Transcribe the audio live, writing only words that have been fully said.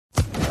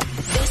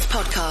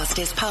podcast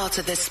is part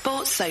of the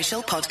Sports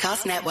Social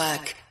Podcast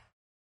Network.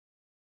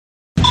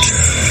 10, 9,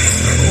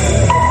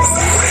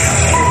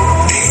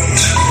 8,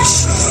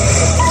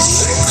 7,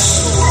 6,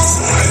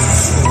 5,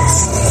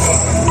 4,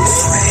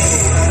 3,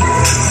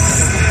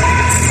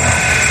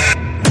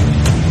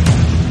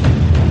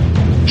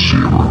 2,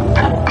 0.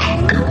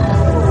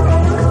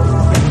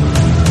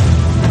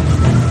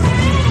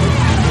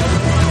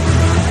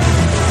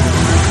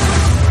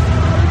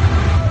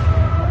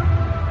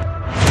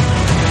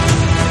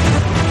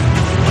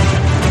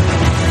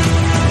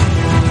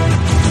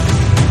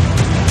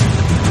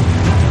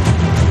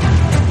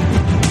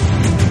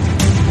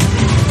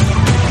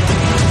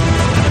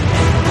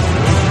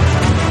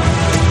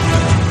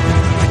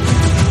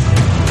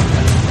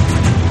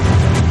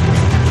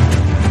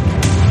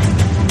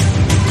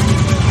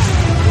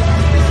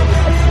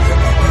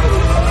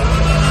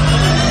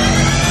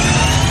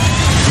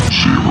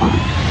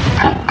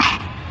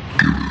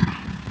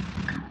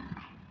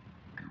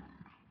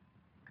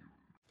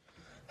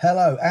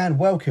 Hello and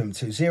welcome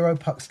to Zero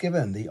Pucks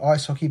Given, the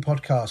ice hockey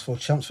podcast for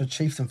Chelmsford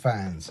Chieftain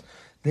fans.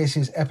 This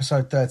is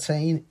episode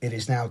 13. It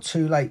is now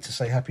too late to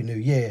say Happy New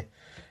Year,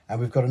 and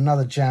we've got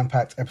another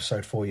jam-packed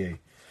episode for you.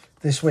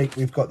 This week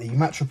we've got the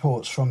match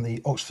reports from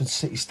the Oxford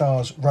City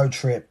Stars road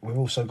trip. We've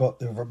also got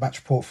the match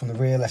report from the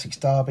Real Essex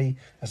Derby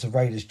as the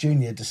Raiders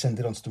Junior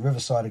descended onto the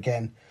Riverside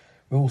again.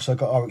 We've also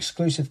got our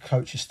exclusive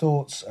coaches'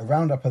 thoughts, a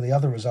roundup of the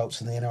other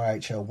results in the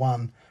EIHL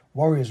 1,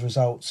 Warriors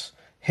results,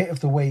 hit of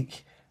the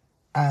week,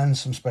 and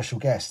some special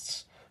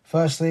guests.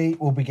 Firstly,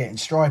 we'll be getting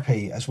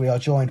stripy as we are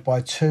joined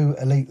by two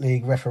Elite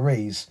League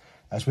referees,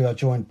 as we are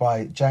joined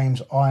by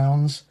James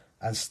Irons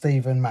and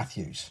Stephen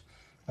Matthews.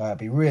 It'd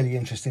be really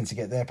interesting to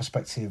get their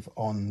perspective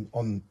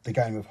on the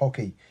game of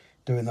hockey,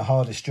 doing the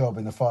hardest job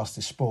in the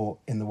fastest sport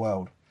in the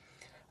world.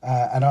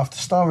 And after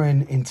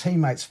starring in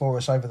teammates for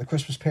us over the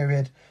Christmas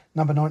period,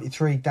 number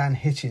 93, Dan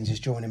Hitchings, is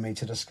joining me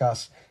to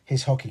discuss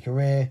his hockey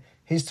career,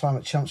 his time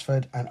at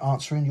Chelmsford, and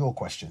answering your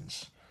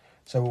questions.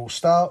 So we'll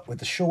start with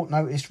the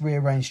short-notice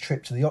rearranged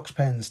trip to the Ox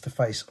Pens to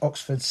face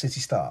Oxford City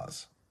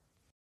Stars.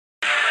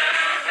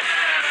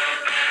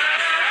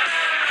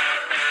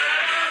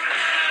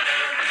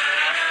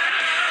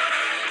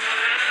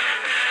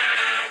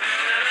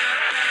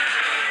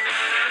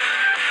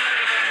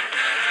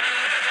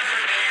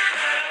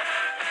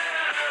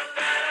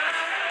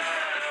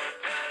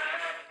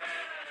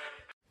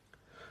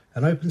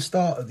 An open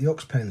start at the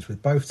Ox Pens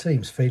with both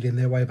teams feeling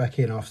their way back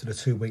in after the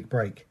 2-week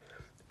break.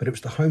 But it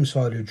was the home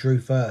side who drew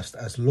first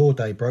as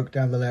Lauday broke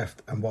down the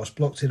left and whilst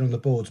blocked in on the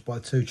boards by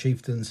two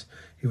Chieftains,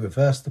 he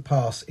reversed the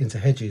pass into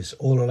Hedges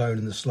all alone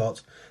in the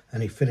slot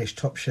and he finished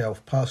top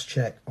shelf past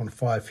check on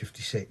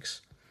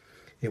 5.56.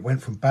 It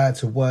went from bad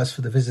to worse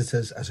for the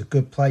visitors as a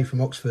good play from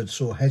Oxford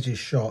saw Hedges'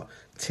 shot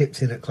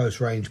tipped in at close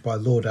range by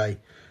Lauday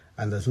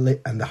and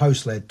the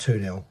host led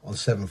 2-0 on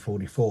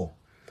 7.44.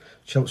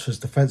 Chelmsford's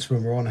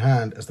defencemen were on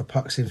hand as the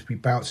puck seemed to be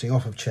bouncing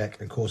off of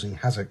check and causing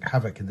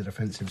havoc in the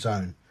defensive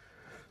zone.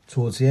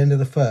 Towards the end of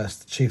the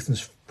first, the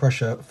Chieftains'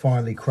 pressure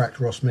finally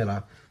cracked Ross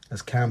Miller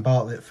as Cam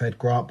Bartlett fed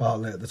Grant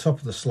Bartlett at the top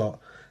of the slot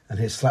and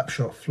his slap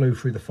shot flew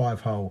through the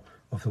 5-hole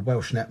of the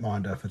Welsh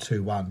netminder for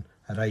 2-1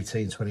 at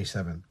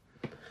 18:27.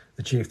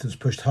 The Chieftains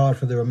pushed hard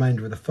for the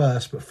remainder of the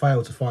first but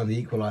failed to find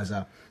the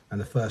equaliser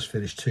and the first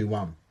finished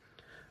 2-1.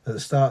 At the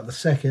start of the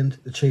second,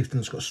 the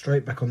Chieftains got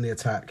straight back on the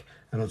attack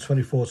and on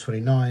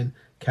 24:29,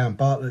 Cam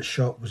Bartlett's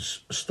shot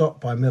was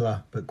stopped by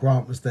Miller but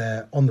Grant was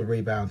there on the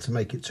rebound to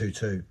make it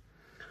 2-2.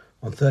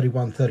 On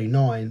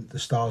 31:39, the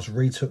Stars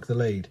retook the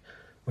lead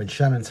when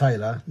Shannon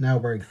Taylor, now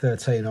wearing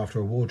 13 after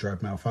a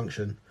wardrobe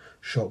malfunction,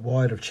 shot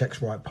wide of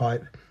Check's right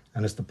pipe,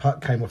 and as the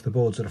puck came off the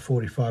boards at a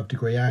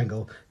 45-degree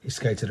angle, he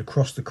skated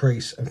across the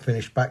crease and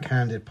finished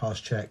backhanded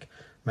past Check,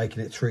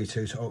 making it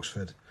 3-2 to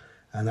Oxford.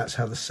 And that's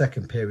how the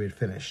second period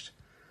finished.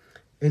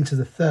 Into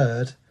the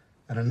third,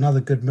 and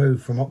another good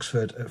move from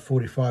Oxford at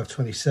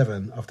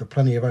 45:27 after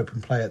plenty of open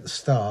play at the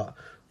start,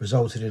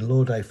 resulted in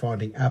Lauday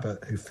finding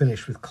Abbott, who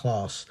finished with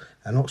class,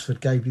 and Oxford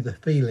gave you the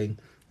feeling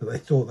that they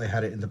thought they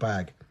had it in the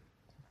bag.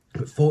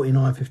 At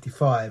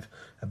 49:55,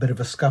 a bit of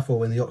a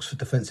scuffle in the Oxford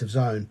defensive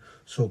zone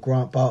saw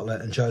Grant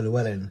Bartlett and Joe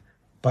Llewellyn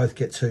both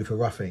get 2 for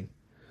roughing.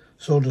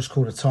 Saunders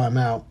called a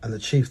timeout, and the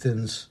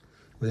Chieftains,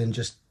 with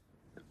just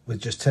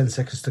 10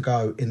 seconds to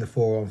go in the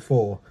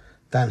 4-on-4,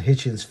 Dan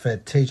Hitchings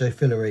fed TJ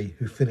Fillery,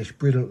 who finished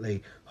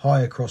brilliantly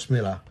high across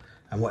Miller,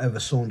 and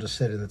whatever Saunders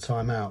said in the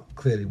timeout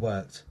clearly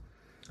worked.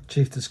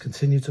 Chieftains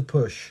continued to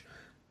push,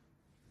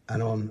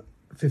 and on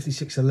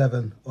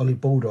 56:11, Ollie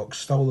Baldock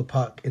stole the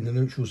puck in the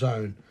neutral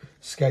zone,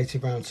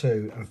 skated round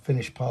 2 and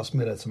finished past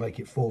Miller to make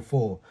it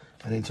 4-4,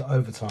 and into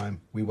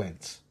overtime we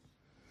went.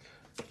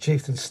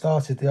 Chieftains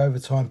started the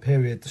overtime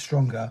period the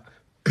stronger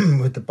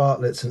with the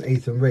Bartletts and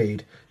Ethan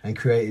Reid and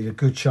created a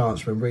good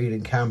chance when Reid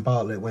and Cam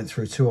Bartlett went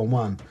through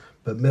 2-on-1,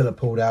 but Miller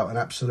pulled out an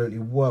absolutely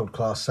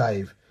world-class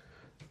save.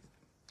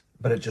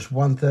 But at just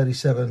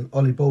 1:37,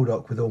 Ollie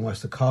Baldock, with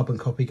almost a carbon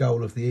copy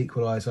goal of the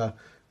equaliser,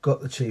 got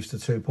the Chiefs to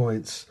 2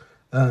 points,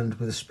 earned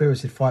with a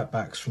spirited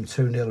fightbacks from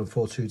 2-0 and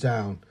 4-2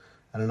 down,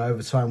 and an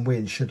overtime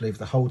win should leave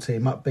the whole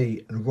team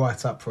upbeat and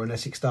right up for an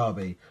Essex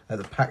derby at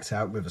the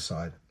packed-out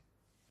Riverside.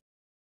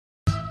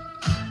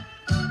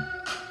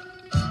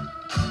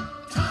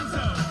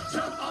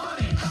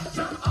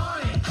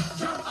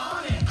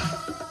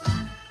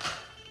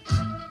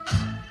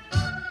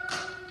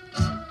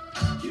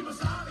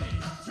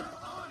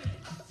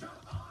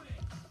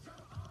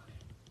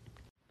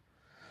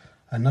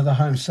 Another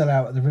home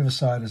sellout at the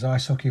Riverside as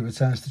ice hockey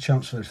returns to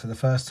Chelmsford for the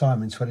first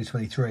time in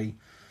 2023.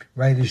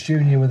 Raiders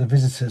Junior were the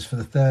visitors for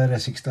the third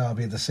Essex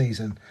derby of the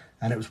season,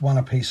 and it was one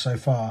apiece so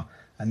far,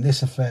 and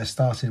this affair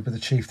started with the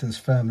Chieftains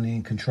firmly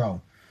in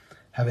control.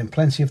 Having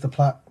plenty of the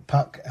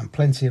puck and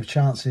plenty of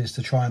chances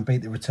to try and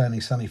beat the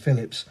returning Sonny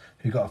Phillips,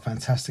 who got a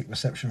fantastic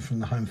reception from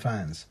the home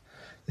fans.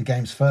 The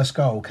game's first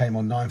goal came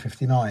on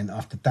 9:59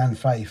 after Dan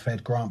Fay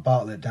fed Grant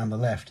Bartlett down the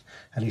left,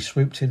 and he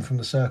swooped in from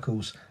the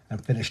circles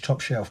and finished top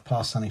shelf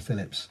past Sonny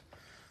Phillips.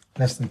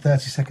 Less than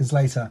 30 seconds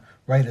later,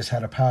 Raiders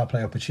had a power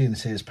play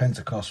opportunity as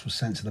Pentecost was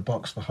sent to the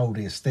box for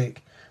holding a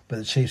stick, but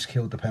the Chiefs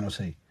killed the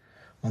penalty.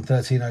 On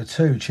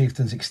 13:02,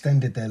 Chieftains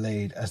extended their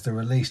lead as the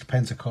released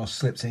Pentecost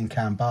slipped in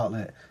Cam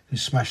Bartlett, who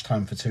smashed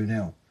home for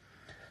 2-0.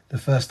 The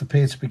first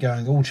appeared to be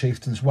going all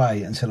Chieftains'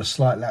 way until a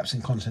slight lapse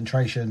in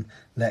concentration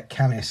let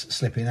Canis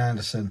slip in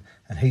Anderson,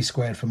 and he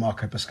squared for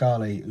Marco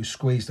Pasquale, who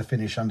squeezed the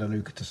finish under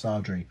Luca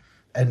Tassadri.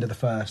 End of the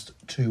first,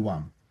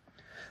 2-1.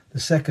 The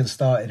second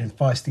started in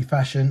feisty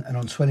fashion, and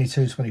on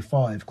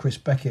 22:25, Chris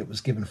Beckett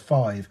was given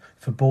 5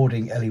 for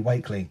boarding Ellie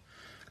Wakely.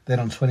 Then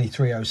on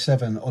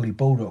 23:07, Ollie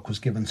Baldock was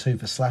given 2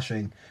 for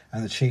slashing,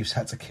 and the Chiefs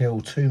had to kill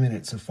 2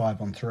 minutes of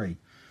 5-on-3.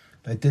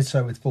 They did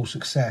so with full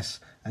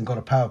success and got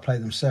a power play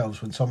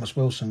themselves when Thomas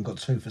Wilson got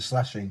 2 for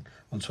slashing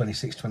on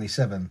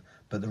 26:27,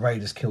 but the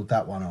Raiders killed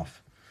that one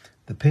off.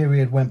 The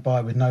period went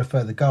by with no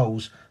further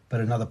goals,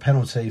 but another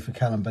penalty for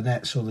Callum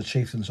Burnett saw the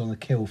Chieftains on the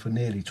kill for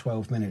nearly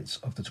 12 minutes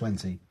of the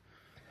 20.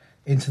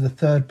 Into the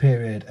third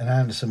period, and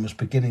Anderson was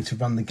beginning to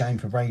run the game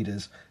for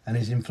Raiders, and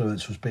his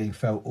influence was being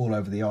felt all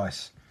over the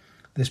ice.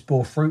 This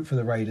bore fruit for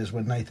the Raiders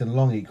when Nathan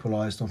Long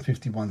equalised on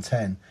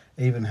 51:10,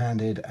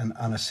 even-handed and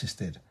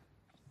unassisted.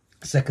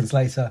 Seconds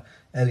later,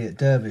 Elliot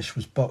Dervish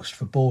was boxed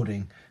for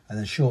boarding, and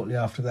then shortly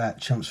after that,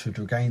 Chelmsford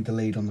regained the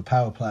lead on the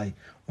power play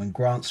when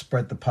Grant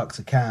spread the puck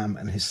to Cam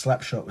and his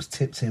slap shot was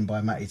tipped in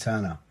by Matty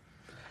Turner.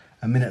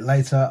 A minute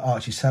later,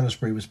 Archie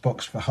Salisbury was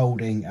boxed for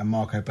holding and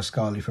Marco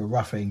Pasquale for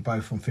roughing,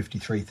 both on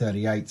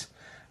 53:38,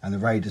 and the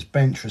Raiders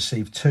bench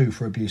received 2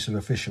 for abuse of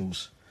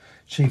officials.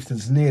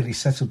 Chieftains nearly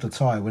settled the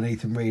tie when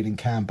Ethan Reid and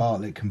Cam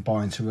Bartlett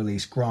combined to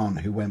release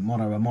Grant, who went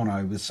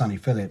mono-a-mono with Sonny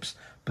Phillips,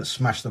 but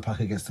smashed the puck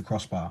against the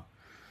crossbar.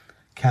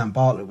 Cam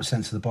Bartlett was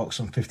sent to the box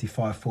on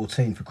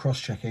 55:14 for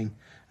cross-checking,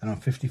 and on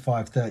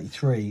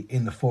 55:33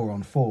 in the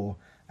 4-on-4,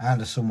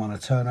 Anderson won a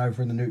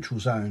turnover in the neutral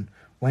zone,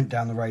 went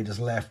down the Raiders'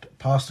 left,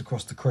 passed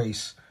across the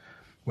crease,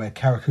 where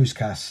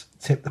Karakuskas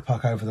tipped the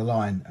puck over the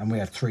line, and we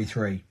had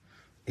 3-3.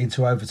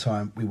 Into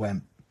overtime we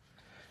went.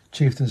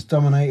 Chieftains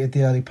dominated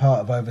the early part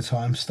of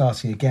overtime,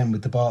 starting again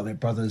with the Bartlett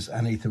brothers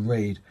and Ethan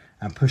Reid,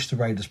 and pushed the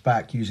Raiders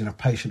back using a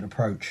patient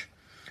approach.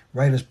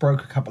 Raiders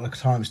broke a couple of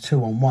times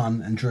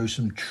 2-on-1 and drew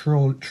some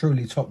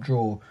truly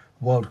top-draw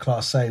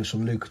world-class saves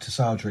from Luca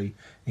Tassadri,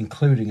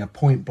 including a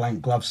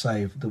point-blank glove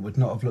save that would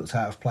not have looked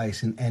out of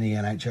place in any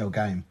NHL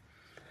game.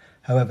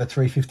 However,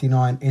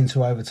 3:59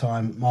 into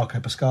overtime, Marco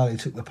Pasquale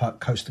took the puck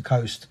coast to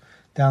coast,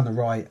 down the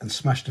right, and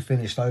smashed the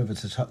finish over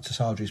to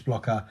Tassadri's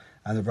blocker,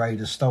 and the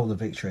Raiders stole the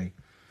victory.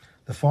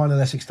 The final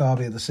Essex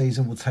derby of the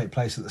season will take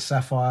place at the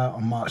Sapphire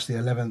on March the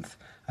 11th,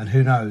 and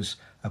who knows,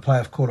 a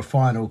playoff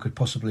quarter-final could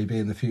possibly be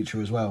in the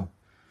future as well.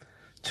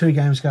 2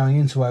 games going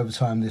into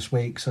overtime this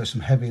week, so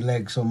some heavy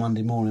legs on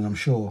Monday morning, I'm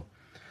sure.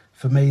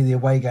 For me, the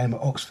away game at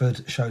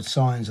Oxford showed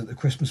signs that the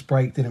Christmas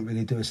break didn't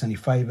really do us any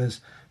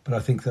favours, but I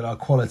think that our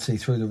quality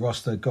through the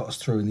roster got us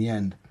through in the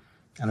end,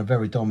 and a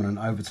very dominant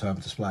overtime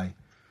display.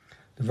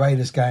 The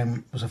Raiders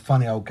game was a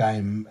funny old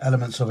game,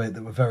 elements of it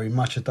that were very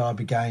much a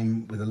derby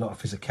game with a lot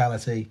of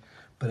physicality,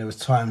 but there was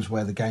times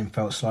where the game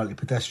felt slightly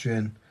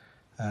pedestrian.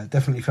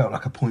 Definitely felt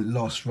like a point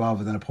lost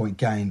rather than a point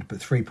gained, but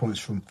 3 points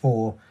from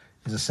 4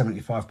 is a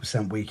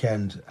 75%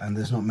 weekend, and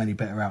there's not many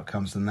better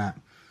outcomes than that.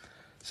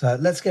 So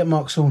let's get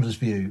Mark Saunders'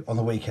 view on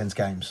the weekend's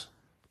games.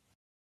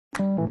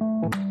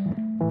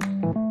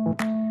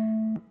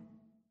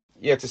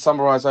 Yeah, to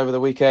summarise over the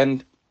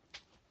weekend,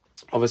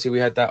 obviously we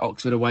had that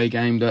Oxford away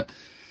game that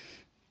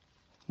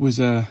was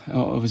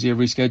obviously a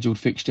rescheduled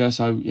fixture,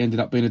 so it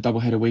ended up being a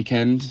double-header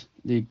weekend.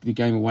 The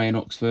game away in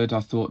Oxford, I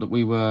thought that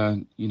we were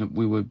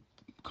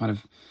kind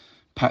of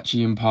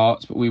patchy in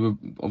parts, but we were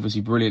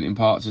obviously brilliant in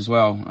parts as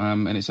well.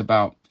 And it's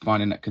about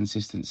finding that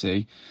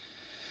consistency.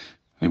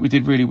 I think we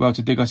did really well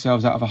to dig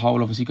ourselves out of a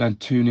hole, obviously going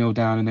 2-0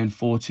 down and then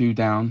 4-2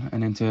 down,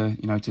 and then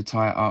to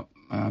tie it up.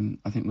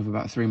 I think with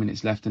about 3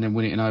 minutes left, and then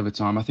win it in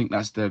overtime. I think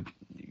that's the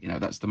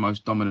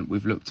most dominant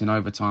we've looked in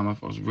overtime.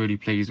 I was really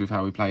pleased with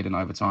how we played in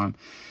overtime.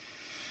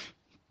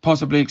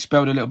 Possibly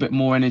expelled a little bit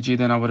more energy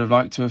than I would have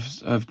liked to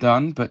have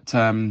done, but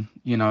having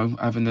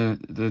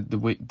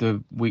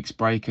the week's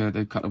break,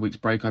 the couple of weeks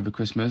break over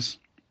Christmas,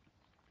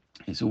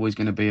 it's always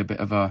going to be a bit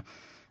of a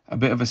a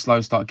bit of a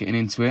slow start getting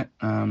into it.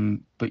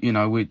 But, you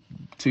know, with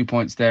 2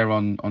 points there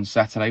on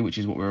Saturday, which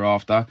is what we were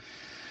after.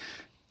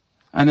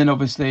 And then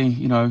obviously,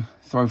 you know,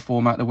 throw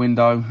form out the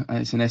window.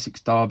 It's an Essex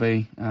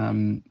derby.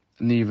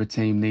 Neither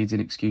team needs an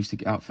excuse to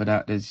get up for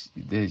that.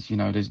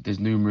 There's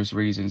numerous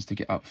reasons to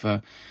get up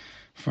for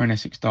an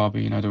Essex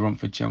derby. You know, the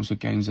Romford-Chelmsford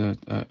games are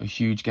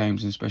huge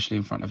games, especially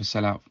in front of a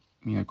sellout,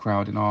 you know,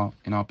 crowd in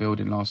our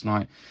building last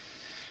night.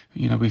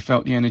 You know, we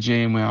felt the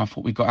energy, and I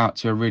thought we got out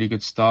to a really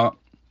good start.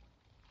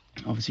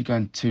 Obviously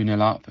going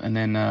 2-0 up, and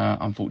then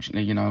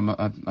unfortunately, you know,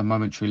 a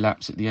momentary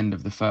lapse at the end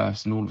of the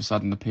first, and all of a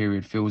sudden the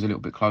period feels a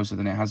little bit closer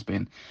than it has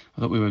been.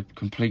 I thought we were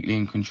completely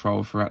in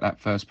control throughout that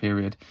first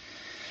period.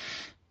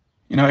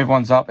 You know,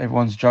 everyone's up,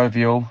 everyone's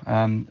jovial,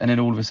 and then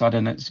all of a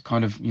sudden it's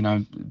kind of, you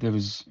know, there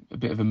was a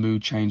bit of a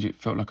mood change. It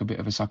felt like a bit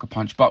of a sucker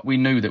punch, but we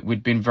knew that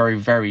we'd been very,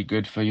 very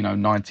good for, you know,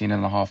 19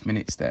 and a half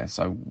minutes there.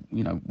 So,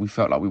 you know, we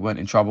felt like we weren't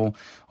in trouble.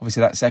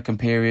 Obviously that second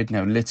period, you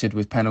know, littered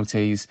with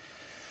penalties.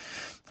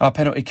 Our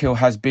penalty kill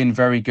has been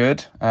very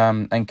good,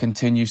 and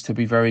continues to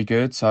be very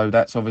good. So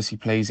that's obviously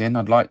pleasing.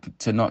 I'd like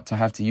to not to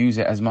have to use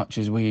it as much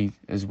as we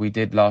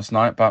did last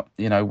night, but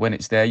you know, when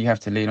it's there, you have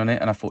to lean on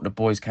it. And I thought the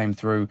boys came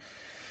through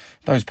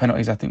those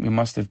penalties. I think we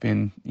must have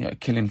been, you know,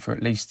 killing for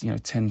at least, you know,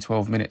 10,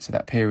 12 minutes of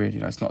that period. You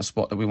know, it's not a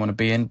spot that we want to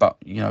be in, but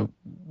you know,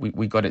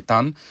 we got it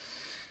done.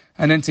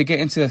 And then to get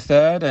into the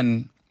third,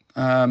 and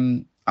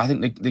I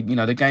think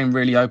the game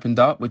really opened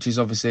up, which is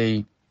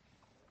obviously,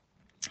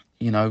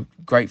 you know,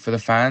 great for the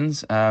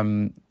fans.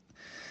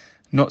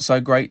 Not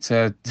so great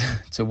to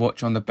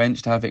watch on the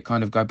bench, to have it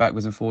kind of go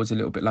backwards and forwards a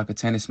little bit like a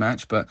tennis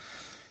match. But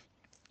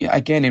yeah,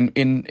 again,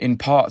 in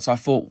parts, I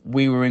thought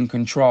we were in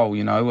control.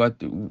 You know,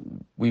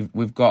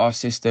 we've got our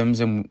systems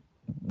and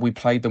we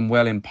played them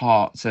well in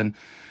parts, and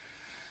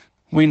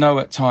we know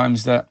at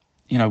times that,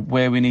 you know,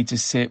 where we need to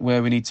sit,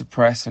 where we need to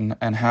press,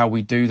 and how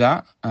we do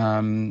that.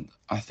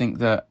 I think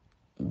that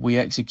we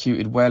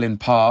executed well in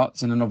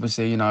parts, and then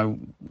obviously, you know,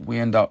 we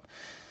end up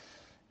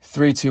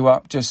 3-2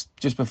 up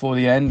just before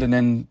the end, and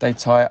then they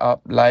tie it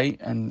up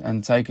late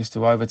and take us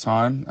to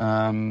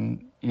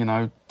overtime. You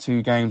know,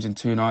 2 games in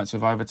 2 nights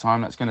of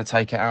overtime, that's going to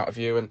take it out of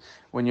you. And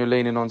when you're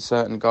leaning on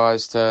certain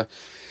guys to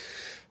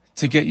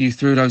get you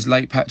through those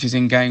late patches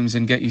in games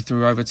and get you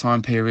through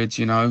overtime periods,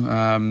 you know,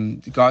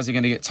 the guys are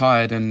going to get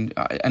tired. And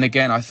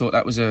again, I thought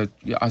that was a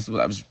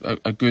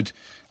good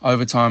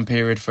overtime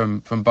period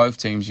from both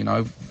teams. You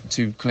know,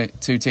 two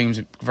teams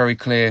with very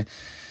clear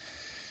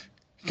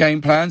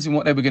game plans and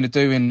what they were going to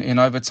do in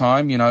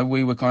overtime. You know,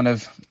 we were kind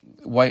of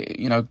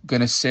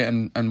going to sit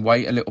and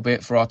wait a little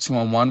bit for our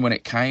 2-on-1 when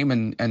it came,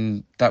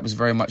 and that was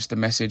very much the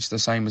message, the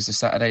same as the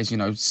Saturdays. You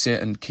know,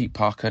 sit and keep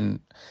puck and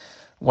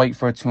wait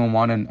for a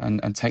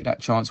 2-on-1 and take that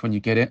chance when you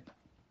get it.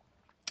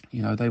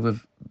 You know,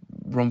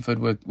 Romford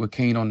were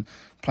keen on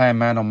playing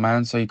man on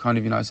man, so you kind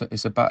of, you know,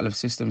 it's a battle of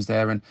systems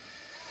there. And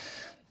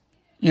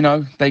you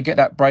know, they get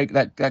that break.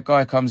 That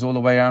guy comes all the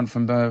way around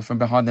from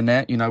behind the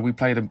net. You know, we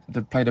played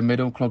the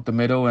middle, clogged the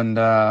middle, and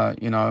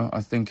you know,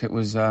 I think it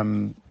was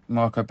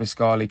Marco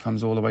Biscali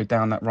comes all the way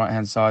down that right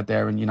hand side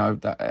there, and you know,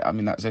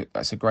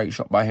 that's a great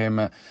shot by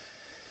him.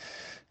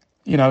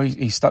 You know,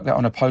 he stuck that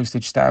on a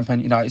postage stamp,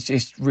 and you know, it's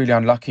just really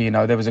unlucky. You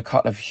know, there was a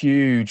couple of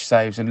huge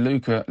saves, and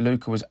Luca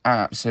was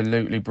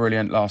absolutely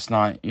brilliant last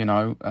night. You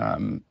know,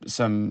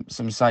 some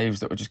saves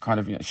that were just kind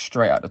of, you know,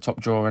 straight out the top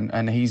drawer,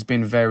 and he's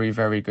been very,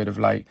 very good of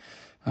late.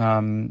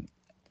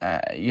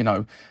 You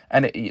know,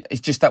 and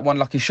it's just that one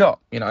lucky shot,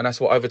 you know, and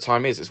that's what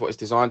overtime is. It's what it's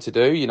designed to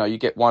do. You know, you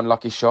get one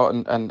lucky shot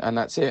and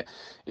that's it.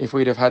 If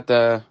we'd have had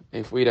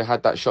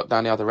that shot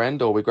down the other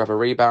end, or we grab a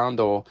rebound,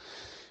 or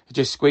it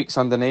just squeaks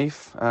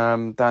underneath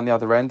down the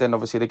other end, then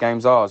obviously the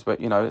game's ours. But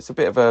you know,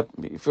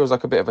 it feels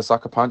like a bit of a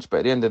sucker punch. But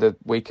at the end of the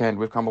weekend,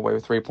 we've come away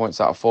with 3 points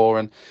out of 4,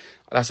 and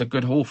that's a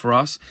good haul for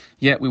us.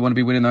 Yeah, we want to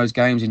be winning those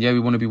games, and yeah, we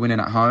want to be winning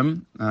at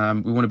home.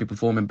 We want to be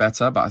performing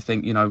better, but I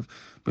think, you know,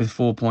 with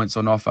 4 points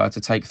on offer, to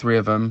take 3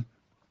 of them,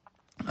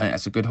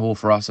 that's a good haul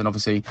for us. And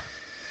obviously,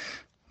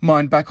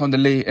 mind back on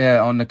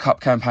the cup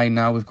campaign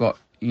now. We've got,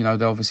 you know,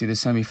 obviously the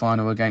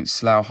semi-final against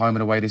Slough, home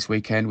and away this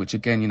weekend, which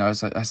again, you know,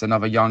 that's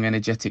another young,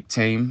 energetic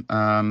team.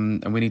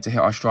 And we need to hit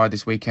our stride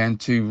this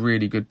weekend. 2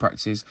 really good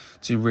practices,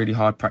 2 really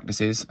hard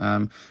practices.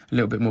 A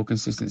little bit more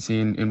consistency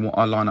in what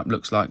our lineup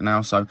looks like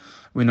now. So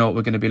we know what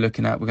we're going to be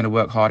looking at. We're going to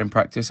work hard in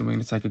practice, and we're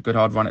going to take a good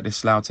hard run at this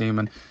Slough team.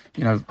 And,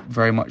 you know,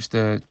 very much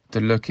the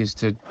look is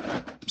to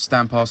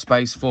stamp our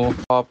place for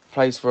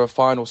a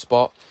final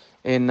spot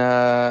in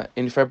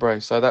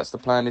February. So that's the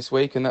plan this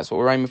week, and that's what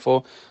we're aiming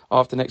for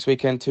after next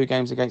weekend. 2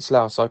 games against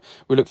Slough. So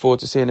we look forward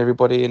to seeing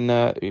everybody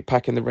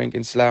packing the rink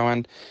in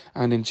Slough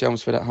and in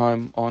Chelmsford at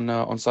home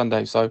on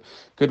Sunday. So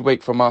good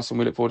week from us, and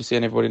we look forward to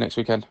seeing everybody next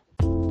weekend.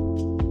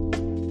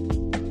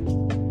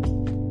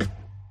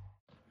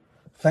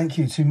 Thank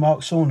you to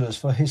Mark Saunders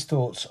for his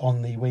thoughts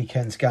on the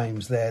weekend's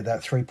games there,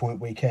 that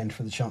 3-point weekend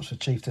for the Chelmsford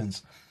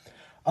Chieftains.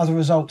 Other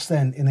results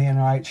then in the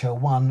EIHL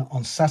 1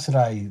 on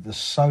Saturday. The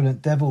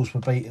Solent Devils were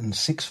beaten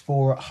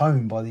 6-4 at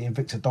home by the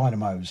Invicta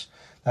Dynamos.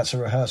 That's a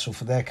rehearsal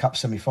for their cup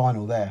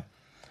semi-final there.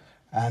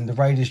 And the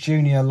Raiders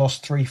Junior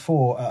lost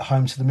 3-4 at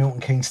home to the Milton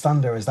Keynes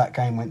Thunder as that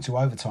game went to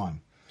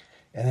overtime.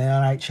 In the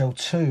EIHL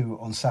 2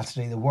 on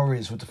Saturday, the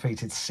Warriors were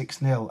defeated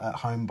 6-0 at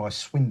home by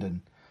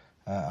Swindon.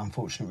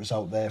 Unfortunate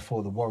result there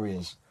for the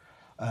Warriors.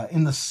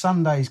 In the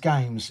Sunday's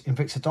games,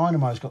 Invicta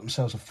Dynamo's got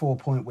themselves a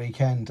 4-point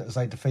weekend as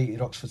they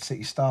defeated Oxford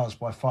City Stars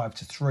by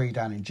 5-3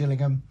 down in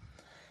Gillingham.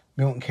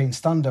 Milton Keynes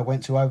Thunder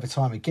went to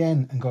overtime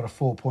again and got a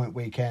 4-point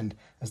weekend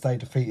as they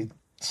defeated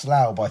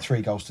Slough by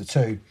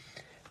 3-2.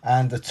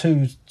 And the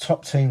two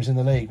top teams in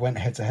the league went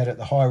head-to-head at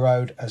the High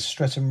Road as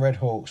Streatham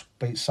Redhawks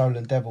beat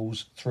Solent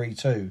Devils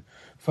 3-2.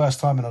 First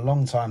time in a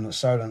long time that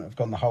Solent have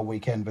gone the whole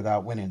weekend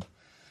without winning.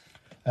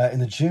 In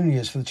the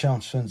juniors for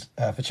Chelmsford,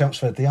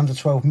 the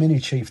under-12 mini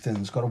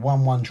Chieftains got a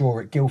 1-1 draw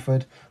at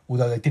Guildford,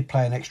 although they did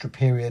play an extra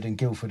period and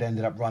Guildford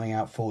ended up running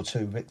out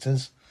 4-2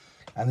 victors.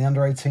 And the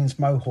under-18s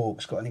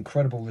Mohawks got an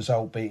incredible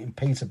result beating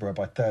Peterborough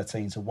by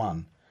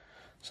 13-1.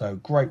 So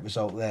great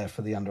result there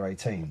for the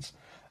under-18s.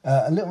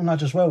 A little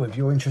nudge as well, if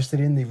you're interested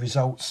in the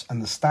results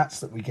and the stats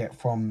that we get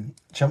from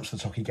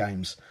Chelmsford hockey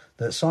games,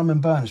 that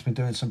Simon Byrne has been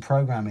doing some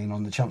programming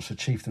on the Chelmsford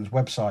Chieftains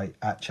website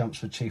at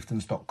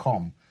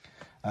chelmsfordchieftains.com.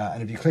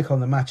 And if you click on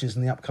the matches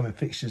and the upcoming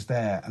fixtures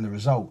there and the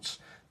results,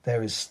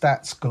 there is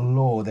stats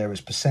galore. There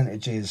is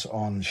percentages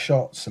on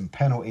shots and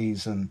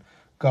penalties and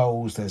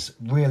goals. There's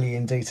really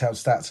in detailed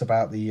stats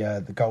about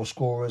the goal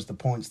scorers, the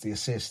points, the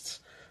assists.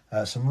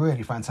 Some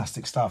really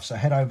fantastic stuff. So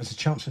head over to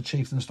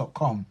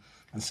chelmsfordchieftains.com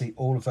and see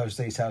all of those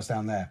details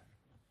down there.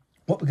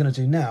 What we're going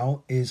to do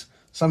now is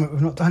something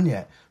we've not done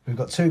yet. We've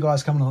got two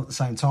guys coming on at the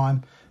same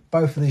time.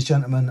 Both of these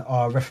gentlemen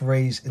are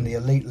referees in the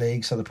Elite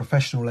League, so the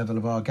professional level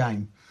of our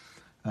game.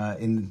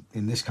 In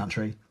this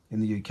country, in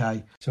the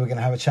UK. So we're going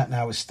to have a chat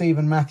now with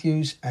Stephen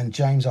Matthews and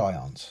James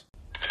Irons.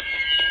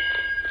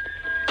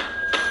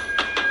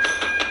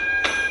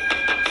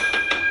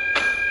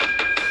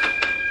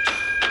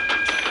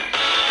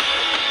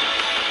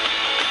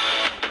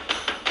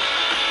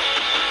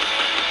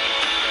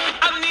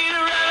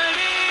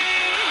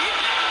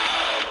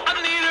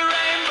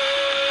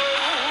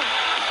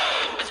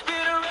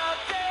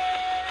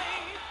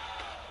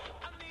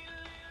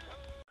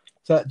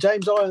 So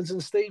James Irons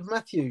and Steve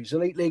Matthews,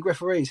 Elite League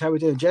referees. How are we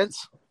doing,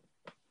 gents?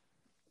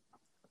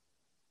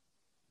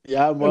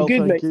 Yeah, I'm well,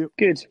 good, thank mate. you.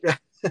 Good.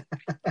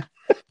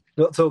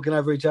 Not talking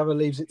over each other,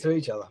 leaves it to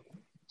each other.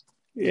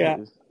 Yeah.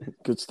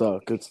 Good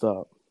start.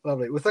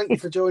 Lovely. Well, thank you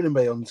for joining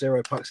me on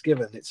Zero Pucks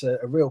Given. It's a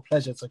real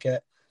pleasure to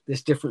get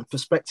this different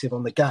perspective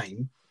on the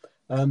game.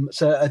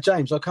 So,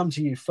 James, I'll come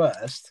to you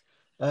first.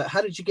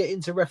 How did you get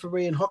into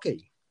refereeing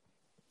hockey?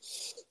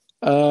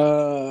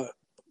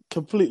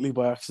 Completely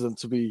by accident,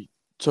 to be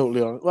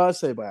totally honest. Well, I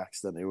say by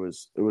accident. It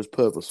was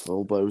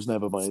purposeful, but it was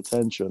never my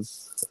intention.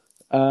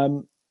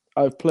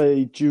 I've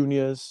played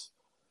juniors,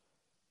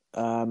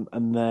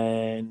 and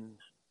then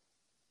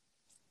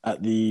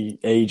at the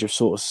age of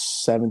sort of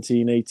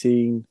 17,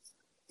 18,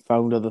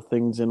 found other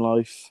things in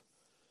life.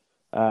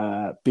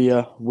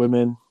 Beer,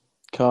 women,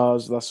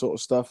 cars, that sort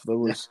of stuff. That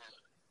was,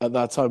 at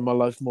that time in my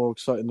life, more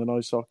exciting than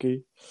ice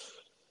hockey.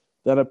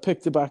 Then I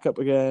picked it back up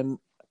again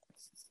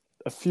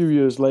a few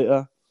years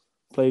later,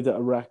 played at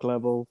a rec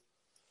level,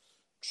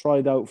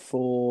 tried out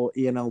for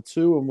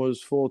ENL2 and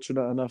was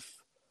fortunate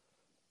enough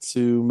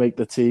to make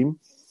the team.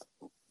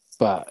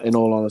 But in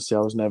all honesty, I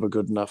was never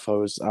good enough. I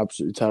was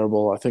absolutely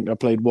terrible. I think I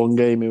played one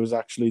game. It was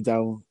actually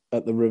down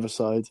at the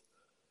Riverside.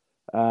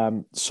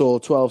 Saw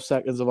 12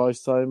 seconds of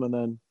ice time and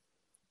then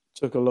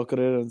took a look at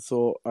it and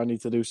thought, I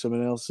need to do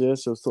something else here.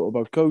 So I thought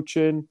about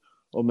coaching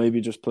or maybe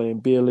just playing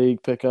beer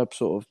league pickup,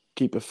 sort of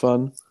keep it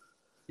fun.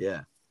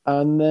 Yeah.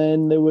 And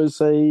then there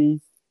was a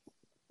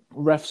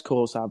refs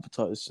course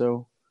advertised.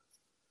 So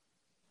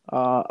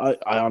I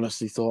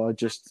honestly thought I'd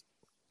just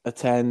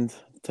attend,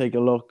 take a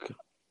look,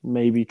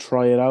 maybe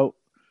try it out.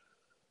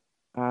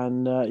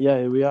 And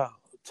here we are,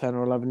 10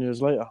 or 11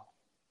 years later.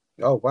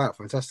 Oh, wow,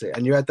 fantastic.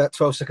 And you had that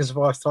 12 seconds of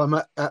ice time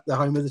at the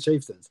home of the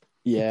Chieftains?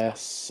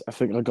 Yes, I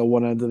think I got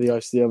one end of the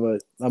ice, the other.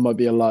 That might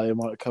be a lie. I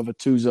might have covered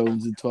two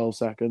zones in 12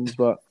 seconds,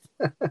 but...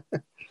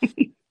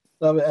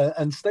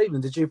 And Stephen,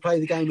 did you play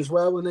the game as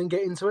well and then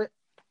get into it?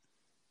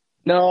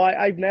 No,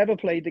 I've never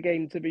played the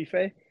game, to be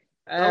fair.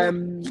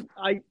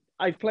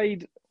 I've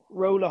played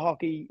roller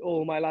hockey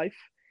all my life,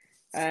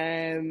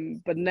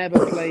 but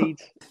never played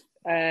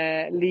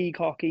league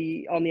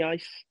hockey on the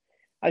ice.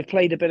 I've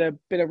played a bit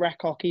of rec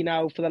hockey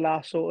now for the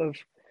last sort of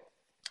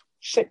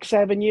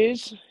 6-7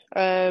 years.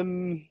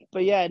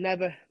 But yeah,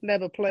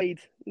 never played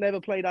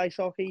ice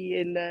hockey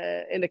in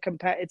a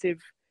competitive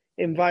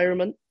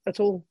environment at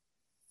all.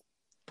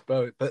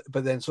 But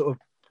then sort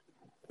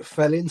of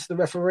fell into the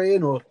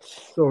refereeing, or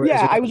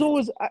yeah, I was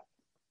always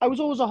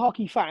a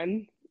hockey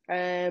fan,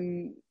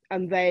 and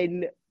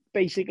then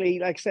basically,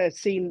 like I said,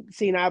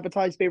 seen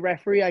advertised to be a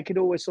referee. I could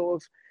always sort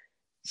of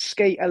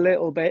skate a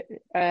little bit,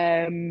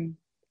 and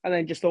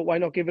then just thought, why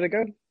not give it a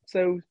go?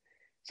 So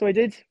I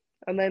did,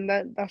 and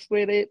then that's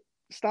where it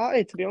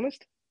started, to be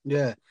honest.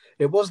 Yeah,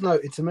 it was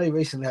noted to me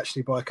recently,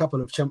 actually, by a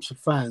couple of Chelmsford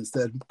fans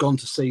that had gone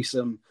to see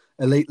some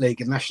Elite League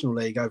and National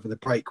League over the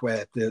break,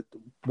 where the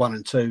 1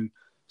 and 2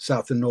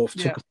 South and North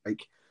Yeah. took a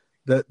break,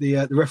 that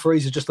the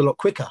referees are just a lot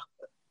quicker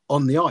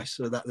on the ice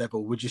at that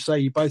level. Would you say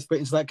you both fit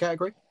into that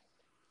category?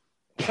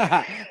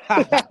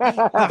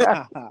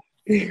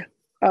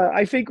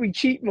 I think we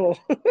cheat more.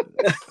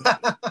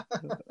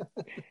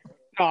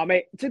 No,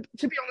 mate. To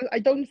be honest, I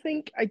don't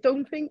think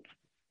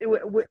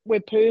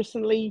we're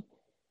personally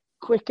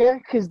quicker,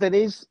 because there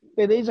is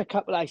a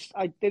couple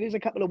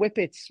of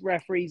whippets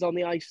referees on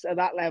the ice at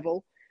that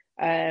level,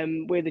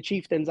 where the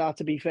Chieftains are,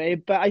 to be fair.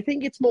 But I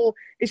think it's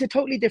a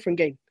totally different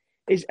game.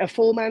 Is a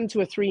 4-man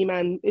to a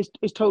 3-man is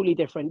totally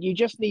different. You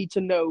just need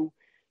to know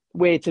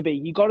where to be.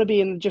 You got to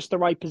be in just the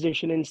right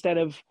position instead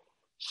of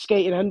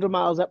skating 100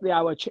 miles up the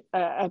hour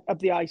up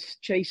the ice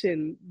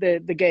chasing the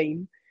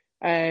game.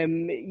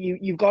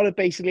 You've got to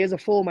basically, as a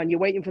 4-man, you're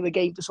waiting for the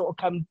game to sort of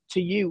come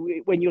to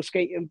you when you're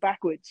skating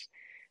backwards.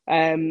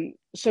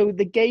 So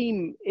the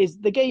game is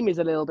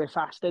a little bit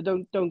faster.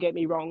 Don't get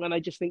me wrong, and I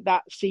just think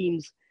that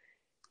seems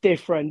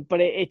different,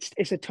 but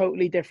it's a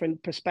totally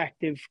different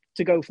perspective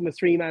to go from a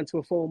 3-man to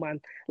a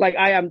 4-man. Like,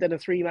 I haven't done a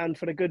 3-man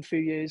for a good few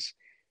years.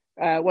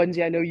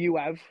 Wednesday, I know you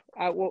have.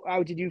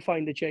 How did you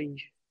find the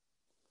change?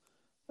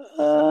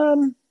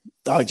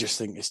 I just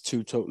think it's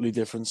two totally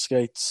different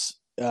skates.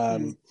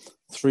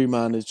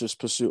 3-man is just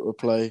pursuit of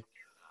play,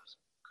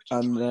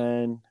 and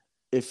then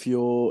if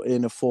you're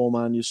in a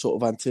 4-man, you're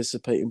sort of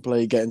anticipating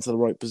play, getting to the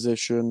right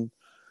position.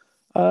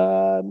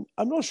 I'm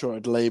not sure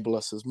I'd label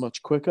us as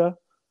much quicker.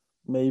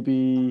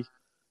 Maybe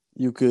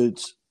you could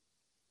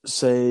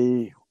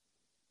say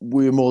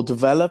we're more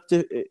developed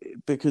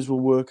because we're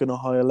working a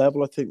higher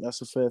level. I think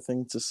that's a fair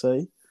thing to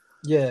say.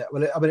 Yeah,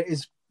 well, I mean, it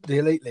is, the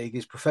Elite League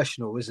is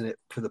professional, isn't it,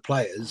 for the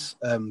players?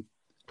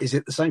 Is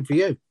it the same for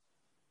you?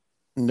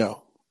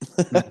 No.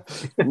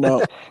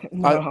 No.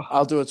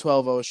 I'll do a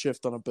 12-hour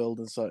shift on a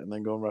building site and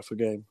then go and ref a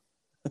game.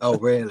 Oh,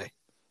 really?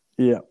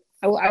 Yeah.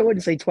 I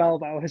wouldn't say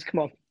 12 hours.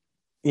 Come on.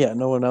 Yeah,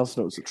 no one else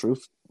knows the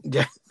truth.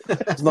 Yeah.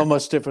 There's not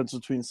much difference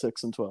between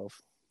 6 and 12.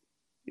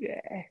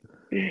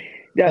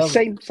 Yeah.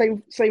 Same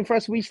for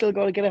us. We still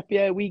got to get up.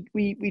 Yeah,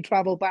 we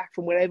travel back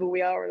from wherever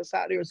we are on a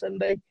Saturday or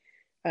Sunday.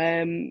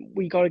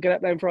 We got to get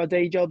up then for our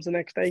day jobs the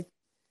next day.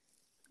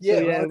 Yeah,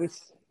 so, yeah.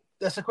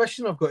 That's a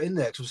question I've got in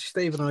there, because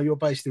Steve and I, you're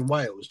based in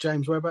Wales.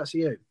 James, whereabouts are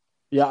you?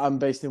 Yeah, I'm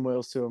based in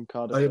Wales too. I'm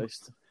Cardiff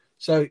based.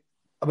 So,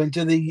 I mean,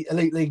 do the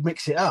Elite League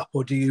mix it up,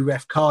 or do you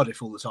ref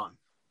Cardiff all the time?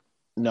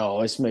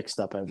 No, it's mixed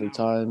up every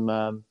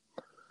time.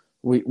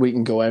 We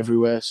can go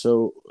everywhere.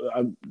 So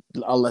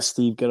I'll let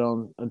Steve get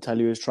on and tell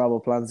you his travel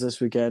plans this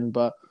weekend.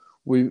 But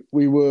we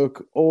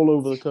work all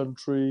over the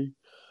country,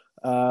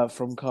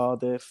 from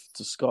Cardiff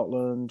to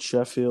Scotland,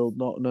 Sheffield,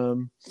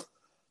 Nottingham,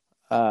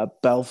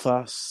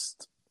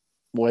 Belfast,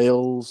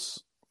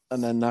 Wales,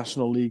 and then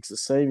National League's the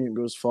same. You can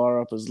go as far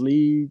up as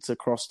Leeds,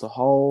 across to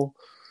Hull,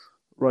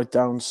 right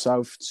down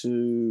south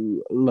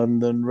to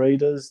London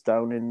Raiders,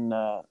 down in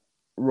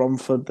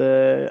Romford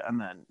there, and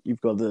then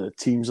you've got the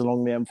teams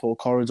along the M4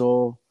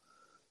 corridor.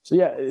 So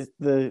yeah,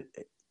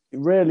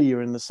 rarely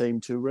you're in the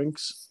same two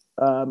rinks.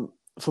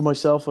 For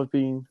myself, I've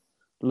been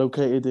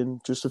located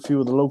in just a few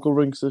of the local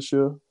rinks this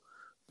year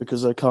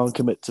because I can't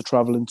commit to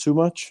travelling too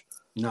much.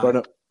 No.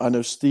 But I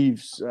know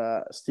Steve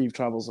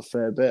travels a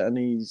fair bit,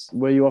 and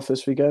where are you off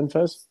this weekend,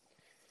 Fez?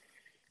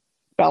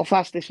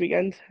 Belfast this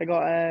weekend. I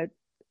got a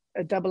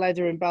double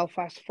header in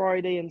Belfast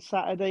Friday and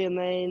Saturday, and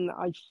then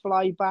I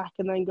fly back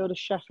and then go to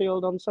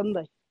Sheffield on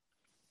Sunday.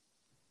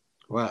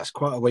 Wow, it's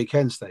quite a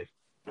weekend, Steve.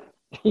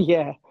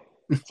 Yeah.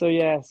 So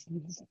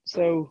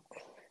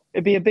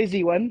it'd be a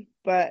busy one,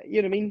 but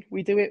you know what I mean?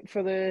 We do it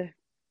for the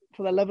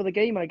love of the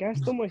game, I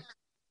guess, don't we?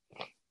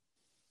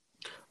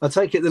 I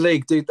take it the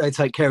league, do they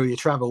take care of your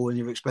travel and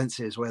your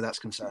expenses where that's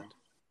concerned?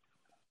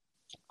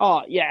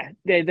 Oh yeah,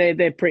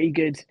 they're pretty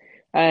good.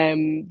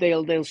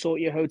 They'll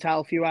sort your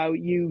hotel for you out.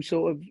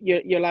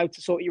 You're allowed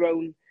to sort your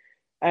own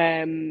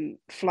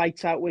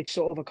flights out, which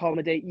sort of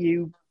accommodate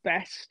you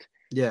best.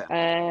 Yeah.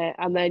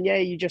 And then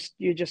you just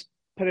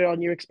put it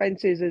on your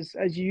expenses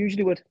as you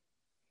usually would.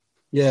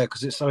 Yeah,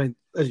 because it's, I mean,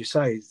 as you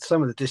say,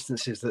 some of the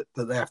distances that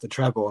they have to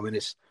travel, I mean,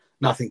 it's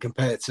nothing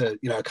compared to,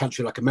 a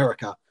country like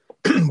America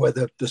where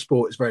the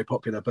sport is very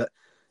popular, but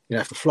you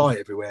have to fly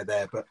everywhere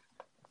there. But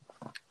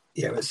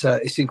yeah,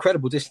 it's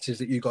incredible distances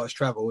that you guys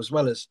travel, as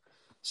well as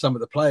some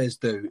of the players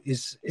do.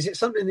 Is it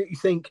something that you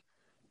think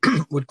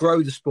would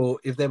grow the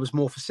sport if there was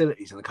more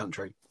facilities in the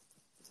country?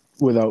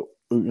 We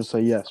can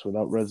say yes,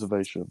 without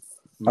reservation.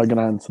 I can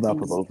answer that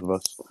for both of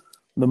us.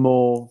 The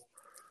more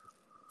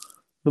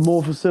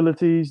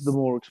facilities, the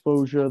more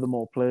exposure, the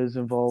more players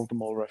involved, the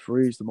more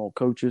referees, the more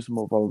coaches, the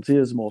more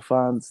volunteers, the more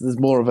fans. There's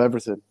more of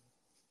everything.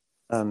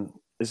 And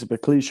it's a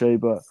bit cliche,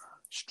 but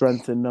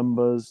strength in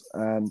numbers.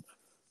 And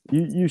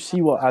you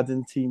see what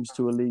adding teams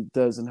to a league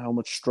does and how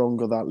much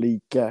stronger that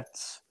league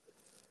gets.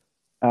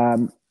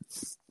 And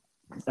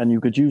you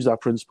could use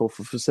that principle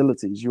for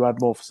facilities. You add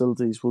more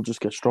facilities, we'll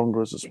just get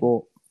stronger as a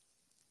sport.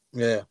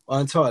 Yeah, I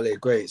entirely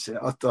agree.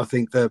 I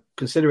think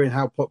considering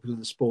how popular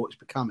the sport is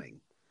becoming,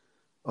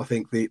 I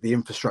think the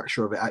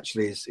infrastructure of it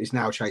actually is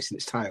now chasing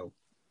its tail.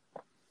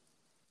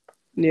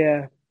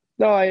 Yeah.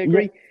 No, I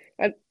agree.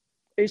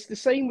 it's the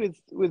same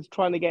with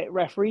trying to get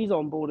referees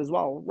on board as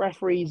well.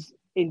 Referees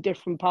in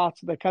different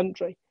parts of the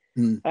country,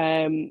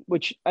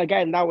 which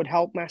again that would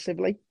help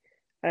massively.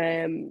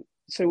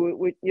 So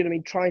we you know what I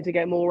mean, trying to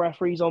get more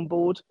referees on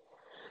board,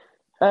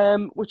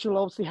 which will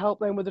obviously help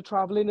them with the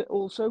travelling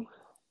also.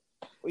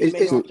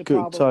 It's a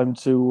good time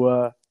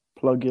to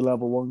plug your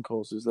level 1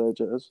 courses there,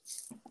 Jez.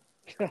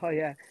 Oh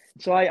yeah.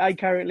 So I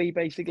currently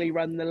basically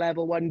run the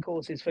level 1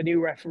 courses for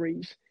new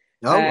referees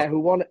who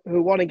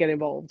want to get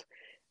involved.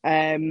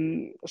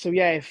 So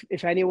yeah,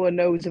 if anyone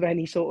knows of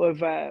any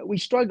sort of we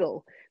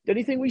struggle. The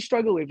only thing we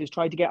struggle with is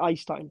trying to get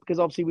ice time, because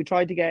obviously we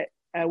try to get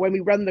when we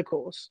run the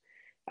course,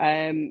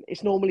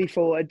 it's normally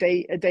for a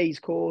day's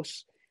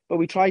course, but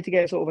we try to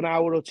get sort of an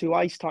hour or 2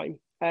 ice time,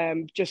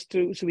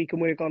 so we can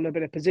work on a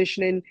bit of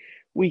positioning.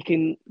 We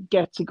can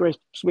get to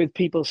grips with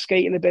people's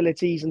skating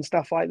abilities and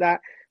stuff like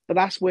that. But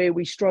that's where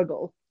we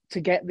struggle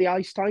to get the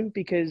ice time,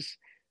 because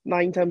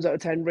 9 times out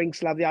of 10 rinks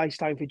will have the ice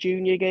time for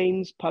junior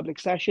games, public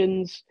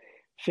sessions,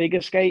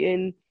 figure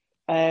skating.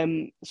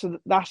 So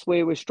that's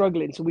where we're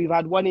struggling. So we've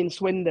had one in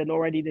Swindon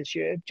already this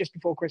year, just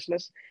before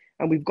Christmas,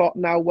 and we've got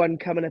now one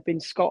coming up in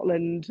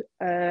Scotland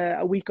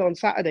a week on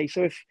Saturday.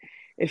 So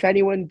if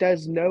anyone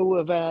does know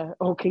of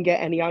or can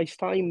get any ice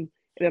time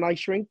in an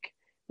ice rink,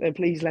 then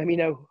please let me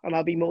know, and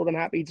I'll be more than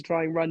happy to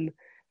try and run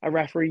a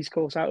referee's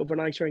course out of an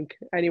ice rink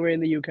anywhere in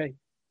the UK.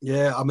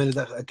 Yeah, I mean,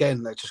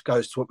 that just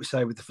goes to what we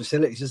say with the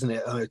facilities, isn't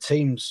it? I know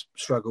teams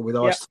struggle with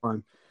ice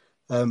time.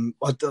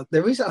 I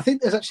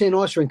think there's actually an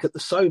ice rink at the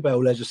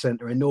Sobel Leisure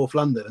Centre in North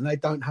London, and they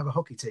don't have a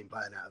hockey team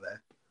playing out of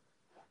there.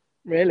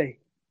 Really?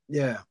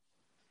 Yeah.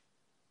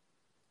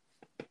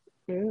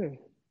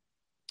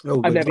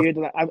 I've never heard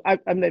of that.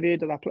 I've never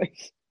heard of that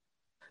place.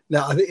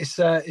 No, I think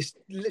it's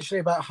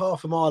literally about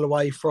half a mile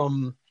away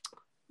from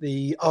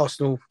the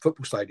Arsenal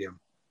football stadium.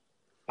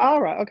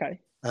 All right, okay.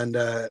 And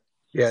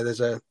yeah,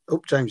 there's a.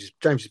 Oh, James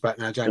is back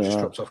now. James just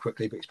drops off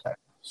quickly, but he's back.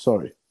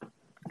 Sorry.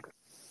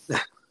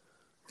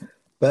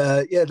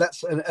 But yeah,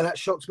 that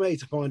shocks me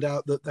to find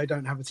out that they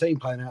don't have a team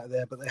playing out of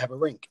there, but they have a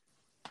rink.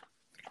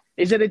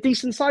 Is it a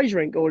decent size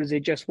rink, or is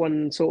it just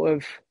one sort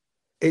of?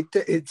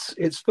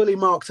 It's fully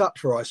marked up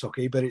for ice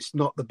hockey, but it's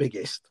not the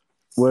biggest.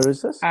 Where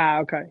is this?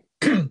 Okay.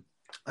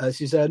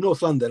 This is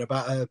North London,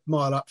 about a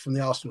mile up from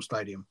the Arsenal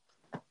stadium.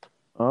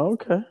 Oh,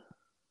 okay.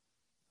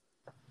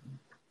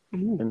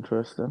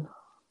 Interesting.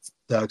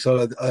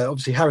 So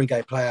obviously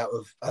Haringey play out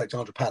of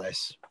Alexandra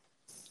Palace.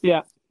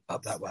 Yeah.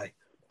 Up that way.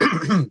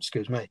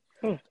 Excuse me.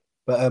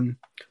 But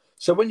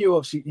so when you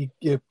obviously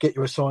you get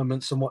your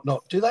assignments and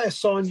whatnot, do they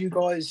assign you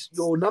guys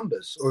your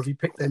numbers, or have you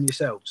picked them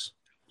yourselves?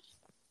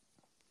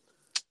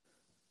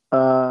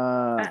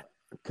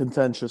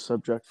 Contentious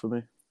subject for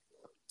me.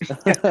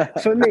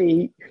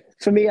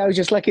 For me, I was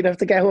just lucky enough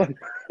to get one.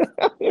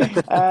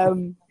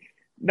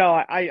 No,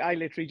 I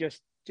literally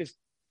just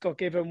got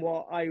given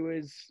what I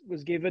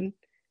was given,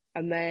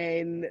 and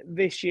then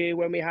this year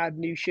when we had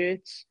new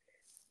shirts,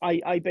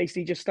 I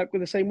basically just stuck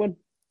with the same one.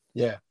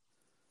 Yeah.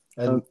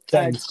 And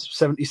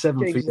 77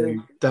 for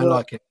you. Don't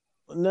like it.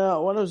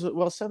 No,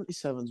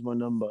 77's my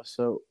number.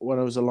 So when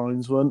I was a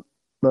linesman,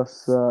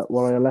 that's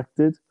what I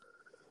elected.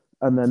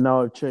 And then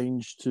now I've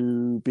changed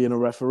to being a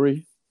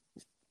referee.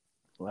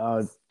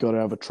 I've got to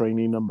have a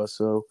trainee number,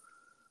 so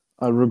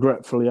I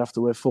regretfully have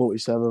to wear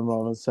 47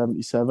 rather than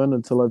 77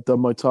 until I've done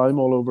my time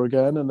all over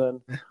again. And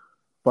then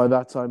by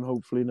that time,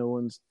 hopefully no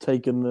one's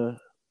taken the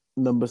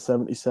number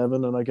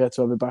 77 and I get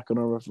to have it back on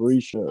a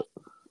referee shirt.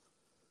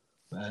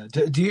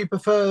 Do you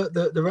prefer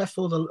the ref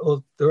or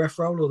the ref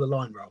role or the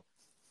line role?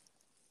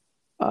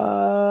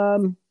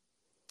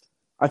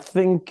 I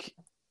think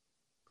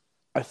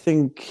I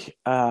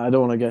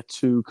don't want to get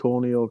too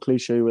corny or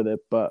cliche with it,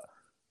 but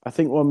I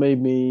think what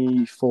made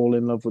me fall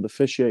in love with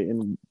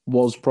officiating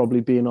was probably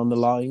being on the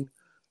line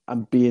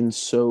and being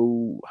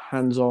so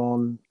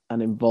hands-on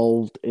and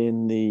involved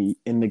in the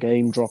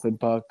game, dropping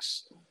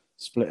pucks,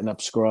 splitting up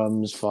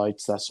scrums,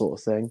 fights, that sort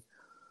of thing.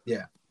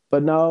 Yeah.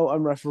 But now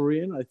I'm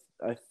refereeing.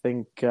 I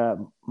think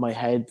my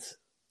head,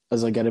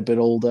 as I get a bit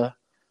older,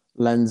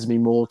 lends me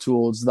more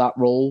towards that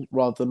role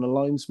rather than a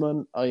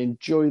linesman. I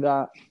enjoy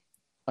that.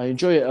 I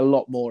enjoy it a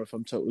lot more, if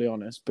I'm totally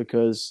honest,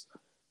 because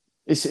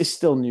it's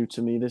still new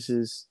to me.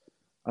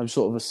 I'm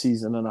sort of a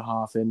season and a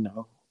half in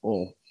now,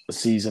 or a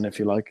season if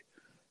you like.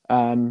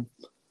 So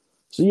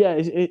yeah,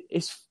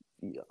 it's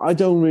I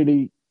don't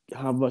really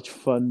have much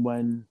fun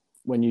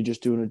when you're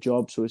just doing a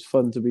job. So it's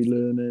fun to be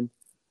learning.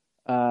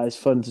 It's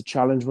fun to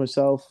challenge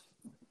myself,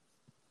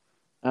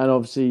 and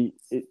obviously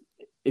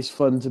it's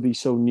fun to be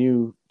so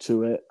new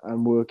to it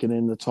and working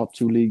in the top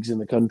 2 leagues in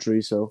the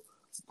country. So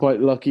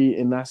quite lucky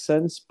in that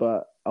sense,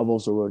 but I've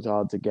also worked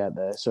hard to get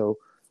there. So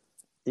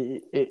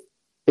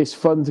it's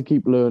fun to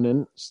keep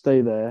learning,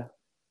 stay there,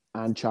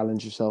 and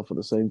challenge yourself at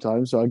the same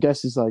time. So I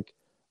guess it's like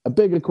a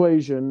big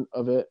equation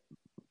of it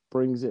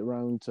brings it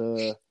round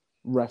to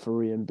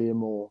refereeing being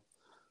more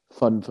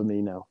fun for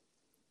me now.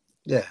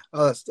 Yeah,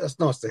 that's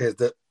nice to hear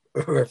that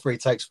a referee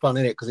takes fun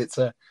in it, because it's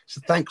a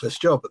thankless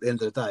job at the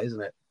end of the day,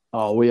 isn't it?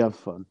 Oh, we have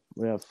fun.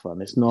 We have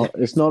fun. It's not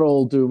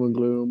all doom and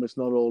gloom. It's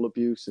not all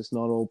abuse. It's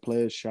not all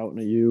players shouting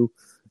at you.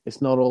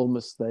 It's not all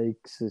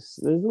mistakes. There's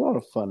a lot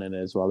of fun in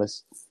it as well.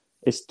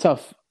 It's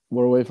tough.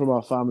 We're away from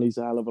our families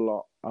a hell of a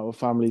lot. Our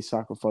families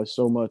sacrifice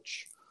so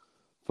much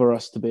for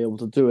us to be able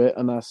to do it,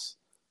 and that's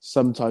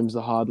sometimes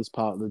the hardest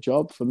part of the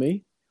job for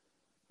me.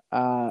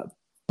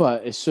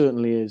 But it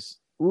certainly is.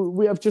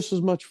 We have just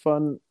as much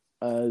fun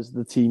as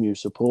the team you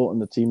support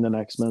and the team the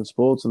next man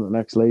supports and the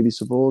next lady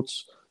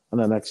supports and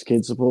the next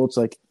kid supports.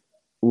 Like,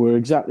 we're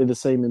exactly the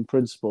same in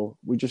principle.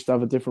 We just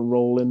have a different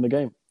role in the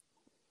game.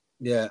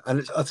 Yeah,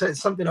 and I'll tell you,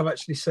 it's something I've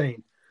actually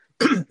seen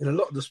in a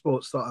lot of the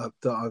sports that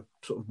I've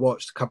sort of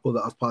watched, a couple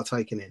that I've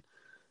partaken in.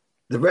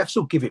 The refs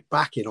will give it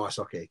back in ice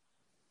hockey,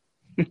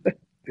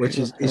 which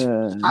is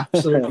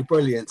absolutely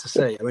brilliant to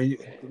see. I mean,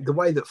 the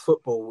way that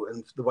football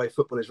and the way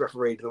football is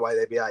refereed and the way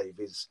they behave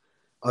is,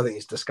 I think,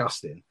 it's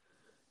disgusting.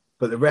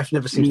 But the ref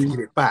never seems to give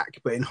it back.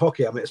 But in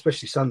hockey, I mean,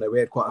 especially Sunday, we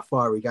had quite a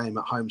fiery game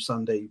at home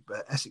Sunday,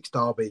 Essex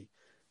Derby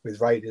with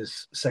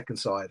Raiders second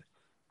side.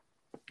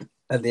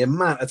 And the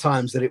amount of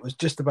times that it was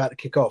just about to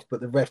kick off,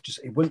 but the ref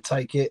he wouldn't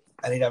take it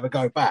and he'd have a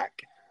go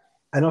back.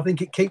 And I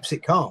think it keeps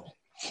it calm.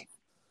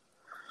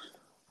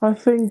 I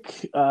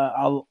think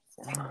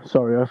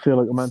Sorry, I feel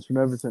like I'm answering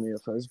everything here,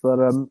 Fez, but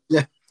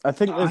yeah, I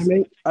think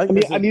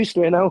I'm used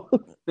to it now.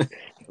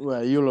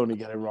 Well, you'll only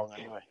get it wrong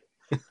anyway.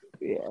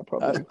 Yeah,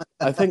 probably.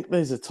 I think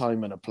there's a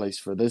time and a place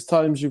for it. There's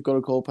times you've got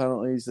to call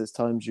penalties. There's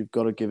times you've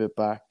got to give it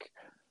back.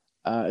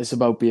 It's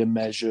about being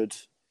measured,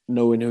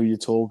 knowing who you're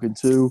talking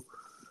to,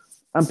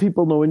 and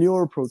people knowing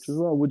your approach as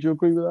well. Would you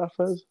agree with that,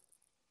 Fez?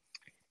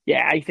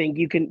 Yeah, I think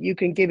you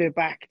can give it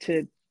back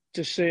to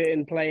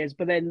certain players,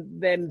 but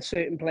then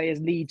certain players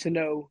need to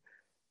know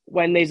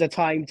when there's a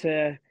time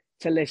to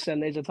listen,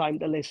 there's a time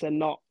to listen,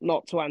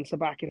 not to answer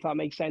back, if that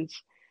makes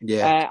sense.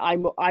 Yeah.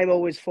 I'm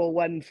always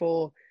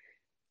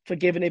for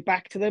giving it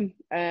back to them,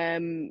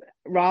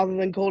 rather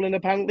than calling a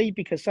penalty,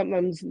 because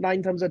sometimes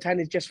 9 times out of 10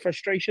 is just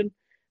frustration,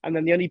 and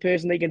then the only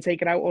person they can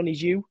take it out on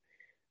is you.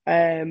 But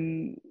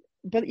you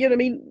know what I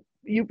mean?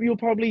 You'll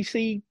probably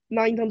see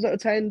 9 times out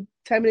of 10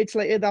 minutes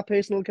later, that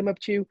person will come up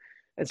to you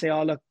and say,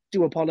 "Oh, look,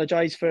 do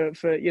apologise for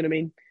you know what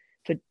I mean,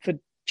 for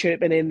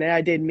chirping in there.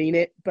 I didn't mean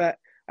it, but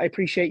I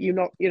appreciate you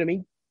not, you know what I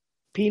mean,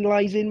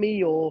 penalising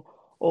me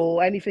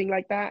or anything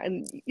like that."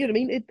 And you know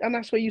what I mean? And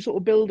that's where you sort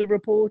of build a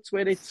rapport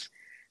where it's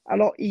a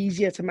lot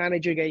easier to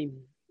manage a game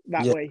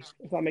that way,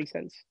 if that makes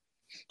sense.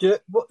 Do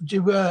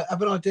you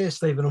have an idea,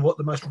 Stephen, on what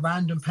the most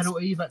random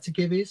penalty you've had to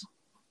give is?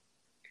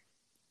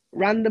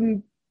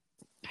 Random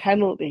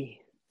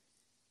penalty.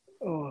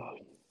 Oh,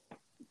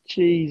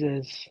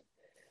 Jesus.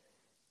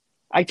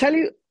 I tell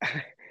you,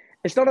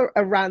 it's not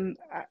a random...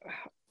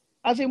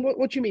 As in,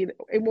 what do you mean?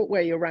 In what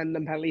way a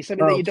random penalty?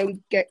 Something that you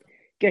don't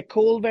get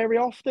called very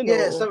often?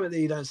 Yeah, or... something that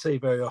you don't see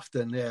very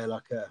often. Yeah,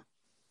 like a...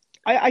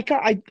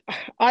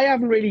 I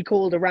haven't really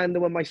called a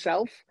random one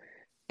myself,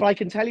 but I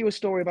can tell you a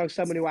story about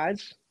someone who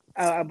has,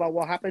 about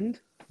what happened.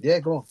 Yeah,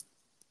 go on.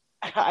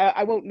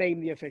 I won't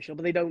name the official,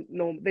 but they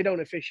don't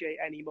officiate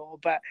anymore.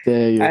 But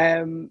dare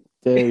you?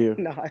 Dare you?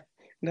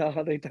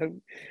 No, they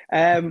don't.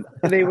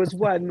 There was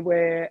one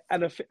where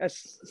a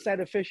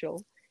said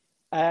official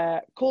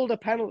called a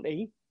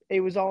penalty. It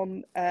was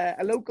on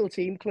a local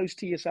team close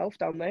to yourself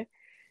down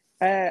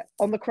there,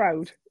 on the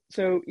crowd.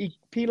 So he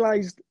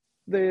penalised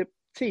the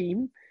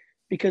team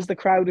because the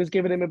crowd was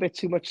giving him a bit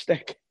too much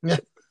stick. Yeah.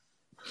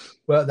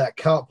 Well, that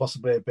can't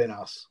possibly have been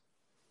us.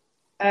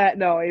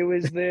 No, it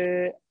was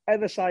the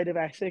other side of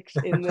Essex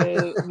in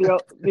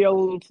the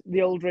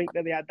old rink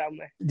that they had down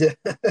there. Yeah.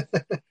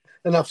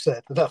 Enough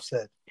said.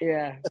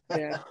 Yeah.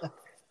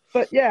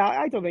 But yeah,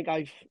 I don't think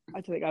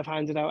I've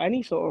handed out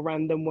any sort of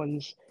random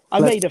ones.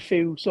 I've made a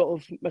few sort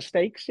of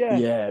mistakes. Yeah.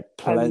 Yeah,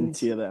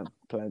 plenty of them.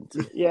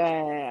 Plenty.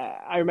 Yeah,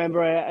 I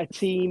remember a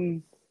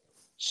team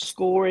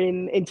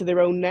scoring into their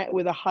own net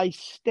with a high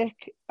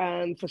stick,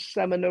 and for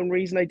some unknown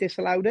reason, I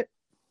disallowed it.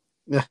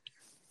 Yeah.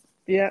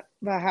 Yeah,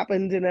 that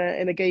happened in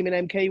a game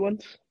in MK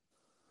once.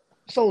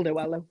 Sold it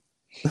well though.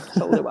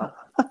 Sold it well.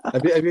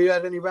 Have you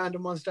had any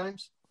random ones,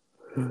 James?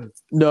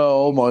 No,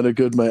 all mine are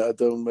good, mate. I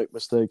don't make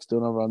mistakes.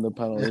 Don't have random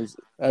penalties.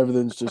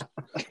 Everything's just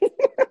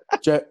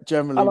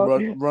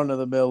generally run of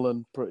the mill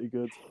and pretty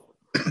good.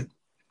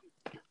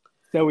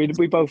 No, we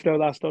both know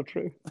that's not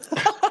true.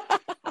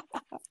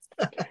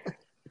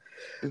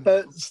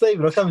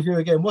 Stephen, I'll come to you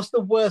again. What's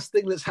the worst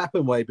thing that's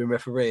happened while you've been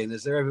refereeing?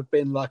 Has there ever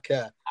been like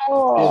a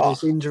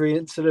serious injury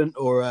incident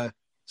or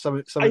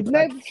something?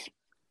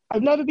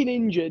 I've never been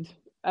injured.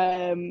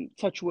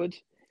 Touch wood.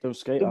 Don't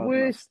skate. The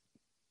worst.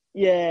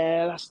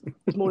 Yeah, that's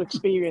more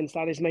experience.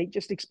 That is, mate.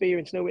 Just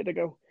experience. Nowhere to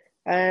go.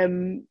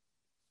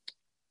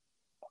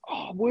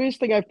 Worst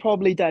thing I've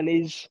probably done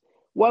is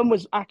one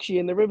was actually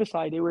in the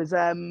Riverside. It was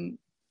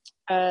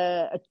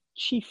a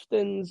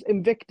Chieftain's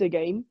Invicta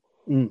game.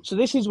 So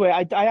this is where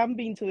I haven't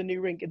been to the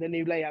new rink and the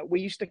new layout. We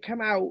used to come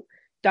out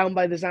down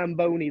by the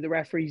Zamboni, the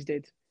referees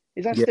did.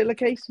 Is that still the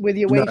case with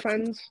the away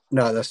fans?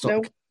 No, that's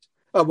not.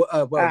 No?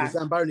 The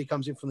Zamboni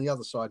comes in from the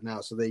other side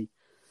now. So the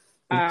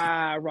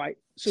Right.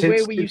 So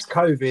where we Since used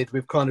COVID,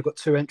 we've kind of got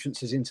two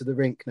entrances into the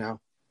rink now.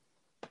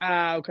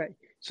 okay.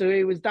 So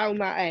it was down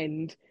that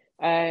end.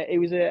 It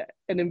was an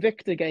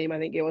Invicta game, I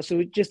think it was.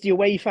 So just the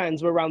away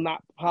fans were around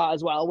that part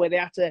as well, where they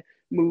had to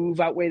move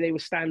out where they were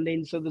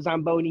standing so the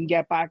Zamboni can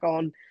get back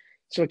on.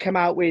 So it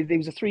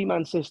was a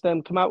 3-man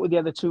system, come out with the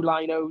other 2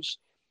 linos.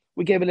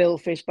 We gave a little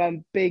fist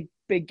bump, big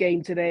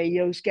game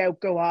today. Scout,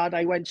 go hard.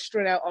 I went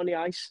straight out on the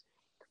ice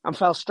and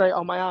fell straight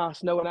on my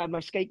ass. No one had my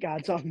skate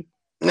guards on.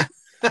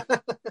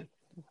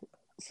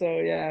 So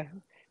yeah,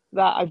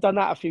 that I've done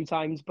that a few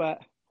times,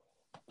 but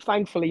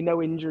thankfully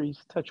no injuries,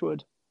 touch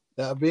wood.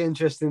 That'll be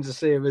interesting to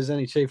see if there's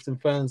any Chieftain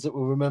fans that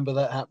will remember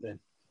that happening.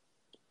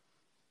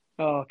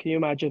 Oh, can you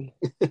imagine?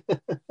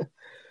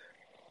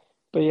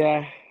 But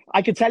yeah,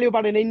 I could tell you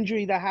about an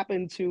injury that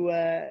happened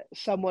to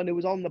someone who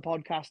was on the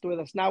podcast with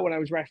us now when I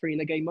was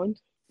refereeing a game,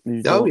 mind.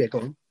 Oh, yeah, go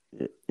on.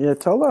 Yeah,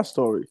 tell that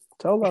story.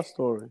 So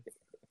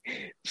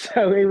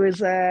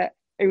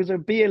it was a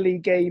beer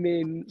league game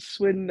in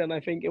Swindon, I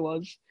think it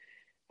was,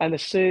 and a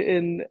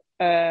certain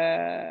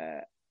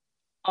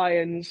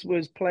Irons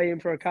was playing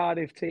for a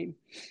Cardiff team,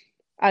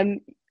 and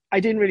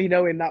I didn't really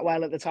know him that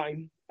well at the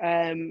time,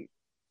 and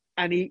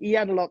he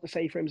had a lot to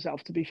say for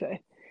himself, to be fair.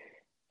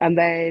 And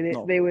then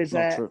there was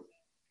a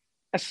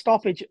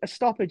stoppage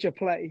of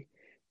play,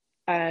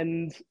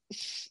 and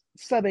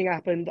something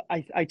happened.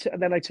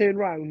 Then I turned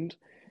round,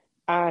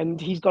 and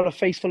he's got a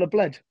face full of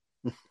blood.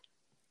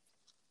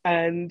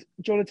 And do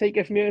you want to take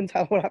it from here and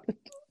tell what happened?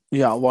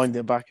 Yeah, I'll wind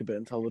it back a bit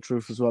and tell the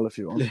truth as well if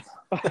you want.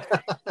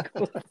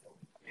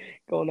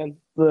 Go on then.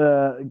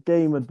 The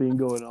game had been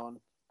going on.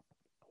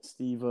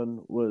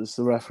 Stephen was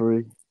the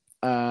referee,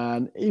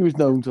 and he was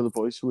known to the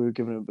boys, so we were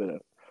giving him a bit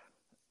of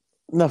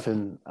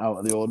nothing out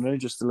of the ordinary,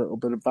 just a little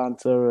bit of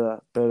banter,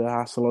 a bit of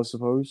hassle, I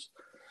suppose.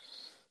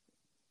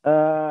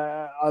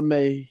 I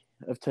may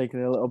have taken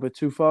it a little bit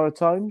too far at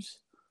times,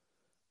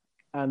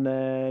 and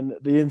then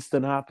the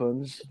instant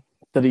happens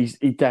that he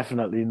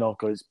definitely not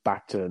got his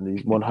back turned.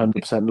 He's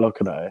 100%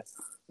 looking at it.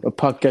 The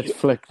puck gets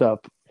flicked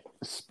up,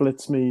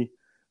 splits me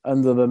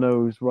under the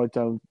nose, right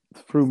down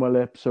through my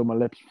lips, so my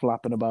lips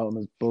flapping about and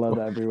there's blood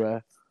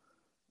everywhere.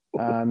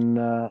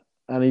 And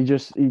he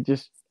just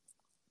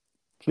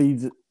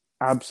pleads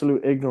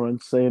absolute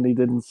ignorance, saying he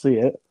didn't see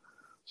it.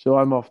 So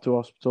I'm off to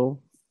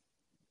hospital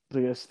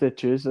to get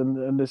stitches,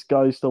 and this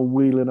guy's still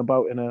wheeling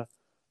about in a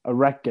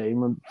rec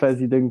game and says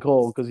he didn't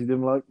call because he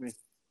didn't like me.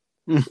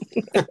 That's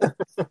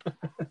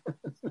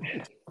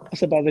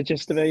about the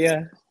gist of it,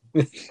 yeah.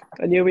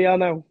 And here we are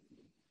now.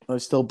 I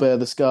still bear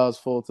the scars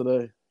for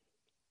today.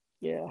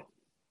 Yeah.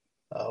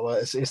 Oh, well,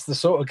 it's the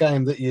sort of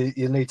game that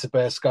you need to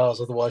bear scars,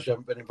 otherwise you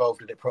haven't been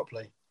involved in it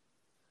properly.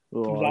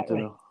 Oh, Exactly. I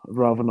don't know. I'd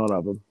rather not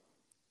have them.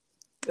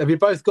 Have you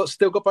both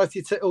still got both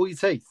all your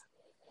teeth?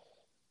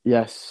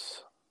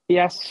 Yes.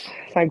 Yes,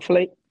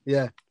 thankfully.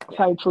 Yeah.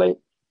 Thankfully.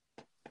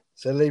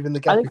 So leaving the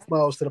gap of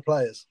smiles to the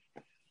players.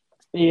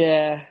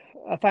 Yeah.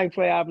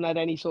 Thankfully, I haven't had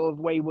any sort of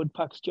wayward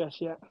pucks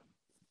just yet.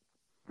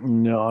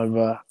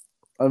 No,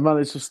 I've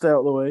managed to stay out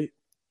of the way,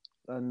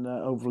 and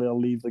hopefully I'll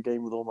leave the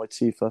game with all my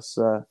teeth. That's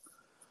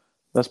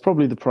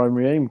probably the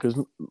primary aim, because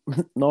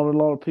not a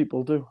lot of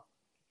people do.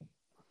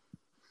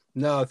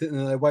 No, I think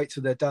they wait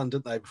till they're done,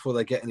 don't they, before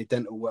they get any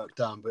dental work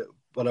done.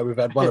 But we've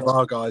had one of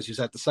our guys who's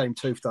had the same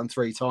tooth done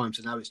 3 times,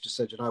 and now he's just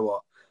said, you know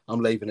what,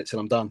 I'm leaving it till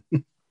I'm done.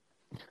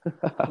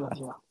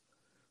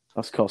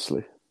 That's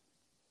costly.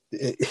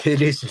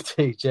 It is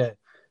indeed, yeah.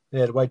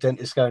 Yeah, the way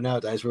dentists go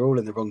nowadays, we're all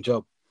in the wrong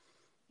job.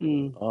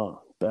 Mm.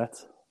 Oh,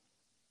 bet.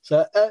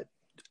 So,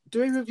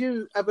 do either of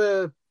you have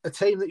a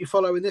team that you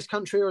follow in this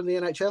country or in the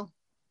NHL?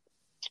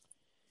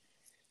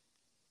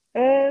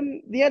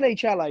 The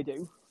NHL I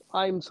do.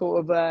 I'm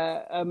sort of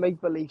a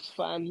make-believe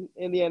fan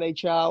in the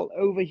NHL.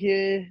 Over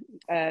here,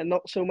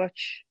 not so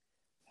much.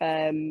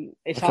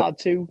 It's hard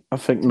to. I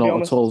think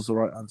not at all is the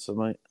right answer,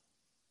 mate.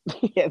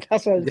 Yeah,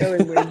 that's what I was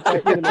going with.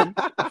 But,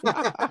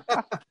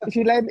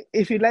 you know,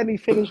 if you let me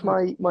finish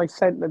my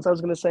sentence, I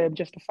was going to say I'm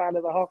just a fan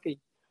of the hockey.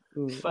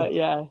 But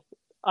yeah,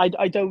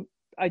 I don't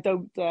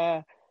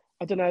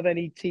have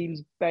any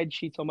team's bed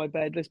sheets on my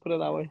bed. Let's put it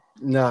that way.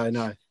 No.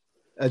 Do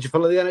you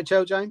follow the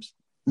NHL, James?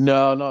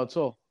 No, not at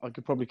all. I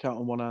could probably count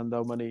on one hand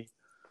how many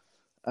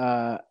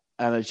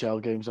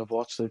NHL games I've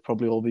watched. They've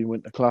probably all been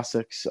Winter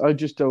Classics. I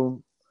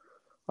don't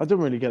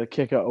really get a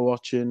kick out of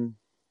watching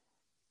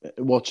it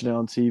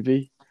on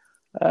TV.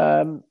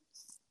 I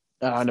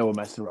know we're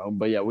messing around,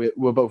 but yeah,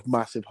 we're both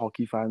massive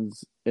hockey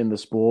fans in the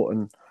sport,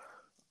 and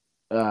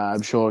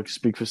I'm sure I can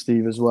speak for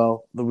Steve as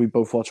well, that we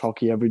both watch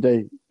hockey every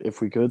day if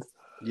we could.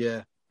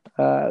 Yeah.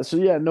 So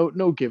yeah,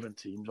 no given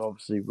teams.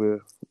 Obviously,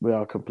 we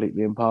are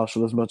completely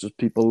impartial, as much as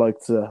people like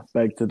to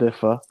beg to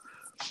differ.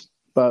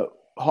 But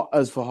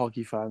as for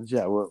hockey fans,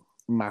 yeah, we're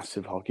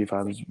massive hockey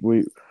fans.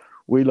 We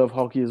love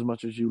hockey as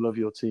much as you love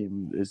your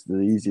team, is the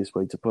easiest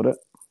way to put it.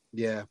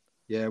 Yeah,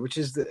 which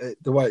is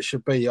the way it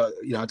should be. I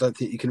don't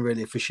think you can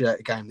really officiate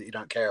a game that you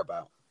don't care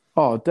about.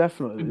 Oh,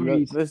 definitely.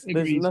 Agreed. There's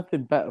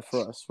nothing better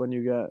for us when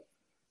you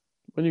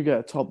get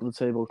a top of the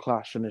table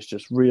clash and it's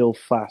just real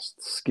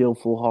fast,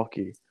 skillful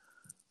hockey.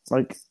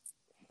 Like,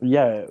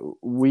 yeah,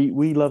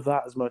 we love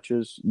that as much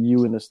as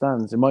you in the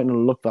stands. It might not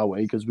look that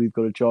way because we've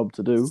got a job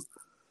to do,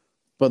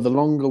 but the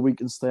longer we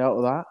can stay out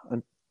of that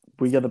and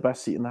we get the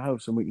best seat in the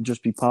house and we can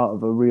just be part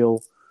of a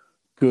real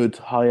good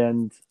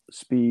high-end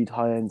speed,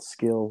 high-end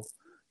skill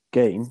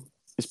game,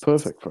 it's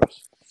perfect for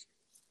us.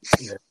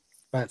 Yeah,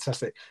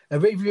 fantastic.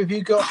 Have either of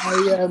you got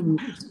a?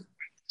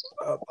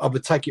 I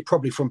would take it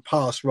probably from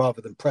past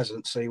rather than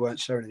present, so you weren't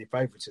showing any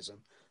favouritism.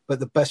 But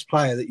the best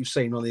player that you've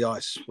seen on the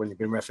ice when you've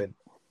been reffing?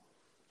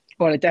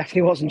 Well, it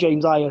definitely wasn't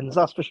James Irons,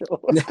 that's for sure.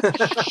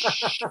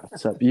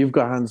 What's up? You've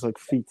got hands like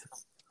feet.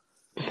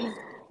 Do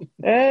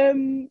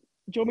you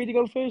want me to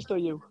go first or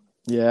you?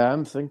 Yeah,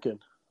 I'm thinking.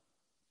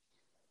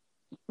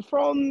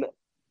 From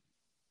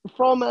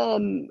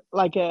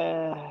like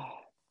an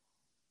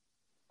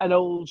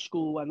old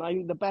school one, I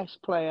think the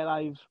best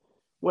player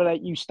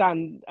when you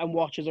stand and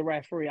watch as a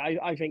referee,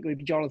 I think it would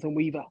be Jonathan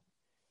Weaver.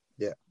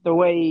 Yeah. The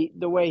way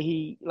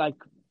he like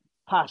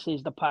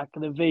passes the puck,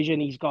 the vision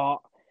he's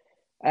got,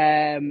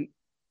 and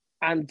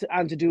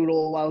to do it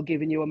all while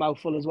giving you a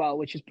mouthful as well,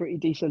 which is pretty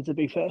decent to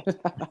be fair.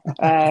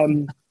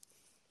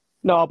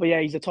 No, but yeah,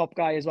 he's a top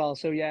guy as well.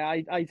 So yeah,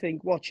 I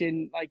think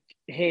watching like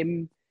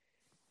him,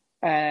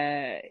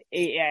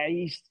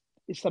 he's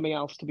something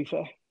else to be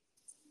fair.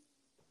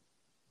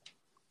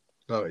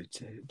 Sorry,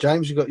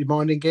 James, you got your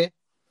mind in gear?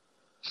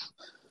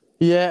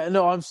 Yeah,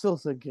 no, I'm still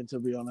thinking, to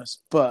be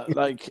honest. But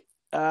like,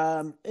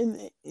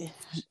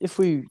 if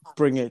we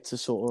bring it to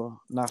sort of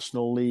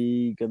National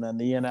League and then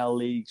the NL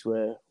leagues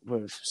where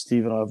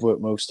Steve and I have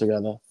worked most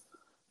together,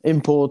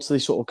 imports they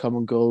sort of come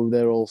and go.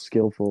 They're all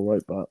skillful,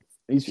 right? But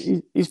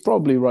he's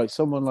probably right.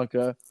 Someone like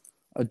a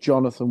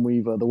Jonathan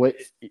Weaver. The way,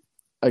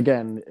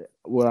 again,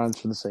 we're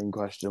answering the same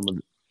question,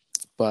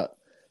 but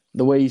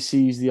the way he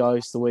sees the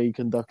ice, the way he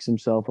conducts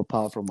himself,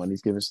 apart from when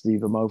he's giving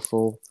Steve a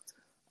mouthful,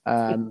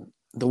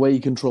 the way he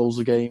controls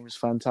the game is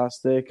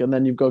fantastic. And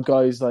then you've got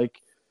guys like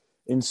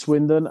in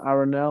Swindon,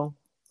 Aronell,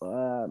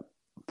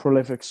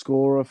 prolific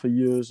scorer for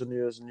years and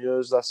years and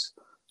years.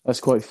 That's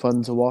quite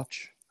fun to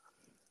watch.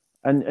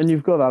 And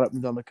you've got that up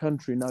and down the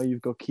country. Now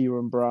you've got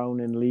Kieran Brown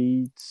in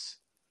Leeds,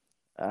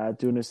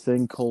 doing his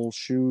thing, Cole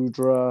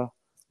Shudra,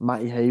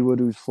 Matty Hayward,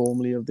 who's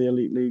formerly of the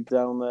Elite League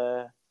down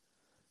there.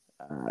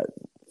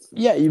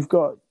 Yeah, you've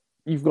got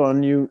a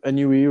new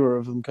era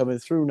of them coming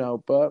through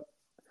now. But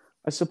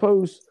I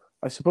suppose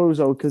I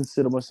would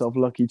consider myself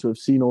lucky to have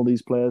seen all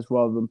these players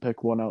rather than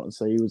pick one out and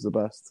say he was the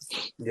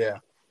best. Yeah.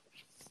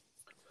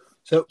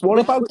 So what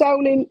about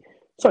down in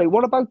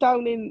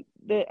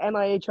the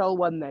EIHL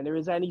one then?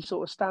 Is there any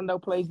sort of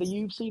standout players that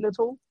you've seen at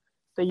all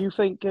that you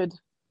think could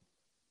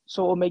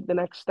sort of make the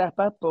next step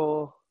up?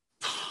 Or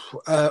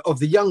of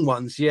the young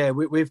ones, yeah,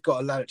 we've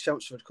got a lad at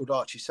Chelmsford called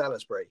Archie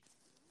Salisbury.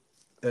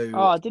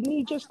 Didn't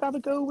he just have a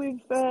go with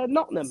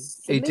Nottingham?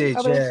 He did,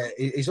 yeah.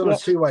 He's on a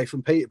two-way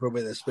from Peterborough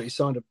with us, but he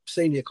signed a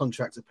senior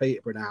contract at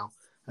Peterborough now,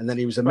 and then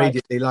he was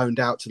immediately loaned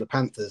out to the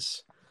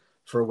Panthers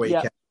for a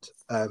weekend.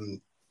 Yeah.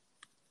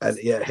 And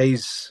yeah,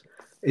 he's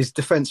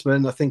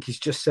defenseman. I think he's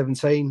just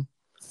 17.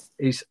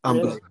 He's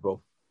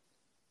unbelievable.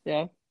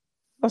 Yeah,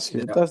 that's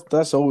good. Yeah.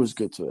 That's always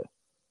good to hear.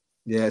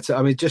 Yeah,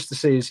 I mean, just to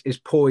see his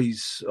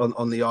poise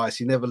on the ice,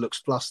 he never looks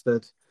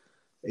flustered.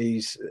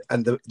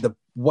 And the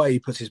way he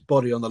puts his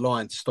body on the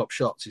line to stop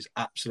shots is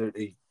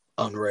absolutely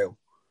unreal.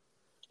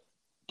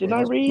 Didn't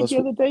I read the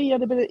other day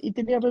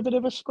did he have a bit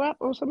of a scrap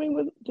or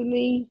something? Didn't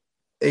he?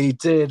 He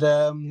did.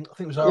 I think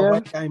it was our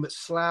away game at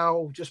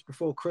Slough just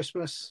before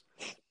Christmas.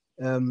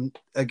 Again,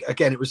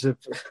 it was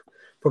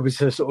probably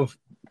to sort of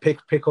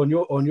pick on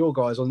your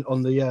guys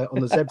on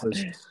the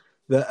Zebras.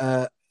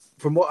 That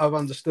from what I've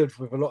understood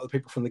with a lot of the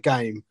people from the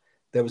game,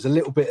 there was a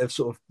little bit of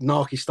sort of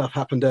narky stuff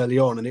happened early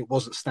on, and it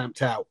wasn't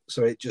stamped out,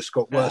 so it just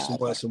got worse and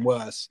worse and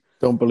worse.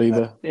 Don't believe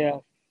it. Yeah.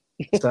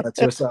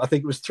 So I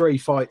think it was 3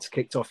 fights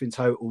kicked off in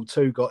total.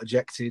 2 got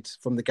ejected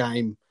from the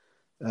game,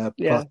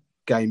 plus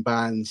game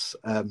bans,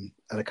 and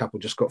a couple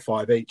just got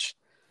 5 each.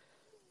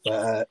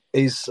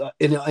 He's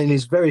in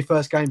his very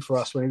first game for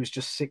us when he was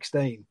just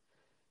 16.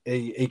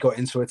 He got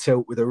into a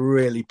tilt with a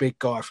really big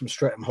guy from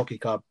Streatham Hockey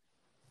Club,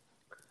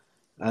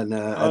 and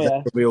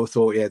we all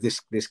thought,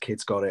 this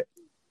kid's got it.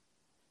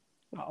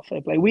 Oh,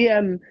 fair play.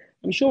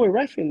 I'm sure we're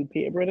reffing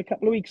Peterborough in a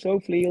couple of weeks. So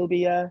hopefully he'll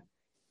be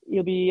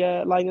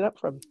lining up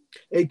for him.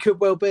 It could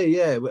well be,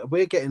 yeah.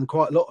 We're getting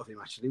quite a lot of him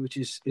actually, which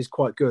is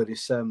quite good.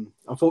 It's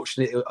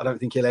unfortunately, I don't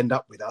think he'll end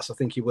up with us. I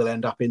think he will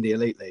end up in the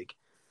Elite League.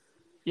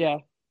 Yeah,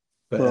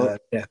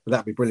 but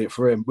that'd be brilliant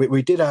for him.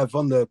 We did have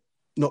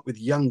not with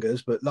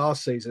youngers, but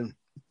last season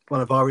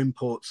one of our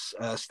imports,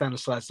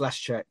 Stanislav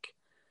Laschek.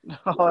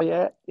 Oh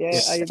yeah.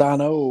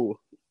 Stano.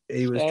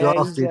 He was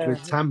drafted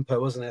with Tampa,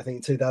 wasn't he? I think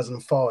in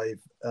 2005.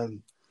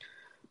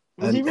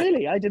 Was he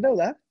really? I didn't know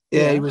that.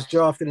 Yeah, he was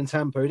drafted in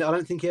Tampa. I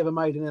don't think he ever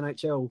made an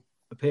NHL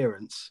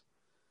appearance,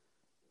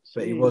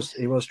 but he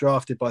was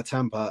drafted by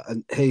Tampa,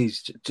 and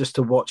he's just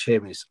to watch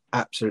him is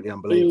absolutely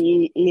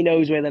unbelievable. He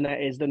knows where the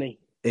net is, doesn't he?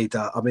 He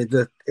does. I mean,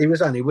 he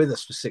was only with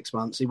us for 6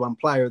 months. He won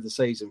Player of the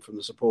Season from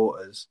the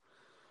supporters.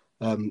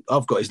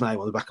 I've got his name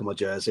on the back of my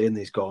jersey, and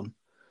he's gone.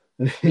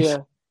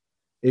 Yeah.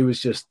 he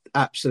was just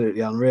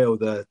absolutely unreal.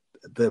 The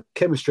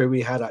chemistry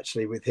we had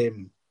actually with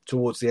him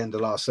towards the end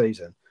of last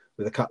season,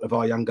 with a couple of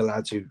our younger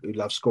lads who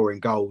love scoring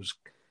goals,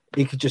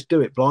 he could just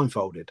do it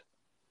blindfolded.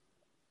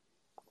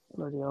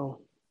 Bloody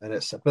hell. And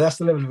but that's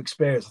the level of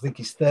experience. I think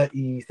he's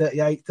 30,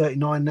 38,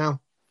 39 now.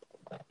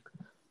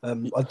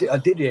 I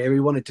did hear he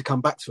wanted to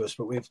come back to us,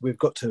 but we've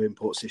got 2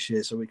 imports this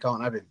year, so we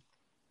can't have him.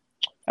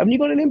 Haven't you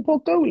got an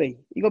import goalie?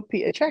 You got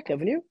Peter Cech,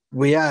 haven't you?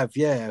 We have,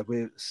 yeah.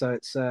 So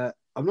it's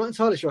I'm not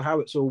entirely sure how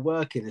it's all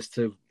working as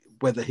to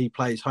whether he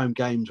plays home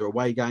games or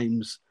away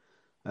games.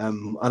 I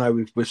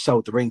know we've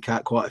sold the rink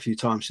out quite a few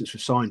times since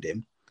we've signed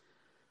him,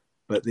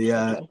 but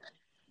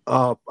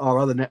our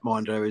other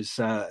netminder is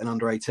an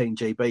under-18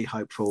 GB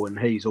hopeful, and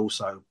he's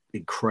also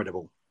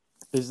incredible.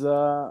 Is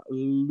that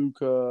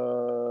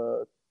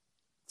Luca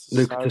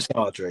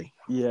Casadri?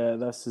 Yeah,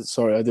 that's it.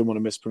 Sorry, I didn't want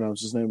to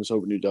mispronounce his name. I was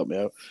hoping you'd help me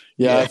out.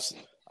 Yeah,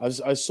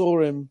 I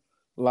saw him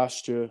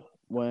last year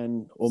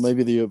or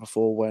maybe the year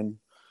before, when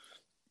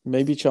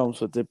maybe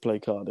Chelmsford did play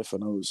Cardiff,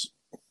 and I was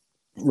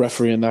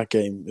refereeing that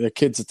game. The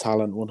kid's a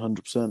talent,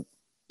 100%.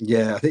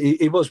 Yeah, I think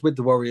he was with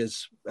the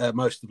Warriors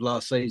most of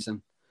last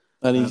season.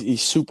 And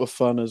he's super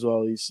fun as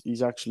well.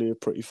 He's actually a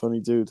pretty funny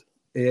dude.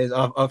 He is.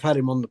 I've had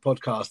him on the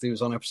podcast. He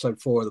was on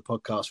episode 4 of the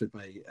podcast with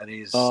me, and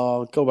he's.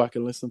 Oh, go back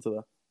and listen to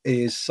that.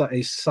 He's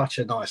such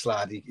a nice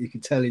lad. You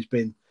can tell he's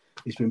been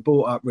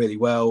brought up really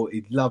well.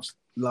 He loves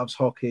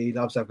hockey. He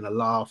loves having a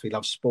laugh. He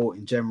loves sport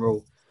in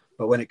general.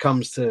 But when it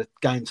comes to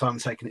game time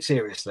and taking it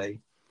seriously,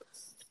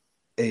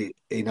 he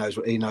knows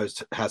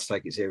how to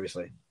take it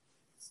seriously.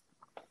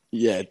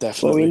 Yeah, definitely.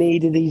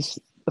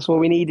 That's what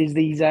we need is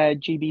these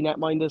GB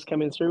netminders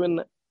coming through, isn't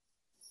it?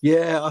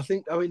 Yeah,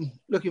 I mean,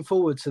 looking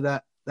forward to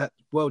that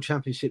World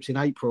Championships in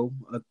April.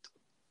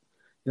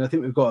 I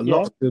think we've got a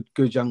lot of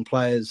good young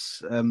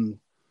players.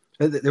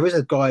 There is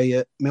a guy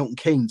at Milton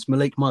Keynes,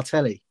 Malik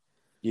Martelli.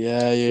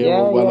 Yeah.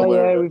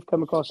 We've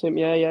come across him.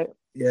 Yeah.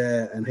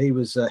 Yeah, and he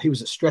was at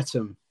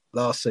Streatham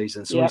last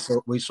season,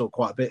 so we saw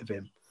quite a bit of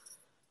him.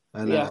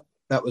 And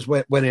that was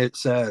when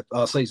it's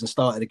our season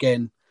started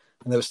again,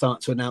 and they were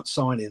starting to announce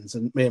signings.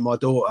 And me and my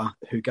daughter,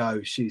 who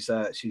goes, she's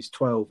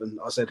 12, and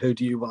I said, "Who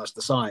do you want us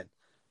to sign?"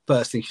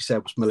 First thing she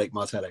said was Malik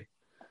Martelli.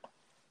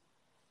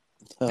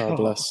 Oh,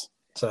 bless.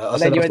 So I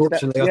said,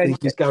 unfortunately, I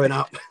think he's going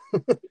up.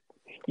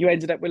 You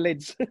ended up with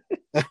Lids.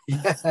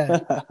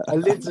 Yeah,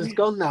 and Lids has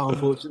gone now.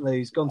 Unfortunately,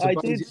 he's gone to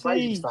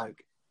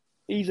Basingstoke.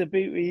 He's a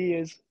booty. He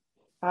is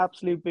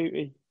absolute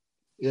booty.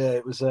 Yeah,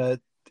 it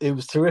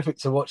was terrific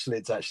to watch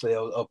Lids. Actually,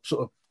 I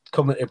sort of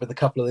commented with a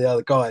couple of the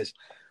other guys.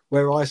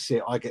 Where I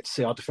sit, I get to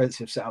see our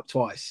defensive set up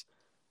twice,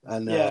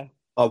 and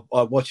I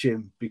watch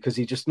him because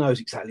he just knows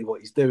exactly what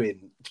he's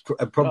doing.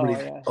 And probably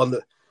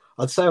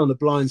I'd say on the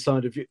blind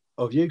side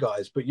of you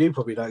guys, but you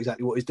probably know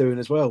exactly what he's doing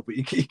as well. But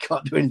you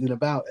can't do anything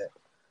about it.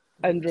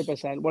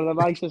 100%. One of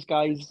the nicest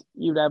guys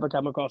you'd ever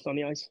come across on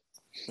the ice.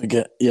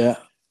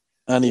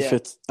 And he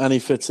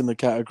fits in the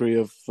category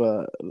of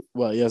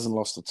he hasn't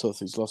lost a tooth;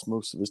 he's lost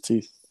most of his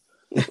teeth.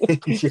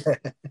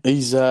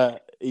 Yeah,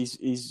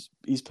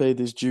 he's paid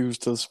his dues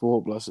to the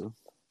sport, bless him.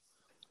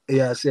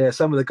 Yes, yeah.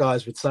 Some of the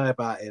guys would say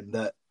about him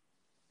that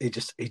he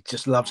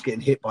just loves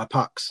getting hit by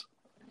pucks.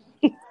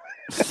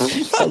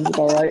 Sounds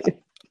about right.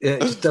 Yeah, he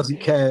just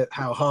doesn't care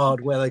how hard,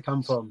 where they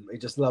come from. He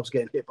just loves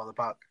getting hit by the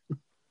puck.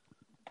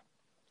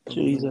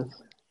 Jesus.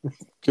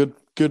 Good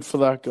for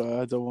that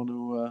guy. I don't want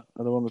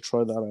to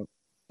try that out.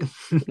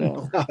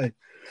 No. No.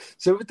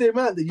 So with the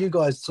amount that you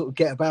guys sort of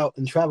get about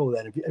and travel,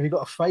 then have you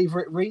got a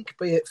favourite rink,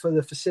 be it for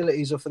the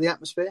facilities or for the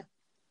atmosphere?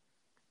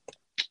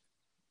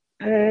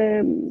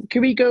 Can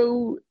we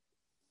go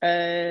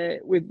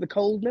with the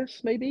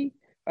coldness, maybe?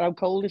 How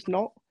cold it's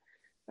not?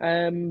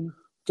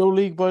 Go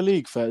league by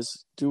league,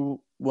 Fez. Do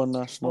one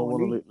national,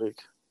 one elite league.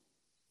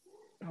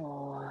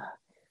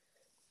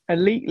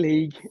 Elite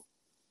league,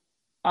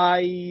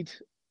 I'd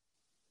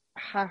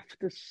have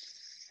to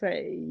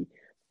say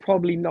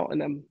probably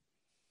Nottingham,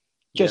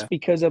 just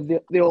because of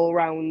the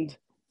all-round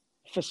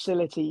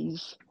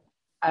facilities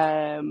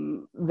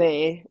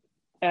there.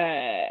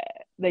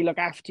 They look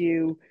after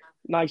you,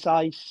 nice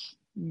ice,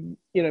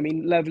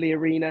 lovely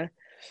arena.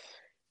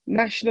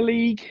 National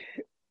League,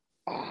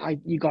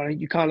 you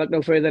can't look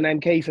no further than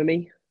MK for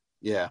me.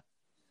 Yeah.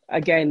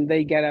 Again,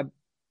 they get a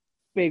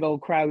big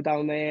old crowd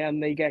down there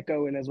and they get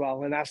going as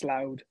well, and that's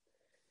loud.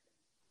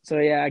 So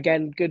yeah,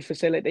 again, good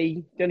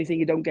facility. The only thing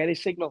you don't get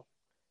is signal.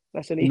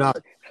 That's No,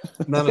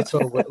 none at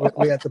all.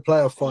 We had the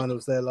playoff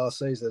finals there last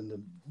season,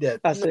 and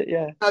that's it.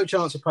 Yeah, no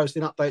chance of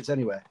posting updates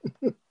anywhere.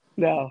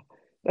 No,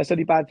 that's the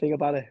only bad thing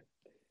about it.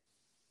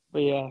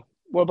 But yeah,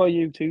 what about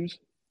you, Twos?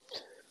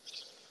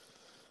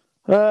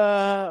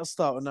 I'll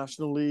start with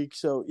National League.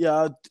 So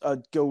yeah,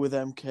 I'd go with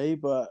MK,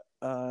 but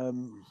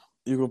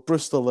you got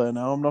Bristol there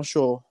now. I'm not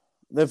sure.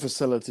 Their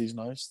facility's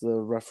nice. The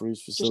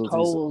referees' facilities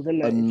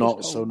are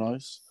not so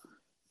nice.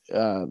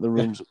 The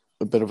room's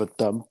a bit of a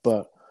dump,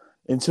 but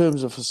in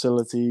terms of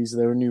facilities,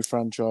 they're a new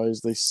franchise.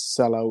 They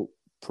sell out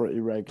pretty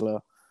regular,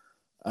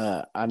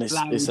 and it's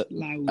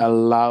a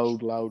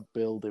loud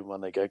building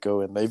when they get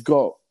going. They've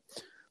got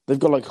they've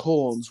got like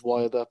horns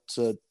wired up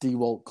to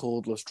DeWalt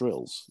cordless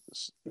drills.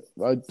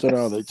 I don't know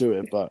how they do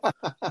it, but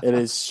it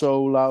is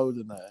so loud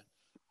in there,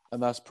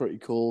 and that's pretty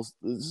cool.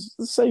 It's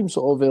the same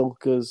sort of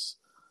ilk as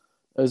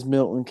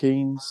Milton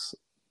Keynes.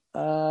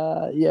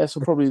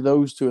 So probably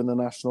those two in the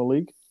National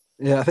League.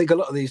 Yeah, I think a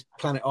lot of these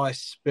Planet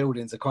Ice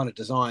buildings are kind of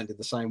designed in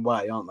the same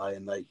way, aren't they?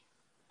 And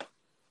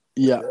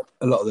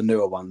a lot of the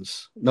newer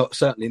ones,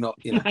 certainly not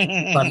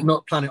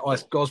not Planet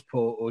Ice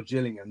Gosport or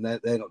Gillingham. They're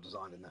not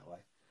designed in that way.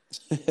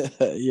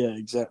 Yeah,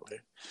 exactly.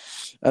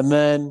 And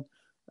then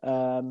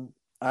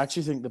I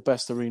actually think the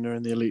best arena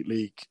in the Elite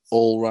League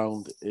all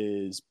round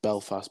is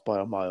Belfast by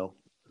a mile.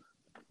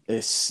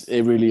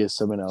 It really is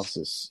something else.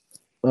 It's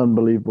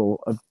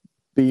unbelievable. I've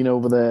been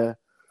over there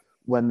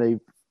when they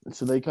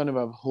kind of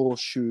have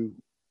horseshoe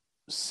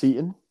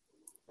seating,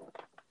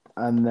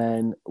 and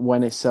then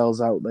when it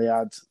sells out, they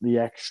add the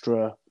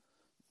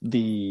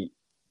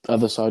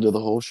other side of the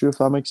horseshoe, if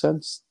that makes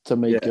sense, to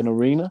make an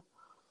arena.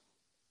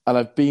 And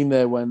I've been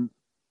there when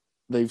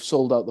they've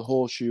sold out the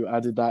horseshoe,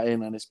 added that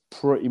in, and it's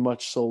pretty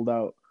much sold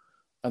out.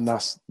 And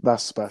that's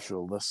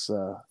special. That's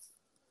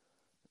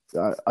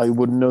I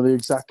wouldn't know the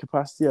exact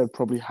capacity. I'd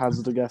probably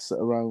hazard a guess at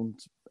around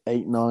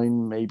 8,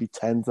 9, maybe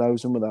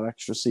 10,000 with that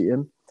extra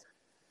seating.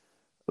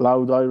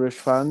 Loud Irish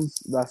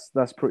fans.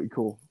 That's pretty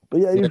cool.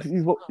 But yeah,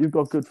 you've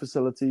got good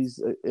facilities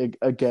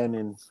again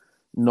in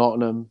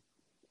Nottingham,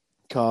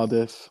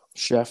 Cardiff,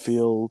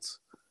 Sheffield,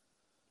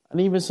 and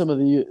even some of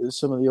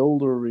the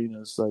older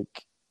arenas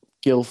like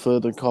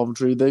Guildford and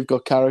Coventry. They've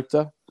got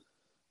character.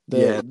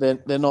 They're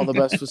not the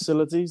best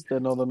facilities. They're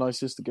not the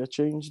nicest to get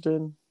changed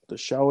in. The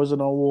showers are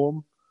not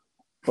warm,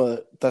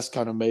 but that's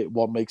kind of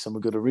what makes them a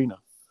good arena.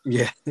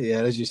 Yeah.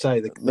 As you say,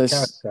 the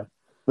character.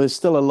 There's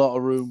still a lot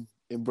of room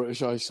in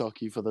British ice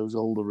hockey for those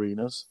old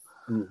arenas.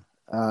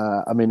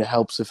 I mean, it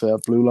helps if they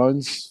have blue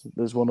lines.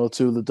 There's one or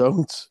two that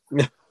don't.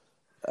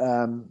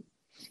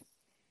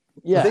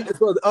 I think as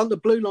well, aren't the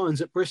blue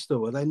lines at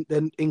Bristol are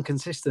then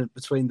inconsistent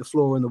between the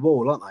floor and the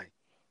wall, aren't they?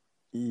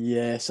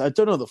 Yes, I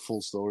don't know the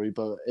full story,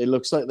 but it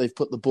looks like they've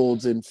put the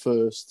boards in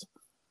first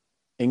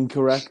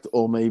incorrect,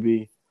 or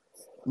maybe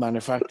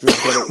manufacturers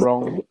got it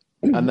wrong,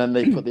 and then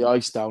they put the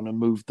ice down and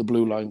moved the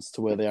blue lines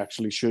to where they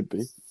actually should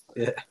be.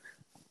 Yeah.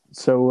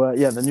 So,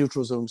 the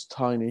neutral zone's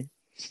tiny,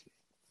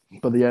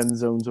 but the end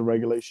zone's a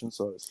regulation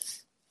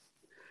size.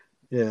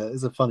 Yeah,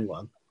 it's a funny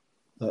one.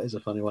 That is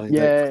a funny one.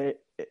 Yeah,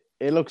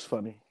 it looks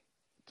funny.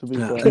 To be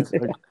fair,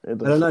 I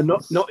don't know.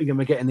 Nottingham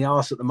are getting the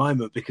arse at the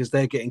moment because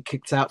they're getting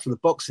kicked out from the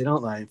boxing,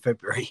 aren't they, in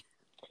February?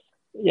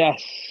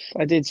 Yes,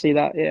 I did see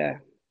that. Yeah.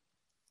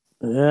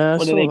 Yeah,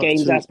 one of their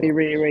games has to be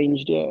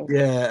rearranged. Yeah.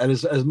 Yeah, and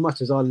as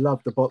much as I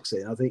love the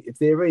boxing, I think if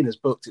the arena's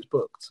booked, it's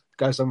booked.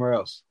 Go somewhere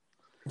else.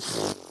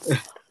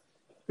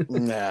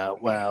 Nah,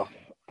 well,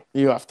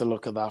 you have to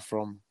look at that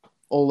from.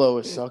 Although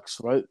it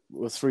sucks, right?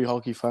 With 3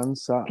 hockey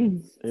fans sat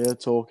here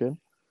talking.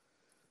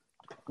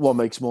 What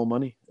makes more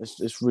money?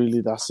 It's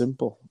really that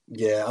simple.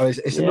 Yeah,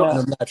 it's a lot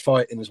of mad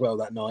fighting as well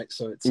that night.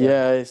 So it's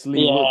it's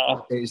Lee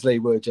Wood. It's Lee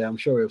Wood. Yeah, I'm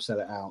sure he'll sell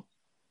it out.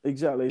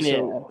 Exactly.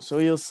 So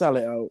he'll sell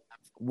it out.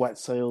 Wet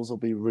sales will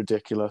be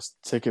ridiculous.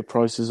 Ticket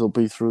prices will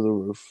be through the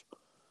roof.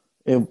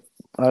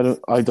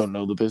 I don't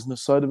know the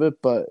business side of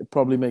it, but it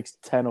probably makes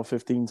 10 or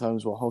 15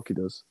 times what hockey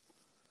does.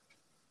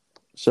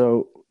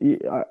 So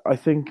I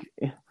think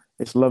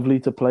it's lovely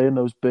to play in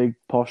those big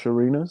posh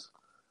arenas.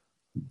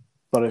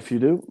 But if you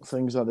do,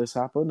 things like this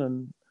happen,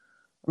 and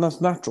that's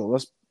natural.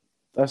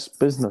 That's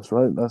business,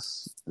 right?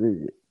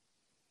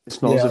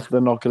 It's not as if they're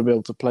not going to be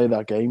able to play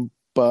that game.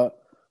 But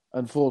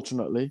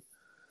unfortunately,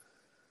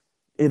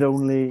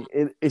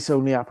 it's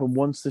only happened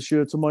once this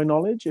year, to my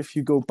knowledge. If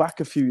you go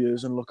back a few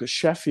years and look at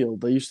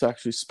Sheffield, they used to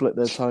actually split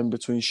their time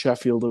between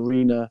Sheffield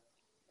Arena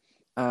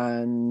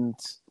and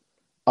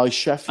Ice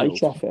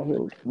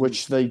Sheffield,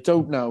 which they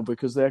don't now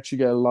because they actually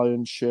get a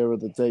lion's share of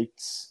the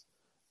dates.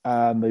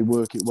 And they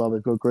work it well.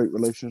 They've got a great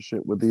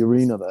relationship with the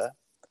arena there,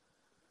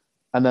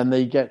 and then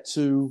they get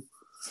to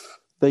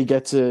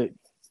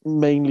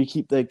mainly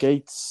keep their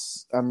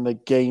gates and the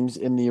games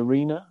in the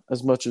arena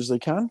as much as they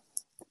can.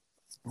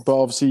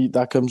 But obviously,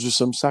 that comes with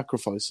some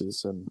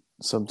sacrifices, and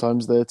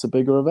sometimes they're to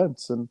bigger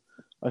events. And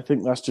I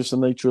think that's just the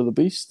nature of the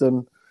beast.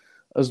 And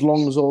as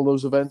long as all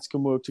those events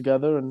can work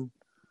together and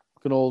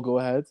can all go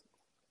ahead,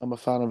 I'm a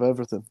fan of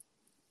everything.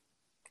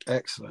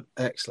 Excellent.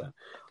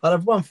 I'll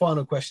have one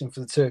final question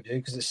for the two of you,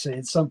 because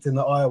it's something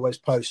that I always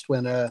post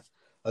when I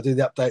do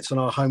the updates on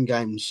our home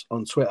games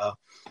on Twitter.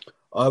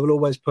 I will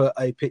always put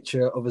a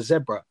picture of a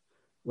zebra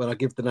when I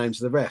give the names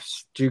of the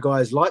refs. Do you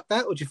guys like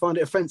that, or do you find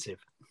it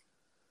offensive?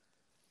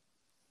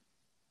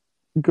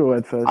 Go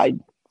ahead first.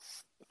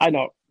 I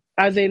know.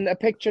 As in a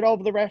picture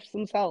of the refs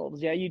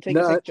themselves, yeah? You take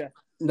a picture?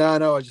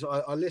 No,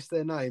 I list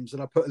their names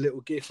and I put a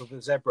little gif of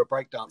a zebra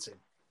breakdancing.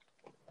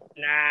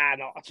 Nah,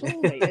 not at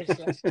all, mate.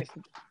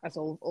 That's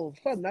all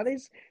fun. That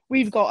is.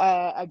 We've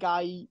got a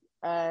guy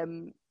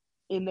in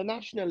the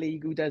National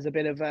League who does a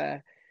bit of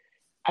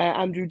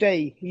Andrew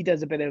Day. He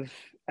does a bit of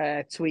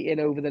tweeting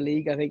over the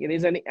league, I think it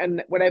is.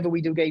 And whenever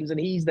we do games and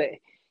he's there,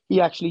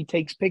 he actually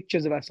takes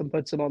pictures of us and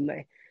puts them on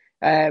there.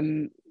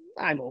 I'm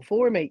all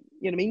for it, mate.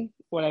 You know what I mean?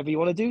 Whatever you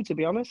want to do, to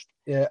be honest.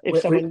 Yeah,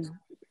 If someone,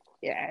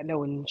 no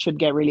one should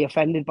get really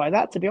offended by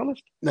that, to be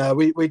honest. no,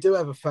 we do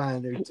have a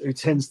fan who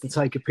tends to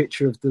take a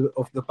picture of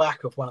the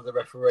back of one of the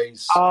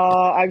referees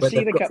I've where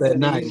seen they've a got couple their of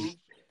name, these.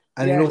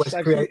 and he'll always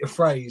I've create a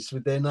phrase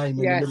with their name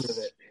in the middle of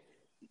it.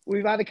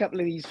 We've had a couple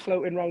of these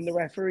floating around the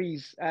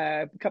referees.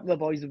 A couple of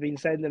the boys have been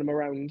sending them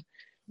around.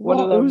 What?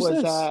 One of them Who's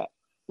was this?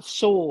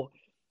 Saw.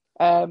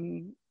 There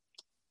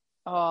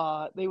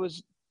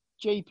was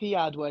JP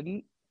had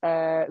one.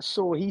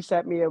 So he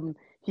sent me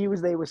he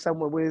was there with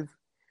someone with,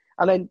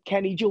 and then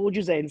Kenny George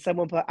was in.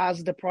 Someone put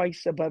as the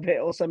price above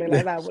it or something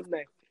like that, wouldn't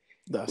it?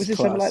 That's Was it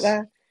class. something like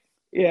that?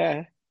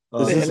 Yeah,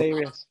 Oh, they're this-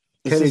 hilarious.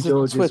 Kenny Is this a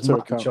George's Twitter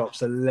mutton account?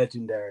 chops are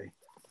legendary.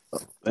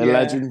 They're Yeah.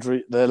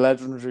 legendary. They're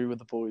legendary with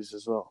the boys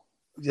as well.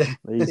 Yeah,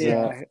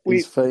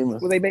 He's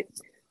famous. Well, they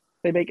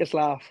make us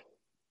laugh.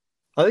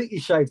 I think he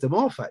shaved them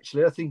off.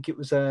 Actually, I think it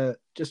was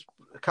just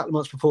a couple of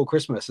months before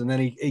Christmas, and then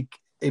he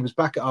was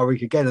back at our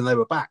week again, and they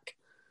were back.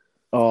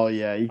 Oh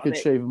yeah, you could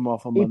shave them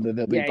off on Monday.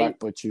 They'll be back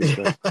by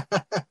Tuesday.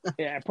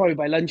 Yeah, probably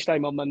by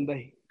lunchtime on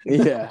Monday.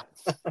 Yeah.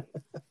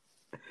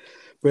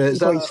 But He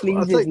probably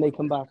sneezes and they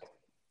come back.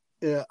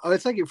 Yeah, I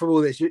take it from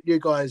all this. You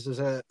guys,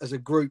 as a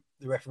group,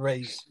 the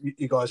referees,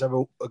 you guys have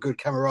a good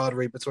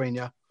camaraderie between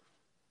you.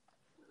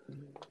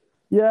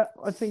 Yeah,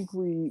 I think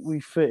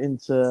we fit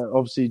into,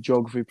 obviously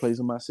geography plays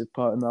a massive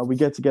part in that. We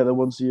get together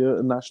once a year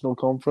at a national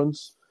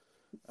conference.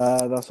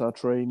 That's our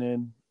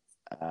training.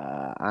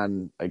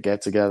 And a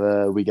get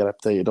together, we get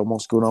updated on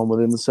what's going on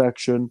within the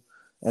section,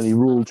 any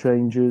rule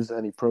changes,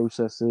 any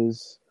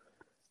processes,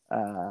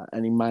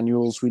 any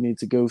manuals we need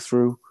to go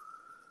through.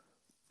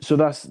 So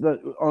that's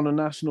that on a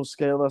national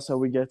scale. That's how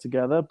we get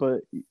together.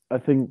 But I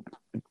think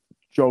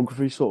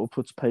geography sort of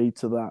puts paid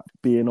to that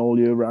being all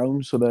year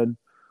round. So then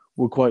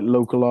we're quite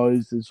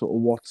localized in sort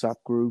of WhatsApp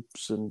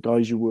groups and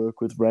guys you work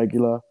with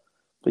regular.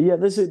 But yeah,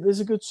 there's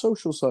a good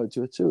social side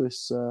to it too.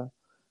 It's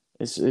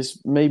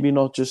maybe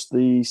not just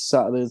the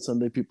Saturday and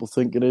Sunday people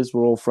think it is.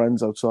 We're all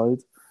friends outside.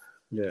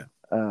 Yeah.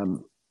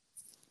 So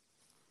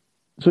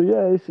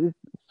yeah, it's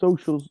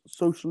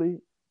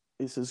socially,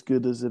 it's as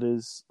good as it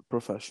is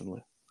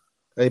professionally.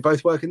 Are you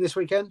both working this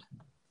weekend?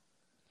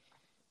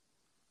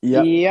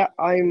 Yeah. Yeah,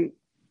 I'm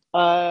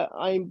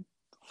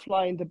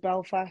flying to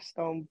Belfast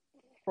on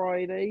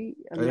Friday,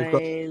 and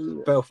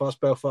then Belfast,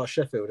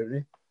 Sheffield,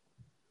 haven't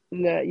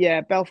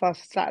you?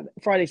 Belfast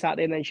Friday,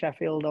 Saturday, and then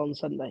Sheffield on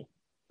Sunday.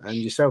 And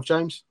yourself,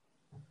 James?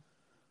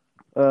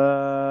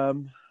 Right,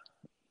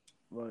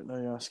 now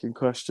you're asking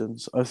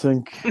questions. I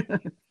think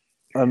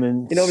I'm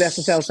in. You normally have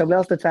to tell someone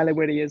else to tell him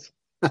where he is.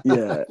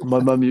 Yeah, my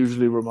mum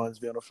usually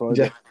reminds me on a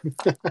Friday.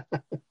 Yeah.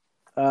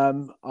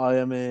 I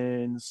am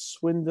in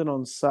Swindon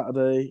on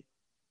Saturday,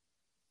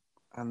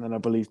 and then I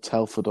believe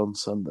Telford on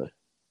Sunday.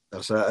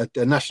 That's a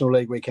National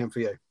League weekend for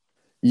you.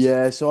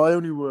 Yeah, so I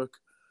only work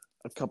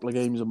a couple of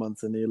games a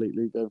month in the Elite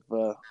League.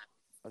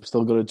 I've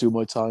still got to do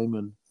my time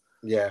and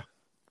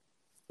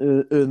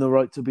earn the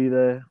right to be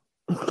there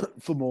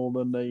for more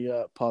than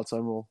a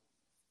part-time role.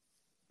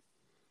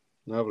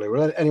 Lovely.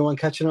 Well, anyone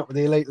catching up with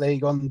the Elite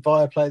League on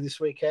Viaplay this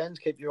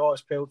weekend? Keep your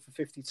eyes peeled for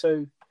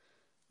 52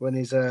 when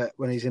he's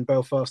in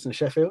Belfast and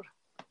Sheffield,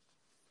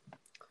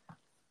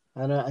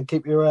 and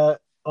keep your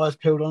eyes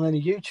peeled on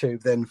any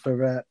YouTube then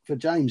for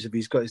James if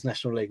he's got his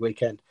National League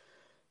weekend.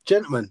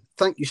 Gentlemen,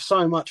 thank you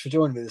so much for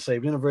joining me this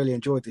evening. I've really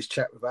enjoyed this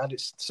chat we've had.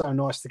 It's so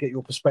nice to get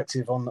your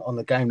perspective on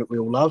the game that we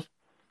all love.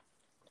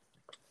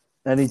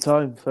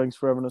 Anytime. Thanks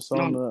for having us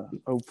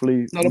on.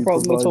 Hopefully, not a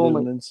problem at all,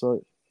 an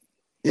insight.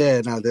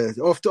 Yeah, no, they're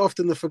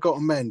often the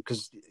forgotten men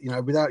because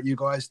without you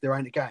guys, there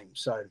ain't a game.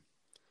 So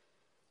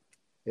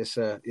it's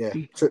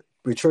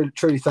we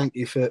truly thank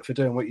you for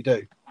doing what you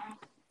do.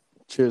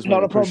 Cheers, mate.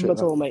 Not a problem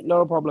at all, mate.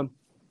 Not a problem.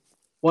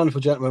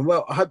 Wonderful, gentlemen.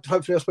 Well,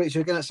 hopefully I'll speak to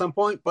you again at some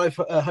point. Both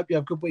hope you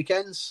have good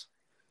weekends,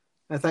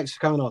 and thanks for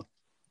coming on.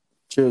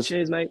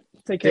 Cheers, mate.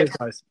 Take care. Cheers,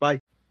 guys.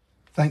 Bye.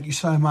 Thank you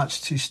so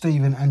much to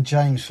Stephen and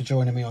James for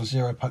joining me on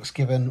Zero Pucks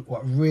Given.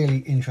 What a really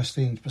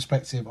interesting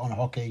perspective on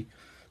hockey.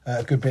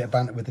 A good bit of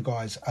banter with the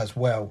guys as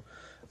well.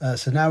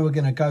 So now we're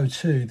going to go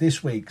to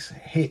this week's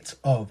hit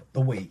of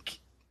the week.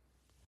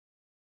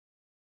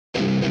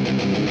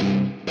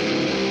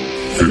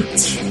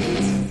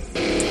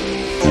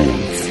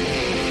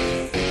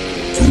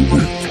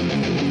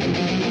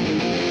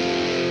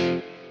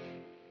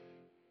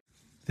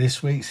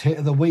 This week's hit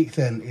of the week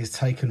then is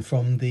taken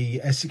from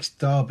the Essex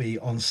Derby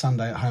on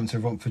Sunday at home to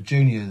Romford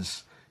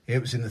Juniors. It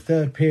was in the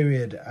third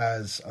period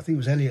as I think it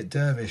was Elliot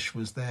Dervish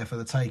was there for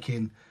the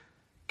taking.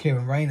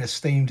 Kieran Rayner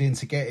steamed in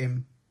to get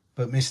him,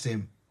 but missed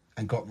him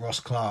and got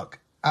Ross Clark.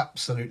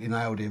 Absolutely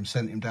nailed him,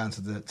 sent him down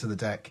to the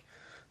deck.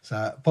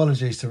 So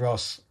apologies to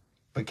Ross,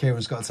 but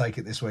Kieran's got to take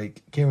it this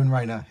week. Kieran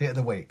Rayner, hit of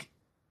the week.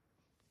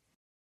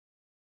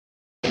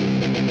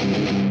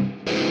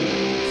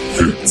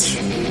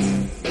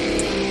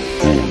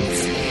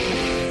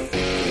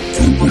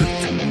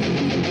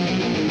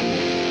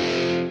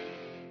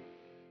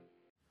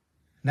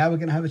 Now we're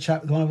going to have a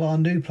chat with one of our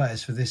new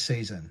players for this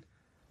season.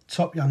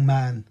 Top young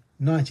man,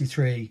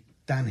 93,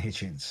 Dan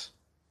Hitchings.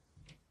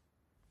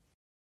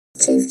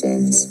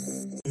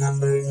 Chieftains,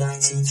 number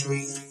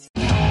 93.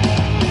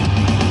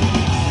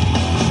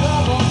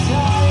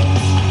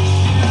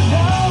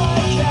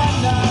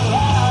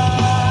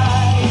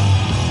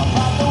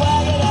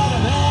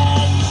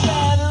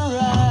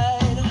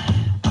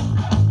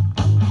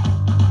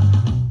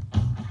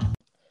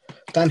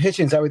 Dan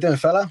Hitchings, how we doing,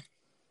 fella?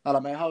 Hello,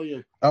 mate. How are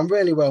you? I'm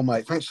really well,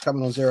 mate. Thanks for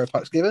coming on Zero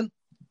Pucks Given.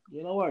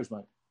 Yeah, no worries,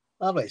 mate.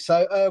 Lovely.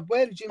 So,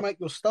 where did you make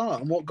your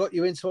start, and what got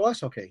you into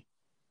ice hockey?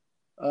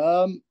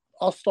 I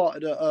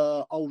started at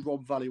Old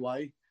Rob Valley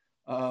Way.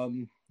 I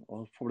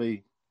was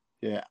probably,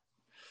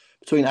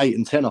 between 8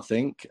 and 10, I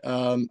think.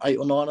 8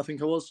 or 9, I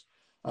think I was.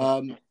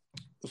 My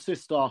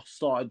sister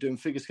started doing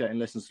figure skating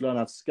lessons to learn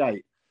how to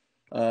skate.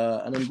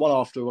 And then one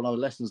after one of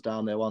the lessons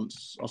down there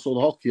once, I saw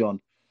the hockey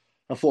on.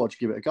 I thought I'd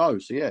give it a go.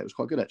 So, yeah, it was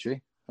quite good,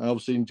 actually. I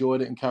obviously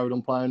enjoyed it and carried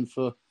on playing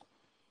for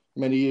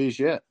many years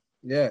yet.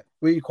 Yeah.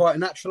 Were you quite a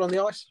natural on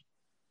the ice?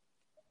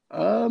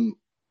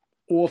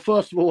 Well,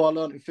 first of all, I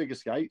learned in figure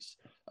skates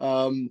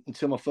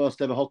until my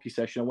first ever hockey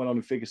session. I went on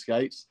in figure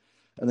skates.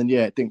 And then,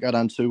 it didn't go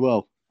down too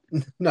well.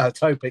 No,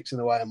 toe picks in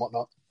the way and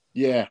whatnot.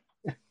 Yeah.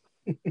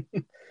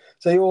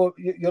 So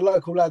you're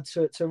local lad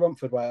to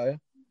Romford way, are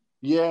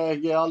you?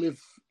 Yeah. I live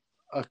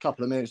a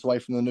couple of minutes away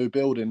from the new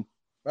building.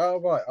 Oh,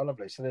 right. Oh,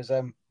 lovely. So there's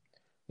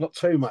not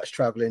too much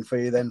travelling for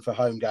you then for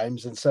home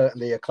games, and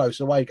certainly a close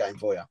away game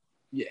for you.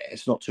 Yeah,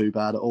 it's not too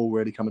bad at all,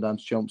 really, coming down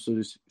to Chelmsford.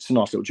 It's a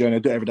nice little journey. I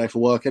do it every day for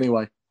work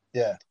anyway.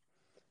 Yeah.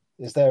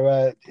 Is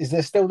there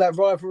still that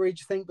rivalry,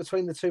 do you think,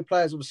 between the two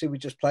players? Obviously, we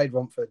just played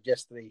Romford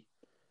yesterday,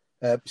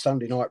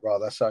 Sunday night,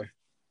 rather, so...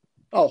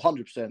 Oh,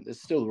 100%.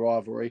 There's still the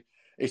rivalry.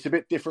 It's a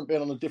bit different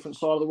being on a different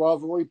side of the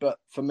rivalry, but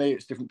for me,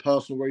 it's different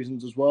personal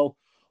reasons as well.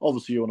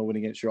 Obviously, you want to win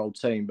against your old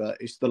team, but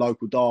it's the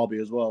local derby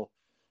as well.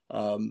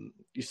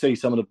 You see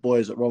some of the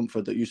boys at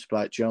Romford that used to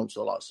play at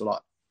Chelmsford,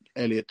 like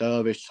Elliot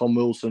Dervish, Tom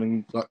Wilson,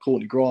 and like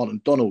Courtney Grant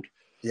and Donald.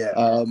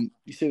 Yeah.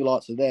 You see the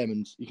likes of them,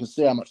 and you can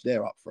see how much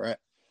they're up for it,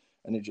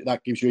 and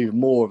that gives you even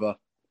more of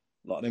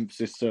an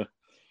emphasis to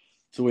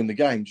win the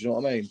game. Do you know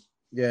what I mean?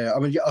 Yeah, I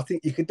mean, I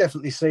think you could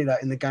definitely see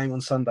that in the game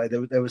on Sunday.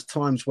 There was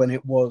times when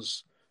it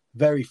was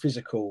very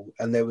physical,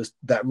 and there was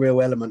that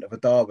real element of a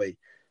derby.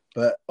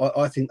 But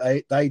I think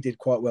they did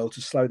quite well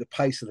to slow the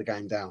pace of the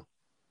game down.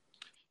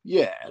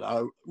 Yeah,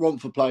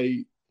 Romford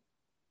play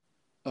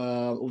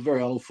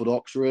very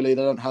unorthodox, really.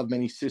 They don't have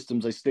many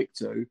systems they stick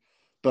to,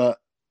 but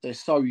they're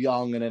so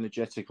young and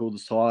energetic all the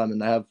time,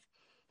 and they have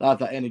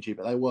that energy,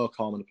 but they work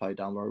hard and they play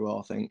down very well,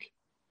 I think.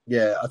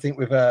 Yeah, I think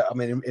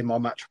in my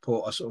match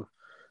report,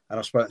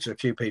 I've spoken to a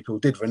few people,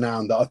 did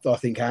renown that I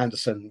think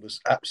Anderson was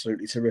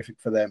absolutely terrific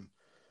for them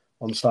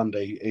on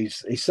Sunday.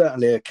 He's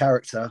certainly a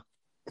character.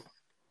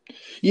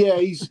 Yeah,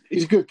 he's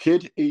a good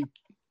kid. He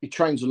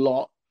trains a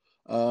lot.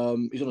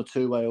 He's on a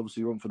two-way,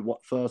 obviously, run for the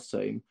first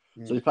team.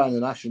 So he's playing in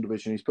the national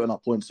division. He's putting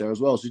up points there as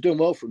well. So he's doing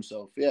well for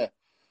himself, yeah.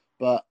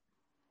 But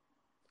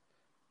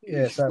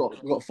we've got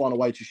to find a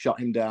way to shut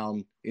him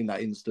down in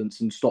that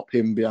instance and stop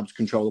him being able to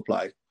control the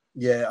play.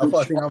 Yeah,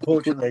 I think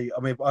unfortunately,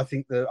 I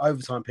think the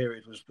overtime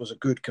period was a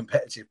good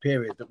competitive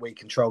period that we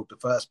controlled the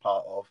first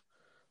part of.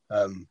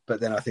 But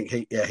then I think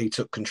he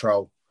took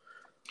control.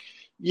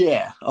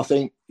 Yeah, I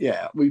think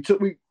we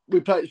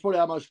played. It's probably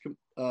our most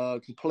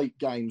complete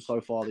game so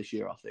far this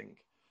year. I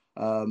think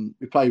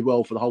we played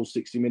well for the whole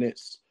 60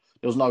 minutes.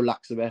 There was no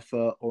lacks of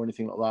effort or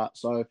anything like that.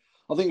 So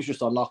I think it's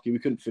just unlucky we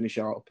couldn't finish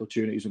our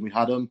opportunities when we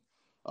had them.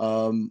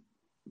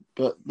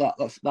 But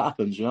that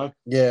happens, you know.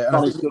 Yeah, and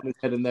Danny's got his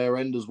head in their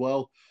end as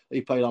well.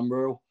 He played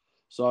unreal,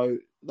 so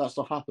that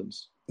stuff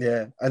happens.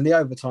 Yeah, and the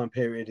overtime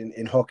period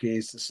in hockey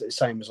is the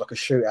same as like a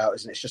shootout,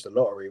 isn't it? It's just a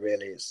lottery,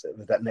 really. It's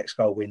with that next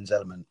goal wins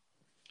element.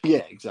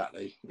 Yeah,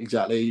 exactly. It's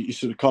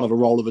sort of kind of a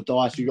roll of a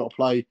dice. You've got to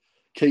play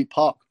keep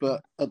puck,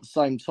 but at the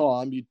same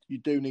time, you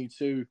do need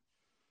to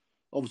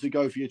obviously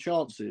go for your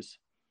chances.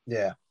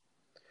 Yeah.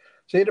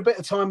 So you had a bit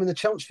of time in the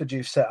Chelmsford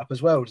youth set up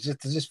as well. Does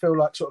this feel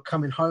like sort of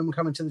coming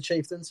to the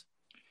Chieftains?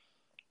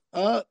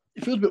 It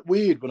feels a bit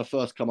weird when I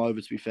first come over,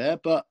 to be fair,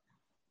 but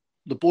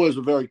the boys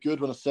were very good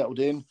when I settled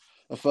in.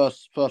 The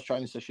first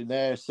training session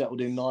there,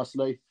 settled in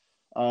nicely.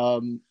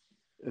 A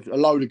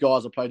load of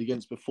guys I played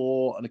against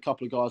before, and a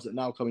couple of guys that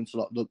now come into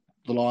like the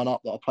lineup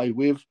that I played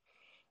with.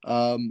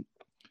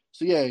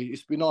 So yeah,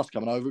 it's been nice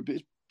coming over. But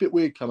it's a bit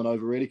weird coming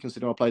over, really,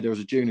 considering I played there as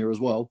a junior as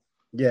well.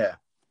 Yeah.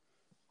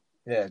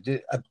 Do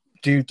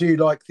you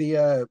like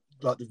the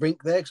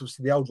rink there? Because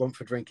obviously the old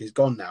Romford rink is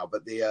gone now,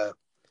 but the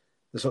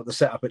sort of the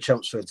setup at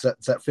Chelmsford,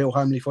 does that feel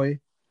homely for you?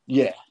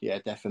 Yeah,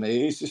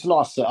 definitely. It's a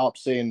nice setup,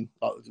 seeing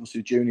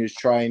obviously juniors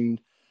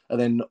trained, and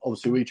then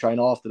obviously we train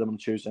after them on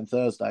Tuesday and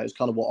Thursday. It's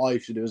kind of what I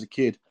used to do as a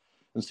kid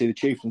and see the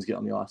Chieftains get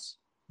on the ice.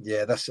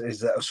 Yeah, that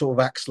sort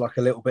of acts like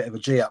a little bit of a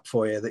G up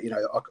for you that, you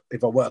know,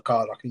 if I work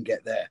hard, I can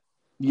get there.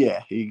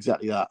 Yeah,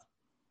 exactly that.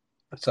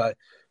 So,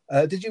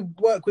 did you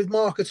work with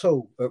Mark at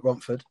all at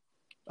Romford?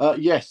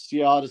 Yes,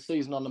 I had a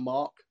season under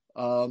Mark,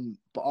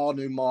 but I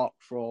knew Mark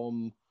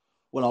from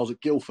when I was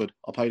at Guildford.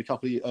 I played a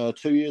couple of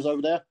 2 years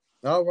over there.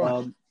 Oh,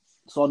 right.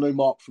 So I knew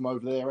Mark from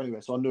over there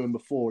anyway. So I knew him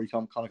before he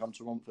come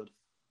to Romford.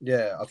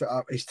 Yeah, I think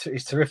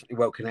he's terrifically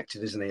well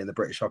connected, isn't he, in the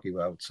British hockey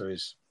world? So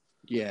he's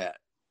Yeah.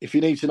 If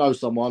you need to know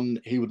someone,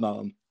 he would know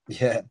them.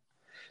 yeah.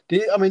 Do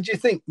you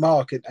think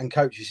Mark and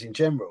coaches in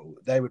general,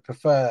 they would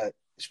prefer,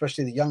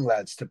 especially the young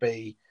lads, to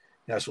be,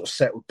 sort of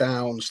settled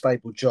down,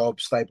 stable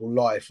job, stable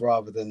life,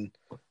 rather than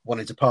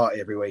wanting to party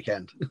every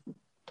weekend?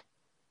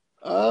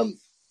 I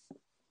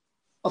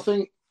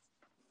think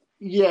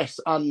yes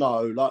and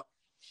no. Like,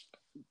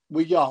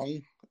 we're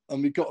young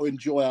and we've got to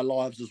enjoy our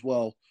lives as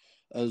well,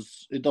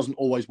 as it doesn't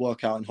always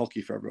work out in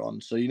hockey for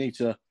everyone. So you need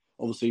to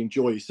obviously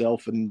enjoy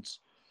yourself, and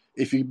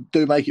if you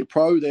do make it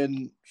pro,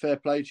 then fair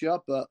play to you.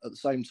 But at the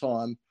same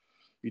time,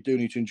 you do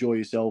need to enjoy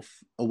yourself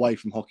away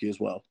from hockey as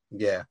well.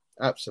 Yeah,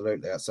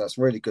 absolutely. That's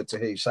really good to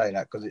hear you say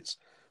that, because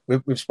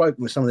we've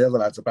spoken with some of the other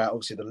lads about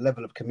obviously the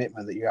level of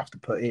commitment that you have to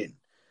put in,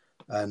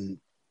 and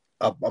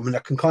I mean I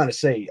can kind of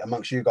see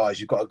amongst you guys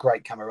you've got a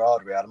great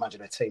camaraderie. I'd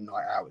imagine a team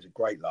night out is a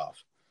great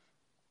laugh.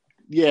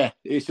 Yeah,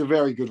 it's a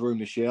very good room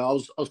this year. I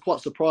was quite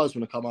surprised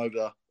when I come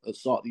over at the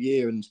start of the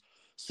year and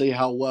see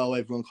how well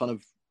everyone kind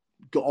of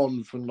got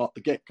on from like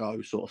the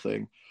get-go sort of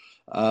thing.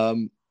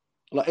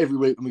 Like every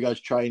week when we go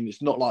to train,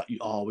 it's not like, we've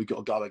got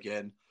to go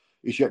again.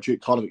 It's actually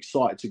kind of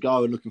excited to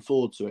go and looking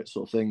forward to it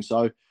sort of thing.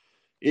 So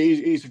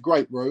it's a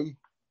great room.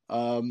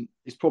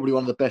 It's probably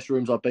one of the best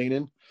rooms I've been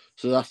in.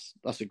 So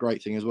that's a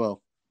great thing as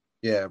well.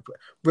 Yeah,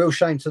 real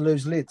shame to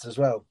lose Lids as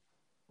well.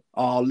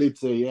 Oh,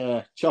 Lidsey,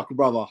 yeah. Chuckle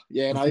brother.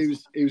 Yeah, no, he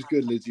was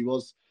good, Lids. He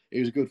was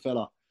a good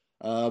fella.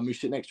 We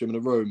sit next to him in a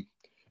room.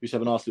 We used to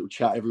have a nice little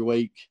chat every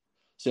week,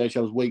 see how each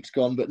other's week's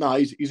gone. But no,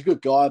 he's a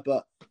good guy,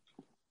 but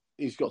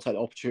he's got to take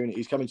the opportunity.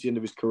 He's coming to the end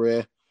of his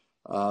career.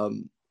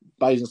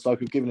 Basingstoke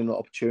have given him that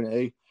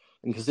opportunity.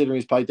 And considering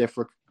he's played there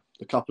for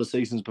a couple of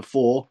seasons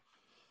before,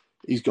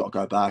 he's got to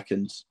go back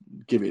and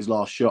give it his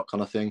last shot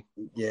kind of thing.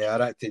 Yeah, I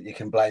don't think you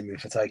can blame him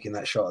for taking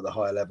that shot at the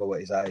higher level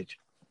at his age.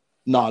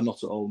 No,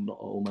 not at all. Not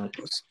at all, mate.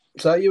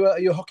 So are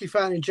you a hockey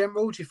fan in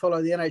general? Do you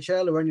follow the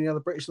NHL or any other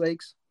British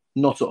leagues?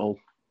 Not at all.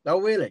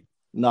 Oh, really?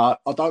 No,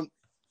 I don't.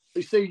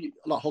 You see,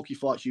 like Hockey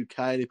Fights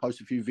UK, they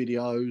post a few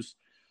videos,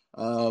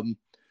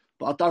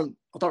 but I don't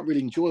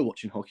really enjoy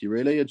watching hockey.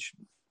 Really, it's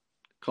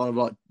kind of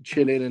like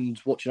chilling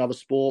and watching other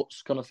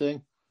sports kind of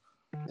thing.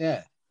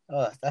 Yeah,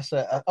 I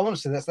want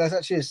to say that's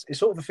actually it's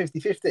sort of a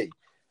 50-50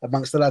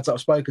 amongst the lads that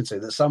I've spoken to.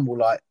 That some will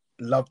like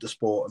love the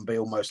sport and be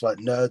almost like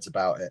nerds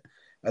about it,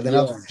 and then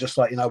others just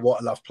like, I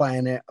love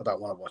playing it. I don't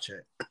want to watch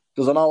it.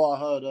 Because I know I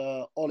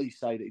heard Ollie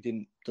say that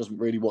he doesn't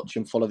really watch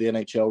and follow the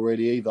NHL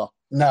really either.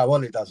 No,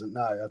 Ollie doesn't.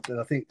 No,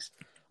 I think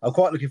I'm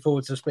quite looking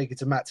forward to speaking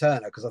to Matt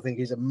Turner, because I think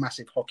he's a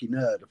massive hockey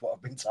nerd of what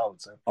I've been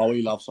told. So. Oh,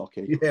 he loves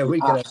hockey. Yeah, he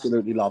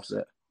absolutely loves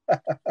it.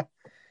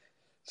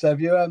 So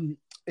have you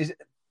is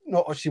it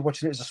not actually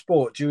watching it as a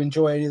sport? Do you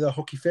enjoy any of the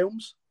hockey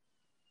films?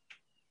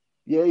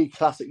 Yeah,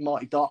 classic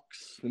Mighty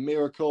Ducks, The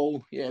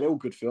Miracle. Yeah, they're all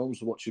good films.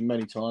 I've watched them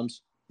many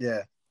times.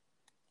 Yeah.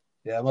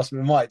 Yeah, it must have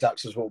been Mighty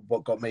Ducks was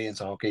what got me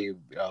into hockey.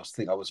 I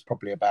think I was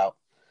probably about,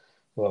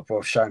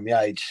 I've shown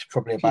my age,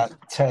 probably about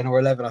 10 or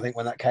 11, I think,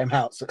 when that came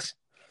out. So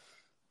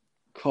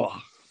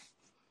God.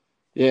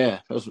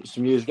 Yeah, that was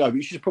some years ago. But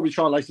you should probably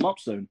try and lace them up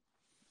soon.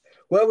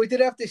 Well, we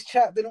did have this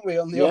chat, didn't we,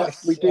 on the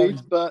ice? We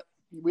did, but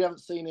we haven't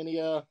seen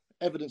any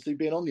evidence of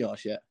being on the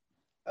ice yet.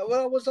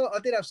 Well, I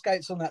did have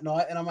skates on that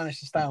night, and I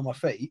managed to stay on my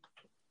feet.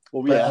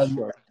 Well, yeah,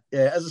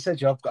 yeah. As I said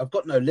to you, I've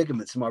got no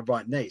ligaments in my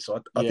right knee,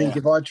 so I think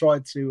if I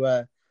tried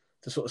to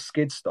sort of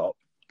skid stop,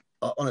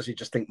 I honestly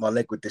just think my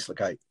leg would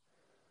dislocate.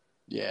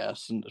 Yeah,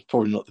 it's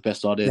probably not the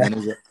best idea, then,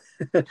 is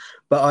it?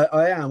 But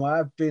I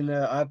have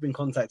been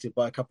contacted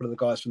by a couple of the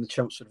guys from the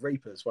Chelmsford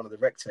Reapers, one of the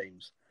rec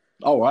teams.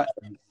 All right.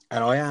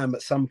 And I am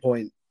at some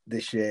point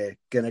this year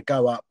going to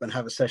go up and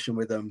have a session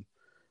with them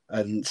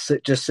and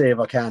just see if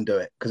I can do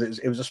it, because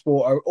it was a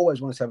sport I always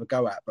wanted to have a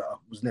go at, but I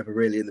was never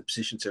really in the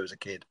position to as a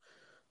kid.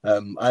 I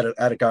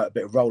had a go at a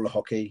bit of roller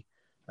hockey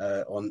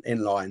on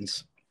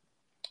inlines,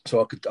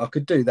 so I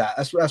could do that.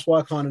 That's why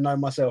I kind of know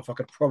myself. I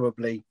could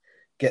probably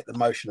get the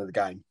motion of the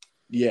game.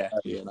 Yeah,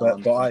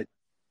 but I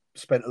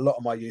spent a lot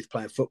of my youth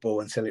playing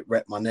football until it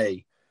wrecked my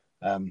knee,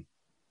 and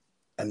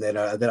then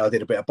I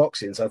did a bit of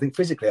boxing. So I think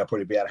physically I'll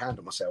probably be able to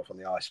handle myself on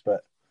the ice,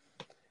 but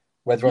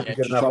whether I'll be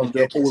good enough to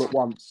do it all at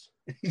once.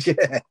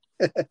 Yeah.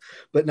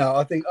 But no,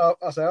 I think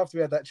I say after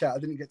we had that chat, I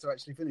didn't get to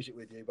actually finish it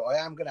with you, but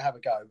I am going to have a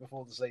go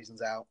before the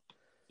season's out.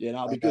 Yeah,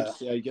 that'll be good to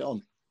see how you get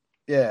on.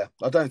 Yeah,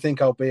 I don't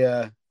think I'll be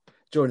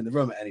joining the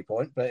room at any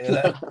point, but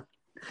it'll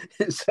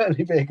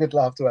certainly be a good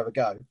laugh to have a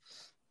go.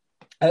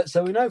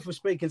 So we know from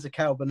speaking to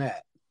Cal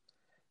Burnett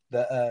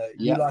that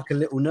you like a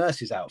little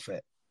nurse's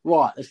outfit.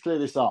 Right, let's clear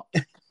this up.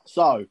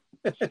 So,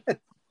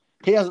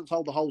 he hasn't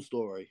told the whole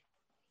story.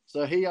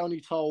 So he only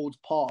told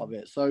part of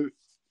it. So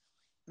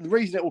the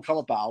reason it all come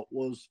about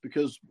was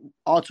because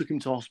I took him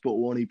to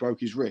hospital when he broke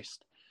his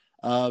wrist.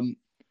 And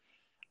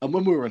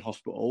when we were in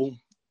hospital,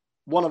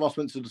 one of us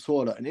went to the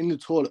toilet, and in the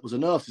toilet was a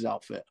nurse's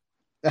outfit.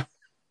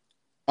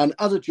 And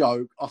as a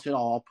joke, I said,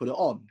 I'll put it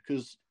on,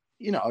 because,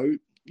 your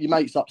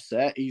mate's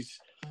upset. He's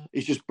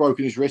just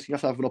broken his wrist. He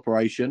has to have an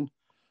operation.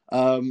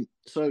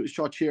 So it was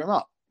try to cheer him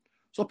up.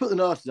 So I put the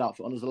nurse's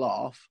outfit on as a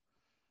laugh.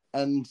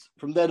 And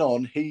from then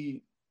on,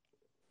 he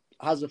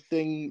has a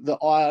thing that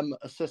I am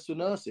obsessed with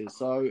nurses.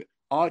 So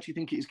I actually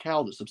think it is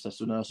Cal that's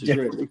obsessed with nurses,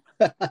 really.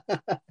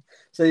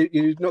 So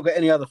you've not got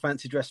any other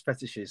fancy dress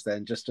fetishes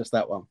then, just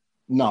that one?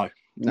 No,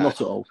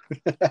 not at all.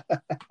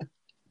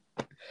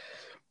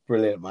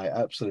 Brilliant, mate.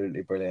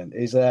 Absolutely brilliant.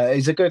 He's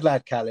a good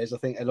lad, Cal is, I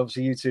think, and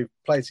obviously you two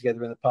played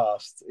together in the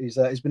past.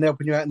 He's been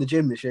helping you out in the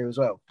gym this year as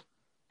well.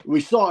 We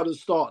started at the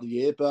start of the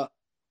year, but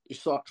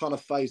it's kind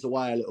of phased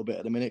away a little bit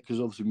at the minute because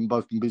obviously we've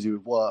both been busy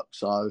with work.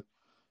 So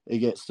we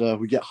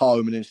get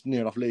home and it's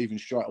near enough leaving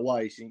straight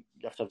away. So you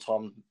have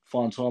to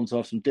find time to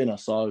have some dinner.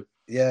 So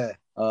yeah,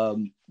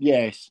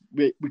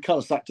 we kind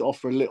of sacked it off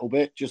for a little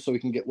bit just so we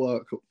can get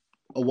work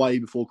away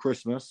before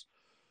Christmas.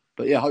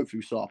 But yeah, hopefully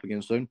we start up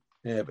again soon.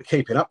 Yeah, but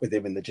keeping up with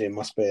him in the gym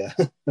must be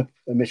a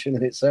mission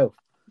in itself.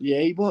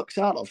 Yeah, he works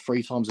out like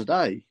 3 times a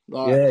day.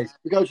 We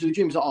go to the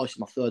gym. He's like, "Oh, it's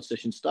my 3rd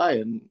session today,"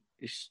 and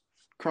it's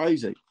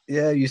crazy.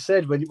 Yeah, you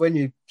said when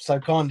you so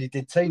kindly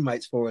did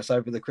teammates for us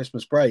over the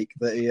Christmas break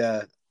that he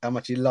how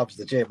much he loves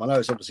the gym. I know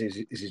it's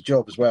obviously his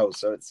job as well,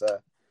 so it's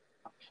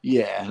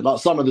yeah. Like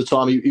some of the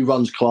time he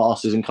runs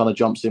classes and kind of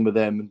jumps in with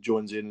them and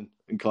joins in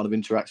and kind of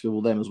interacts with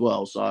all them as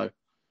well. So.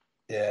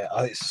 Yeah,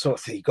 it's the sort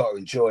of thing you've got to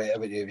enjoy it,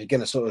 haven't you? If you're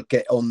going to sort of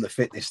get on the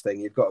fitness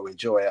thing, you've got to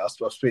enjoy it. I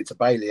spoke to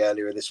Bailey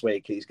earlier this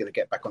week. He's going to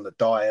get back on the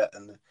diet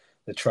and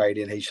the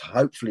training. He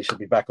hopefully should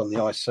be back on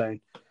the ice soon.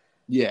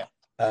 Yeah.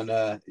 And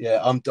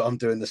I'm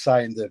doing the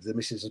same. The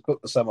missus has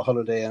booked the summer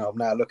holiday, and I'm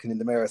now looking in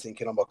the mirror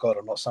thinking, "Oh my God,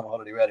 I'm not summer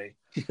holiday ready."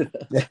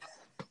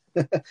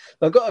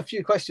 I've got a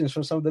few questions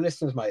from some of the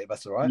listeners, mate. If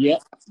that's all right. Yeah,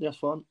 that's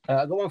fine.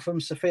 I got one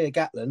from Sophia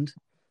Gatland,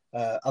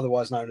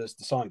 otherwise known as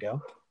the Sign Girl.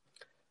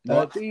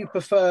 Do you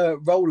prefer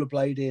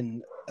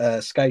rollerblading,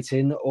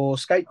 skating, or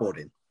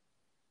skateboarding?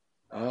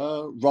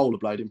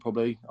 Rollerblading,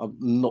 probably. I'm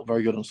not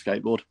very good on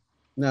skateboard.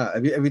 No,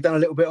 have you done a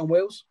little bit on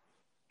wheels?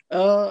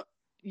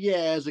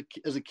 Yeah, as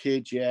a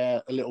kid, yeah,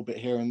 a little bit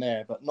here and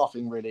there, but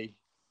nothing really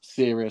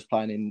serious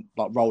playing in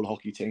like roller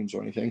hockey teams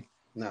or anything.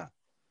 No.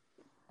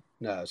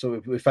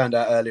 So we found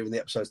out earlier in the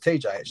episodes,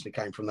 TJ actually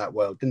came from that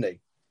world, didn't he?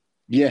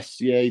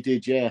 Yes, yeah, he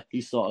did. Yeah, he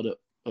started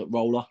at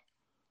roller.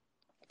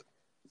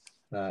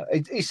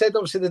 He said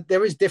obviously that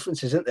there is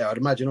differences, isn't there? I'd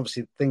imagine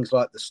obviously things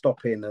like the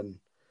stopping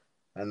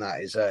and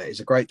that is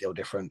a great deal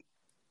different.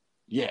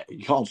 Yeah,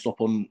 you can't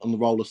stop on the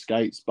roller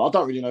skates, but I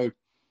don't really know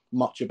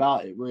much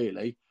about it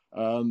really.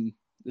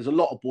 There's a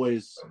lot of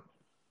boys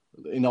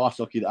in ice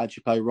hockey that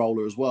actually play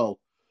roller as well.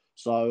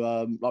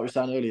 So like we were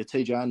saying earlier,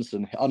 TJ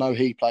Anderson, I know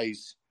he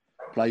plays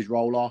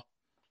roller,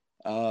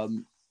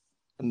 and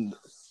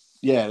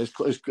yeah, there's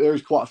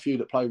quite a few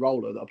that play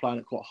roller that are playing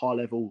at quite high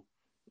level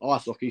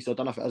ice hockey, so I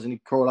don't know if it has any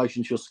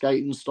correlation to your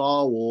skating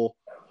style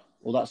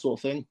or that sort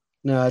of thing.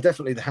 No,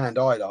 definitely the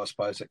hand-eye, I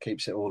suppose, that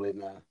keeps it all in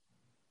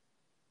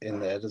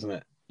there, doesn't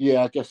it?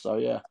 Yeah, I guess so,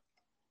 yeah.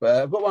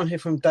 But I've got one here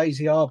from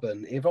Daisy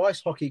Arban. If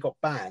ice hockey got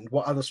banned,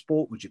 what other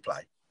sport would you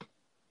play?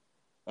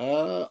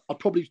 I'd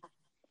probably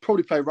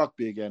play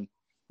rugby again.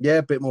 Yeah,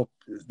 a bit more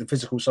the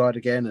physical side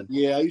again.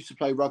 Yeah, I used to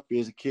play rugby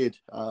as a kid,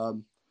 but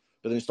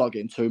then it started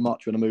getting too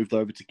much when I moved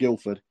over to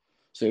Guildford.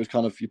 So it was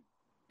kind of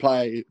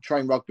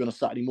train rugby on a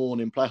Saturday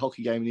morning, play a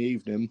hockey game in the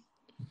evening,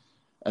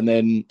 and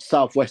then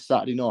Southwest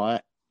Saturday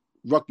night,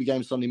 rugby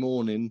game Sunday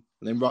morning,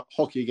 and then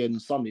hockey again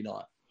Sunday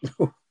night.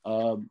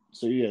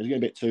 So yeah, it was getting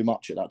a bit too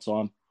much at that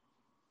time.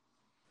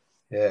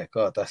 Yeah,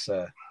 God,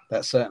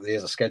 that certainly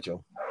is a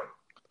schedule.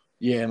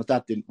 Yeah, my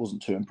dad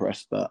wasn't too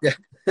impressed, but yeah,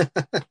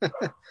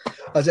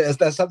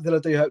 that's something I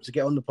do hope to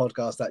get on the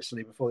podcast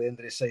actually before the end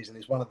of this season.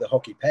 Is one of the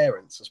hockey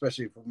parents,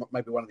 especially for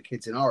maybe one of the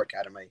kids in our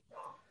academy,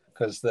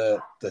 because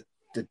the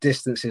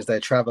distances they're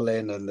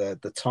travelling and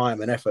the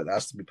time and effort that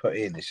has to be put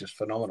in is just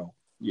phenomenal.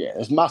 Yeah,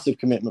 there's massive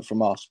commitment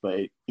from us, but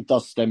it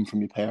does stem from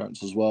your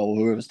parents as well,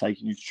 whoever's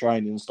taking you to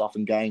training and stuff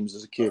and games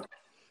as a kid.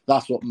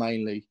 That's what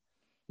mainly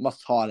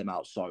must tire them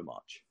out so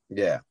much.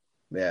 Yeah.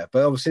 But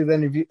obviously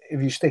then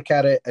if you stick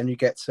at it and you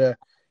get to,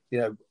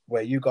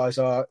 where you guys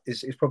are,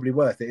 it's probably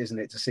worth it, isn't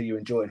it, to see you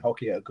enjoying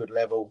hockey at a good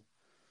level?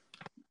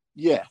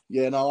 Yeah.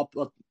 No,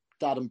 my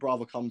dad and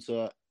brother come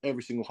to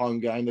every single home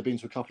game. They've been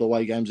to a couple of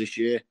away games this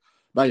year.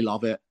 They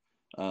love it.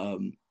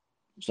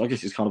 So I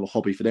guess it's kind of a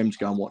hobby for them to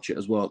go and watch it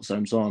as well at the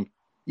same time.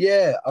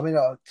 Yeah, I mean,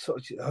 I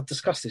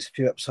discussed this a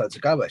few episodes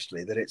ago,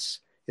 actually, that it's,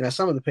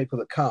 some of the people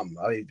that come,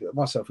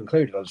 myself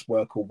included, I just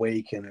work all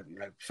week and,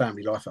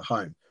 family life at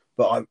home.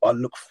 But I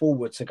look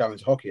forward to going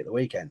to hockey at the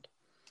weekend.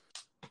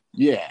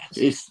 Yeah,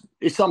 it's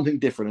something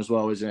different as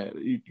well, isn't it?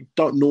 You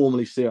don't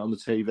normally see it on the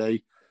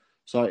TV.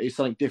 So it's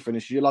something different.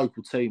 It's your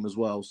local team as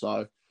well.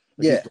 So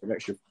yeah, an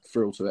extra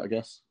thrill to it, I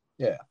guess.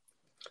 Yeah.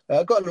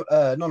 I've got an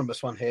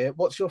anonymous one here.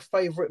 What's your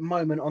favourite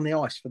moment on the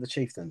ice for the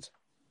Chieftains?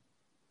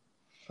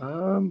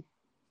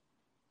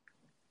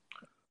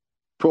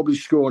 Probably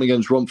scoring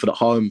against Romford at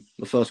home,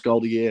 the first goal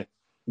of the year.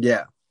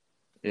 Yeah,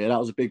 that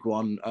was a big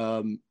one.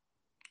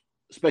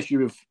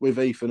 Especially with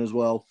Ethan as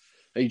well.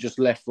 He just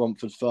left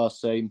Romford's first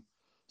team.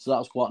 So that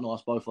was quite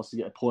nice, both of us to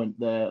get a point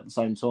there at the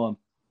same time.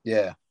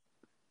 Yeah.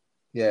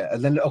 Yeah,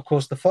 and then of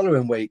course the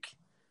following week,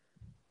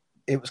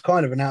 it was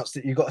kind of announced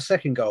that you got a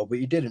second goal, but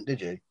you didn't,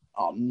 did you?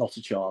 Oh, not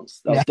a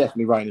chance. That was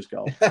definitely Rainer's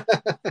goal.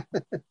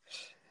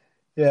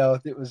 Yeah,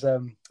 it was. I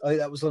think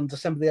that was on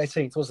December the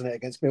 18th, wasn't it,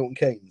 against Milton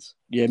Keynes?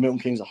 Yeah, Milton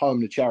Keynes at home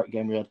in the charity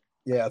game we had.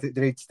 Yeah, I think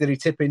did he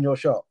tip in your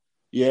shot?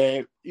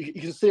 Yeah, you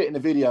can see it in the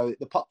video.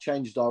 The puck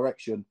changed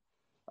direction.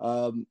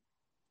 I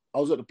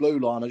was at the blue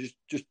line. I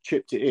just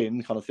chipped it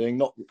in, kind of thing.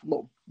 Not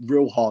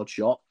real hard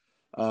shot,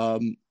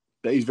 but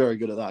he's very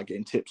good at that,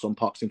 getting tips on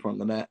pucks in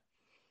front of the net.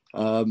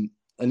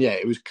 And yeah,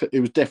 it was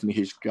definitely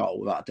his goal,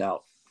 without a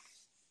doubt.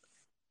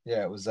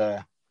 Yeah, it was.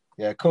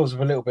 Cause of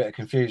a little bit of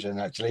confusion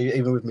actually,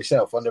 even with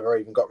myself. I never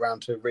even got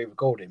round to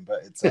re-recording,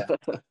 but it's.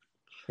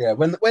 Yeah,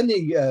 when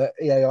the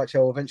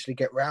EIHL eventually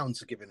get round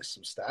to giving us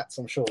some stats,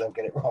 I'm sure they'll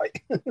get it right.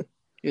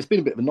 It's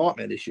been a bit of a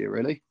nightmare this year,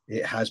 really.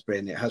 It has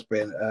been.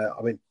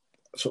 I mean,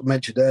 sort of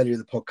mentioned earlier in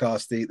the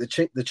podcast,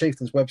 the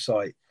Chieftain's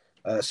website.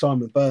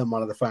 Simon Byrne,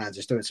 one of the fans,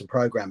 is doing some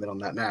programming on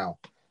that now.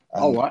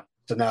 Right.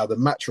 So now the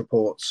match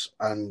reports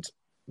and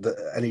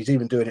he's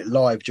even doing it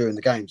live during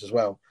the games as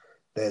well.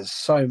 There's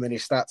so many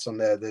stats on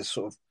there. There's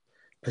sort of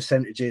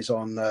percentages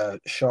on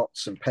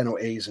shots and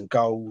penalties and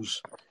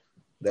goals.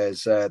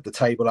 There's the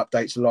table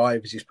updates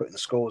live as he's putting the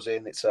scores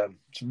in. It's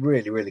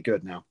really, really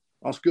good now.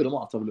 That's good. I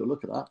might have to have a little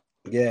look at that.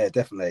 Yeah,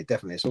 definitely.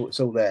 It's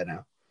all there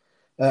now.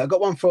 I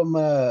got one from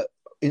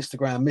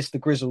Instagram, Mr.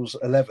 Grizzles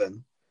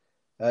 11.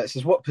 It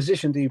says, "What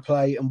position do you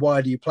play and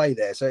why do you play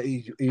there?" So, are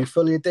you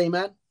fully a D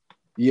man?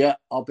 Yeah,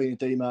 I've been a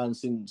D man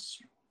since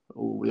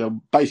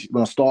basically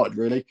when I started.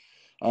 Really,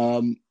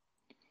 I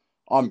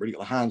haven't really got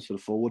the hands for the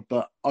forward,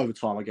 but over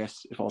time, I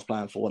guess if I was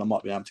playing forward, I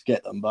might be able to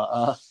get them.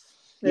 But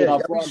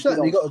you've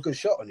certainly got a good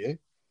shot on you.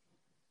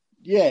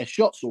 Yeah,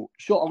 shot.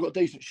 I've got a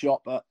decent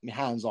shot, but my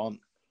hands aren't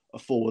a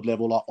forward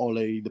level like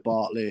Ollie, the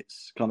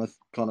Bartletts kind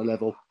of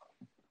level.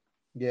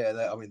 Yeah,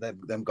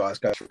 them guys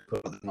go through,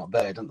 but they're not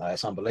there, don't they?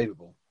 It's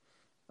unbelievable.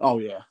 Oh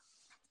yeah.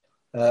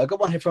 I got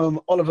one here from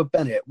Oliver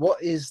Bennett.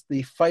 What is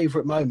the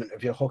favourite moment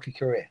of your hockey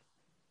career?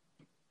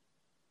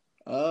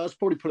 It's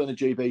probably putting a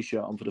GB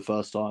shirt on for the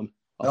first time.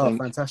 I think.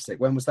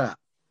 Fantastic! When was that?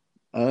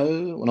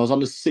 When I was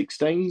under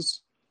 16s.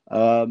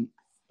 So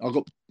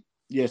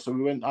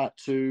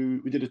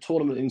we did a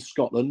tournament in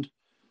Scotland,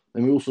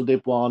 and we also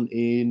did one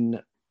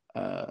in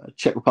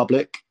Czech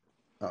Republic,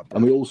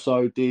 and we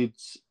also did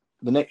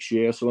the next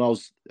year. So when I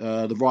was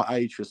the right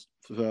age for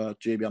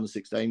GB under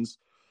 16s,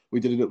 we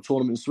did a little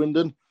tournament in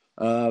Swindon.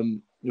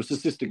 It was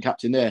assistant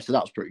captain there, so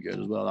that was pretty good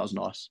as well. That was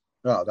nice.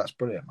 Oh, that's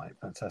brilliant, mate.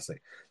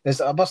 Fantastic.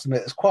 I must admit,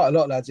 there's quite a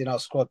lot of lads in our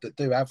squad that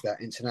do have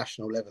that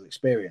international level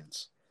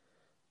experience,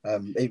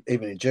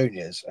 even in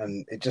juniors,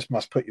 and it just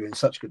must put you in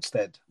such good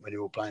stead when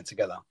you're all playing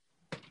together.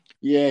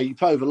 Yeah, you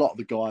play with a lot of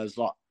the guys,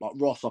 like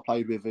Ross I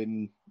played with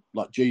in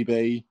like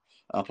GB.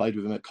 I played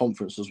with him at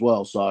conference as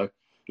well, so it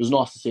was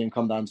nice to see him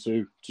come down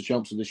to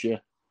Chelmsford this year.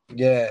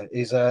 Yeah,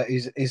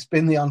 he's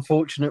been the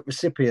unfortunate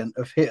recipient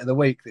of hit of the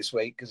week this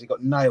week because he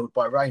got nailed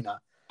by Rayner.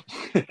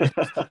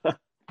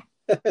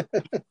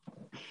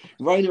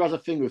 Rayner has a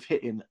thing with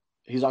hitting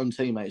his own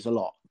teammates a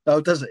lot.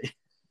 Oh, does he?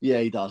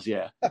 Yeah, he does,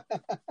 yeah.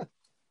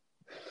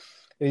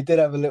 He did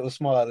have a little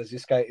smile as he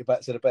skated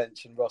back to the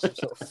bench and Ross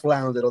sort of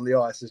floundered on the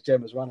ice as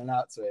Jem was running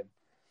out to him.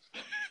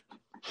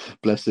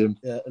 Bless him.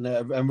 Yeah,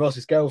 and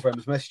Ross's girlfriend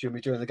was messaging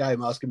me during the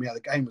game asking me how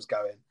the game was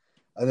going.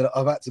 And then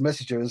I've had to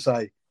message her and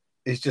say,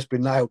 he's just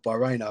been nailed by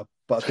Rayner,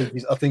 but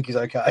I think he's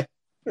okay.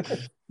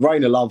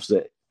 Rayner loves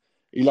it.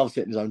 He loves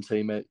hitting his own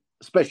teammate,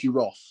 especially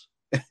Ross.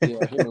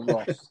 Yeah, him and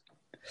Ross.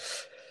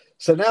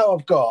 So now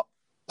I've got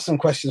some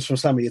questions from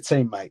some of your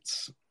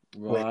teammates.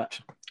 Right.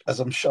 Which, as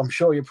I'm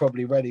sure you're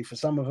probably ready for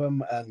some of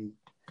them, and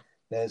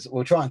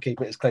we'll try and keep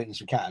it as clean as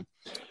we can.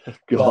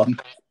 Go on.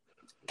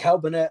 Cal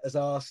Burnett has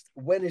asked,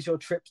 when is your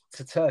trip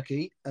to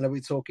Turkey? And are we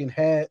talking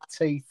hair,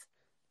 teeth,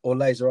 or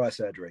laser eye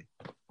surgery?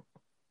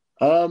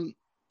 I'm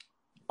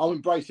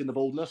embracing the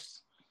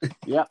baldness.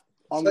 Yeah.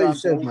 I'm So you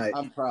should, mate.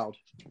 I'm proud.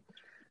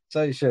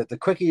 So you should. The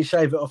quicker you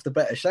shave it off, the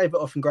better. Shave it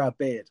off and grow a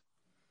beard.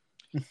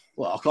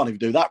 Well, I can't even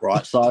do that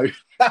right, so I'm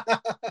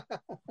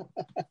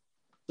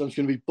just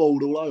going to be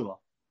bald all over.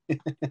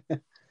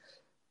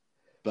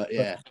 But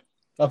yeah.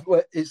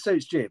 It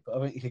suits Jib. I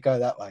think you could go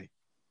that way.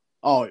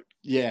 Oh,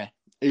 yeah.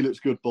 He looks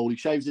good bald. He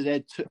shaves his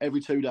head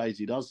every 2 days,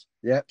 he does.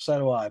 Yep, so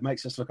do I. It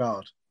makes us look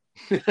hard.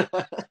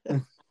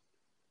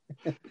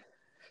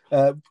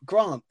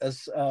 Grant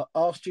has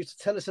asked you to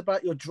tell us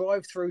about your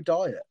drive-through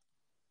diet.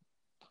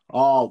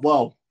 Oh,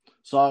 well,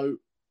 so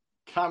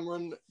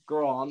Cameron,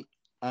 Grant,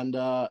 and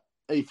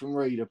Ethan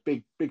Reed are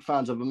big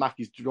fans of a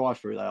Mackey's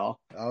drive-through, they are.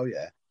 Oh,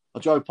 yeah. I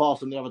drove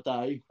past them the other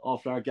day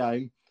after our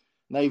game,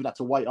 and they even had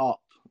to wait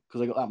up because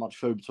they got that much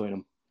food between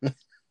them.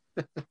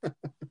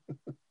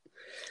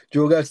 Do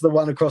you all go to the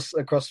one across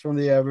from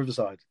the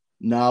Riverside?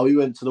 No, we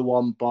went to the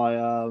one by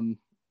the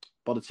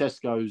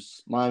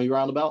Tesco's Miami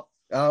roundabout.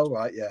 Oh,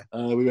 right, yeah.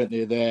 We went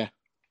near there.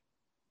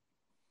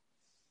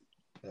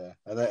 Yeah,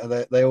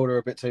 and they order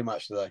a bit too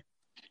much, do they?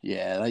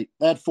 Yeah, they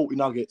had 40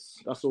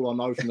 nuggets. That's all I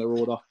know from their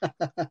order.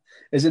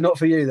 Is it not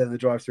for you then, the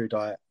drive-through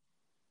diet?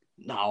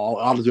 No,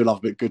 I do love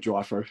a bit good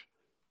drive-through.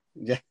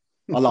 Yeah.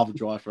 I love a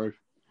drive-through.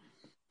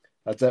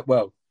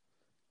 Well,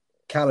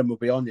 Callum will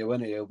be on you,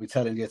 won't he? He'll be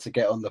telling you to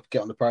get on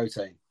the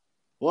protein.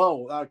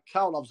 Well,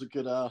 Cal loves a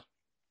good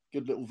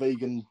little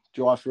vegan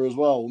drive-through as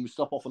well. When we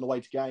stop off on the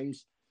way to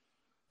games,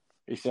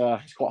 it's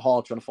quite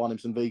hard trying to find him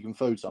some vegan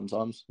food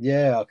sometimes.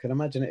 Yeah, I can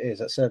imagine it is.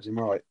 That serves him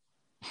right.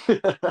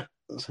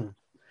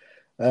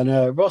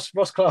 And Ross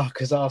Clark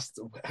has asked,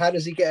 how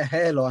does he get a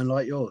hairline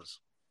like yours?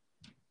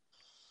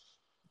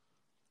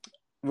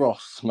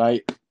 Ross,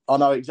 mate, I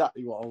know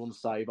exactly what I want to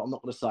say, but I'm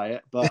not going to say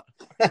it.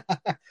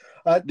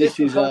 But this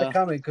is kind of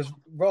coming because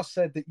Ross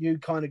said that you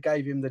kind of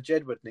gave him the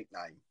Jedward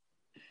nickname.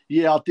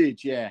 Yeah, I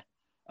did. Yeah.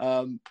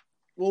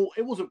 Well,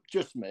 it wasn't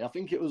just me. I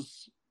think it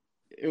was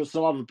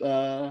some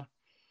other.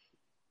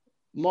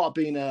 Might have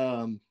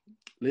been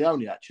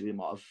Leone actually.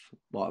 Might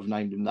have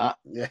named him that.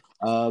 Yeah.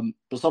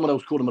 But someone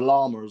else called him a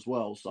llama as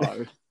well. So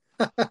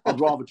I'd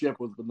rather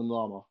Jedward than the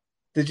llama.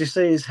 Did you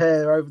see his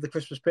hair over the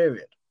Christmas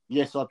period?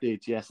 Yes, I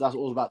did. Yes, that's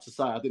what I was about to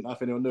say. I didn't know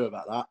if anyone knew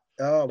about that.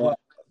 Oh, well,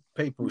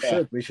 people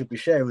should. We should be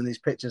sharing these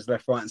pictures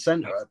left, right, and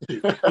centre.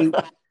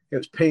 It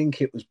was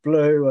pink. It was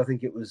blue. I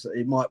think it was.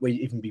 It might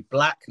even be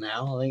black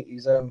now. I think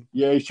he's.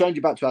 Yeah, he's changed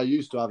it back to how I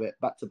used to have it,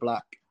 back to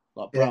black,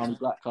 like brown,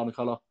 black kind of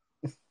colour.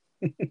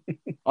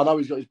 I know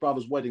he's got his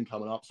brother's wedding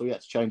coming up, so he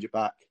had to change it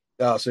back.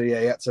 Oh, so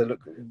yeah, he had to look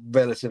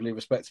relatively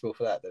respectable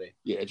for that, did he?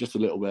 Yeah, just a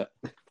little bit.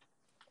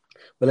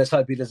 But let's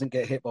hope he doesn't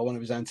get hit by one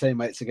of his own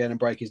teammates again and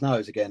break his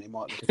nose again. He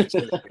might look a bit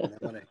silly again,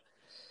 won't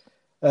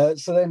he?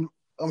 So then,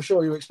 I'm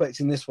sure you're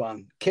expecting this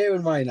one.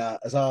 Kieran Rayner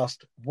has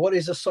asked, what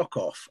is a sock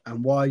off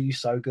and why are you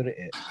so good at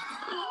it?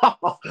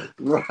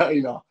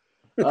 Rayner.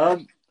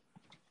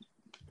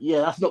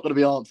 Yeah, that's not going to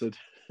be answered.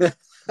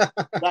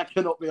 That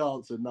cannot be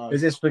answered, no.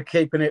 Is this for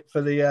keeping it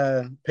for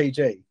the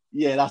PG?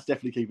 Yeah, that's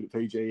definitely keeping it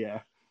PG,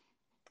 yeah.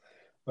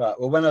 Right,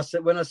 well, when I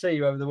see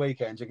you over the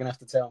weekend, you're going to have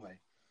to tell me.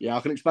 Yeah, I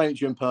can explain it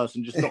to you in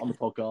person, just not on the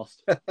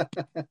podcast.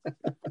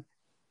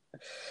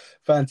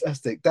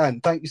 Fantastic. Dan,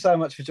 thank you so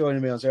much for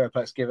joining me on Zero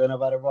Plex Given. I've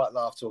had a right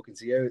laugh talking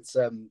to you. It's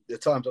the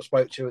times I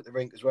spoke to you at the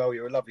rink as well.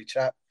 You're a lovely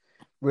chap.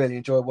 Really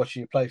enjoy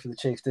watching you play for the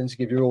Chieftains. You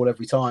give your all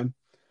every time.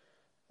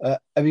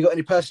 Have you got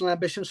any personal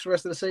ambitions for the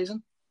rest of the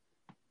season?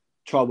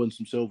 Try win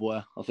some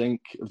silverware, I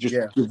think. Just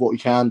do what you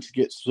can to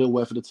get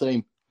silverware for the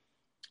team.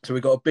 So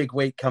we've got a big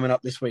week coming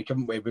up this week,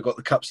 haven't we? We've got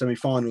the Cup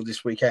semi-final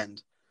this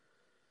weekend.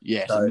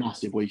 Yeah, it's a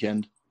massive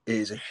weekend. It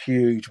is a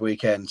huge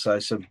weekend. So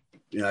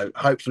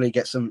hopefully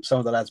get some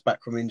of the lads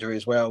back from injury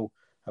as well.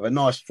 Have a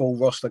nice full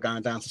roster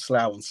going down to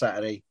Slough on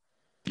Saturday.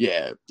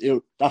 Yeah,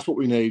 that's what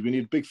we need. We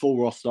need a big full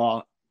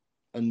roster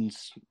and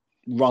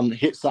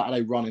hit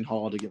Saturday running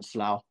hard against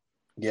Slough.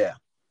 Yeah.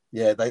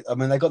 Yeah, they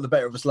got the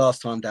better of us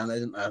last time down there,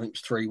 didn't they? I think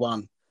it was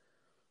 3-1.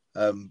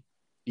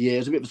 Yeah, it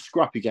was a bit of a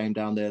scrappy game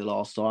down there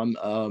last time.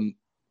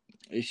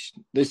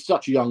 There's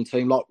such a young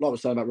team, like I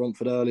was saying about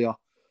Romford earlier.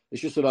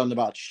 It's just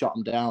about to shut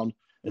them down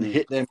and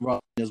hit them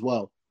running as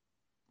well.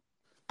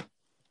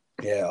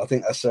 Yeah, I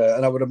think that's,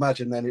 and I would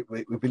imagine then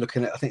we'd be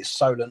looking at, I think it's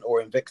Solent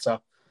or Invicta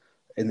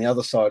in the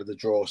other side of the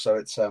draw. So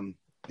it's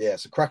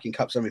it's a cracking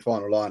Cup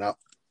semi-final lineup.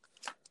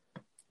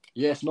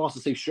 Yeah, it's nice to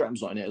see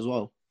Stratham's not in it as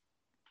well.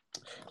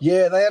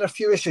 Yeah, they had a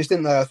few issues,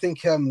 didn't they? I think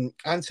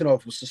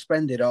Antonov was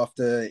suspended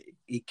after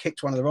he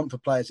kicked one of the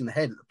Romford players in the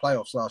head at the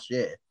playoffs last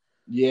year.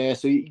 Yeah,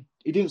 so he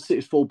didn't sit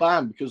his full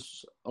ban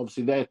because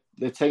obviously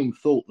their team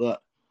thought that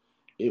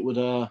it would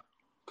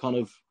kind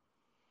of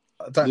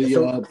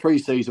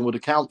pre-season would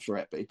account for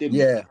it, but it didn't.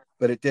 Yeah,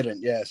 but it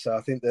didn't. Yeah, so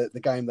I think the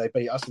game they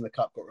beat us in the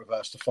Cup got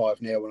reversed to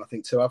 5-0, and I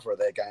think 2 other of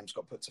their games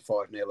got put to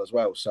 5-0 as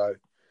well. So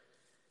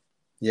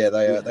yeah,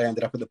 they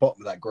ended up at the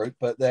bottom of that group,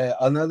 but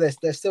I know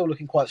they're still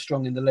looking quite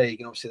strong in the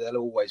league, and obviously there'll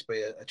always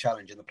be a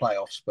challenge in the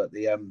playoffs. But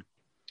I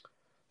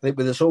think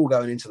with us all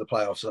going into the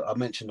playoffs, I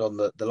mentioned on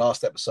the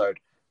last episode,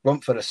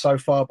 Romford are so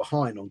far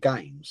behind on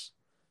games,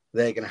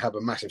 they're going to have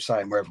a massive say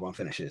in where everyone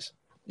finishes.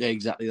 Yeah,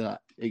 exactly that,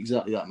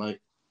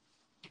 mate.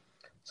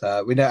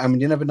 So you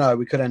never know.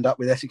 We could end up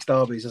with Essex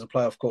Derbies as a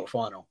playoff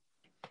quarter-final.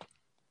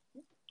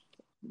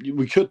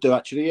 We could do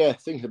actually, yeah.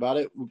 Thinking about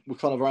it, we're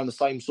kind of around the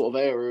same sort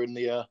of area in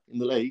the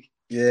league.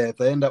 Yeah, if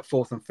they end up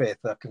 4th and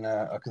 5th,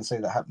 I can see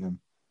that happening.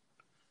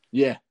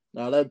 Yeah,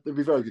 no, they'll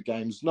be very good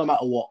games. No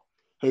matter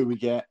who we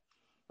get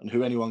and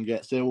who anyone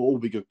gets, they'll all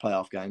be good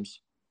playoff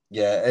games.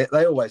 Yeah,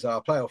 they always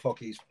are. Playoff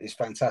hockey is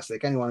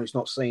fantastic. Anyone who's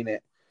not seen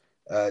it,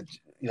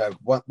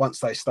 once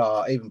they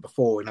start, even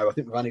before, I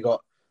think we've only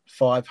got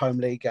 5 home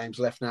league games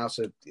left now.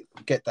 So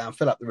get down,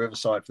 fill up the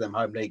Riverside for them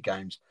home league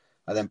games,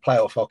 and then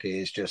playoff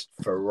hockey is just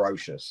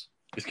ferocious.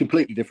 It's a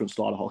completely different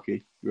style of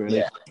hockey, really.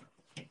 Yeah.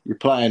 You're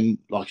playing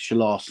like it's your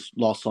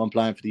last time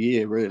playing for the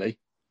year, really.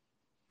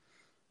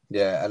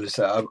 Yeah, and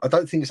I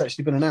don't think it's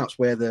actually been announced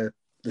where the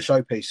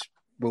showpiece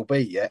will be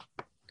yet.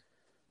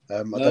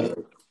 I don't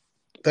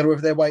know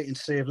if they're waiting to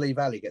see if Lee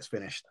Valley gets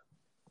finished.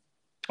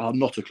 I'm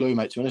not a clue,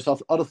 mate. To be honest,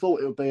 I'd have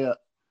thought it would be at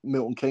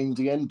Milton Keynes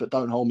again, but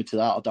don't hold me to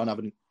that. I don't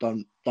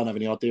have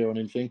any idea on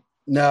anything.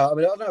 No, I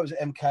mean, I know it was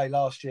at MK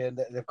last year and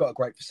they've got a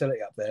great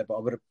facility up there,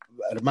 but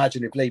I'd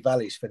imagine if Lee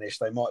Valley's finished,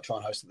 they might try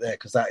and host it there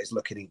because that is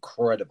looking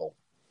incredible.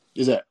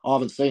 Is it? I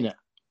haven't seen it.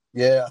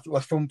 Yeah,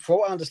 well, from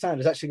what I understand,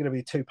 there's actually going to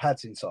be 2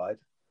 pads inside.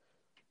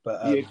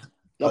 But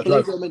Yeah, I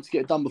believe they were meant to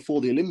get it done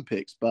before the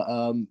Olympics, but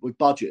with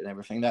budget and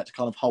everything, they had to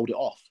kind of hold it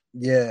off.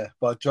 Yeah,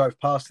 but I drove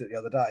past it the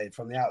other day, and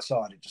from the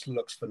outside, it just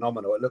looks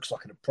phenomenal. It looks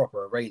like a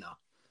proper arena.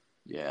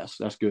 Yeah,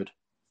 that's good.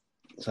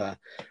 So,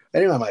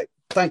 anyway, mate,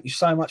 thank you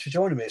so much for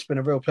joining me. It's been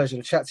a real pleasure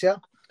to chat to you.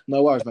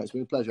 No worries, mate. It's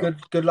been a pleasure.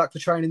 Good luck for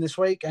training this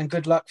week, and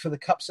good luck for the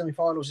Cup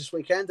semi-finals this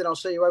weekend, and I'll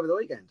see you over the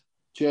weekend.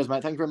 Cheers,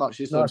 mate. Thank you very much.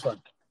 Nice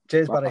one.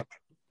 Cheers, buddy.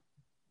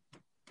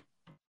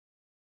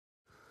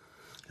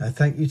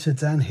 Thank you to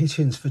Dan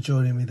Hitchings for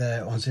joining me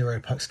there on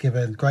Zero Pucks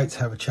Given. Great to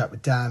have a chat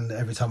with Dan.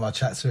 Every time I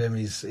chat to him,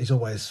 he's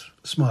always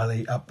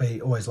smiley,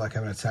 upbeat, always like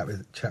having a chat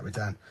with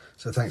Dan.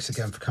 So thanks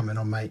again for coming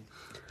on, mate.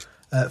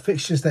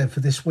 Fixtures then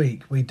for this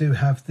week. We do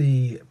have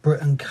the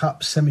Britain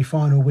Cup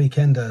semi-final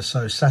weekender.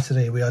 So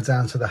Saturday we are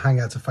down to the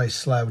hangar to face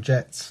Slough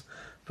Jets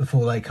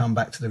before they come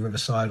back to the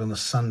Riverside on the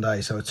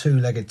Sunday. So a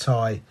 2-legged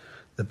tie.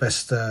 The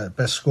best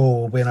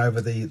score will win over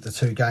the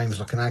 2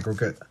 games, like an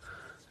aggregate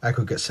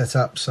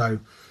setup. So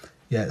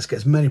yeah, let's get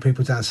as many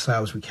people down to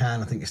Slough as we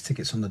can. I think there's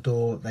tickets on the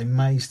door. They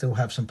may still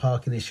have some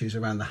parking issues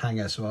around the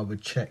hangar, so I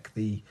would check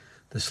the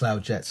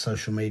Slough Jets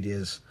social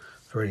medias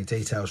for any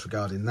details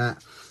regarding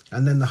that.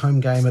 And then the home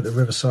game at the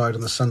Riverside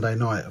on the Sunday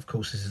night. Of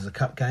course, this is a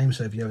cup game,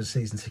 so if you have a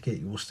season ticket,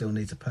 you will still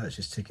need to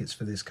purchase tickets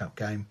for this cup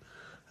game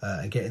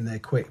and get in there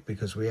quick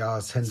because we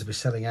tend to be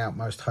selling out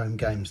most home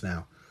games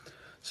now.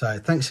 So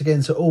thanks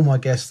again to all my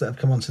guests that have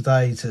come on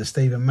today, to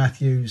Stephen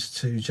Matthews,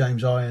 to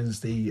James Irons,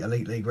 the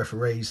Elite League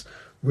referees.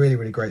 Really,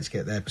 really great to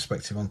get their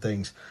perspective on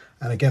things.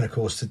 And again, of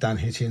course, to Dan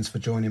Hitchings for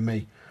joining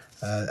me.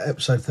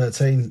 Episode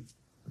 13,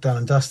 done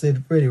and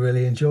dusted. Really,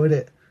 really enjoyed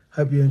it.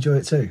 Hope you enjoy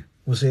it too.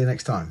 We'll see you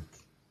next time.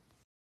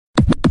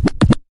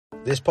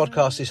 This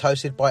podcast is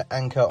hosted by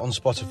Anchor on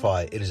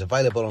Spotify. It is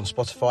available on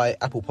Spotify,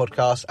 Apple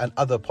Podcasts and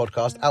other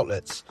podcast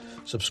outlets.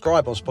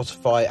 Subscribe on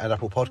Spotify and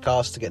Apple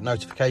Podcasts to get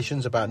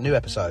notifications about new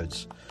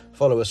episodes.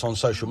 Follow us on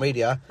social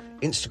media,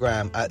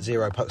 Instagram at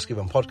Zero Pucks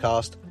Given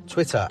Podcast,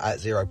 Twitter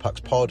at Zero Pucks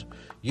Pod,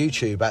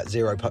 YouTube at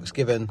Zero Pucks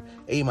Given,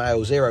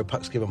 email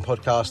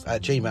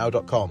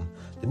zeropucksgivenpodcast@gmail.com.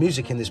 The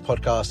music in this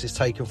podcast is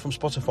taken from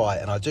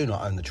Spotify and I do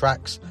not own the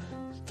tracks.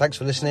 Thanks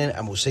for listening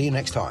and we'll see you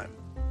next time.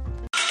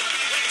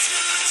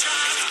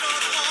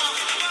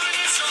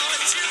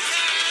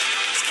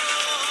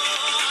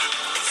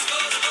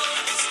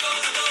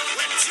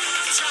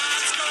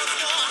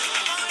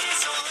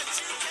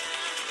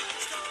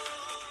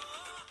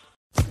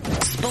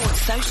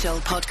 Sports Social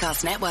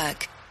Podcast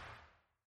Network.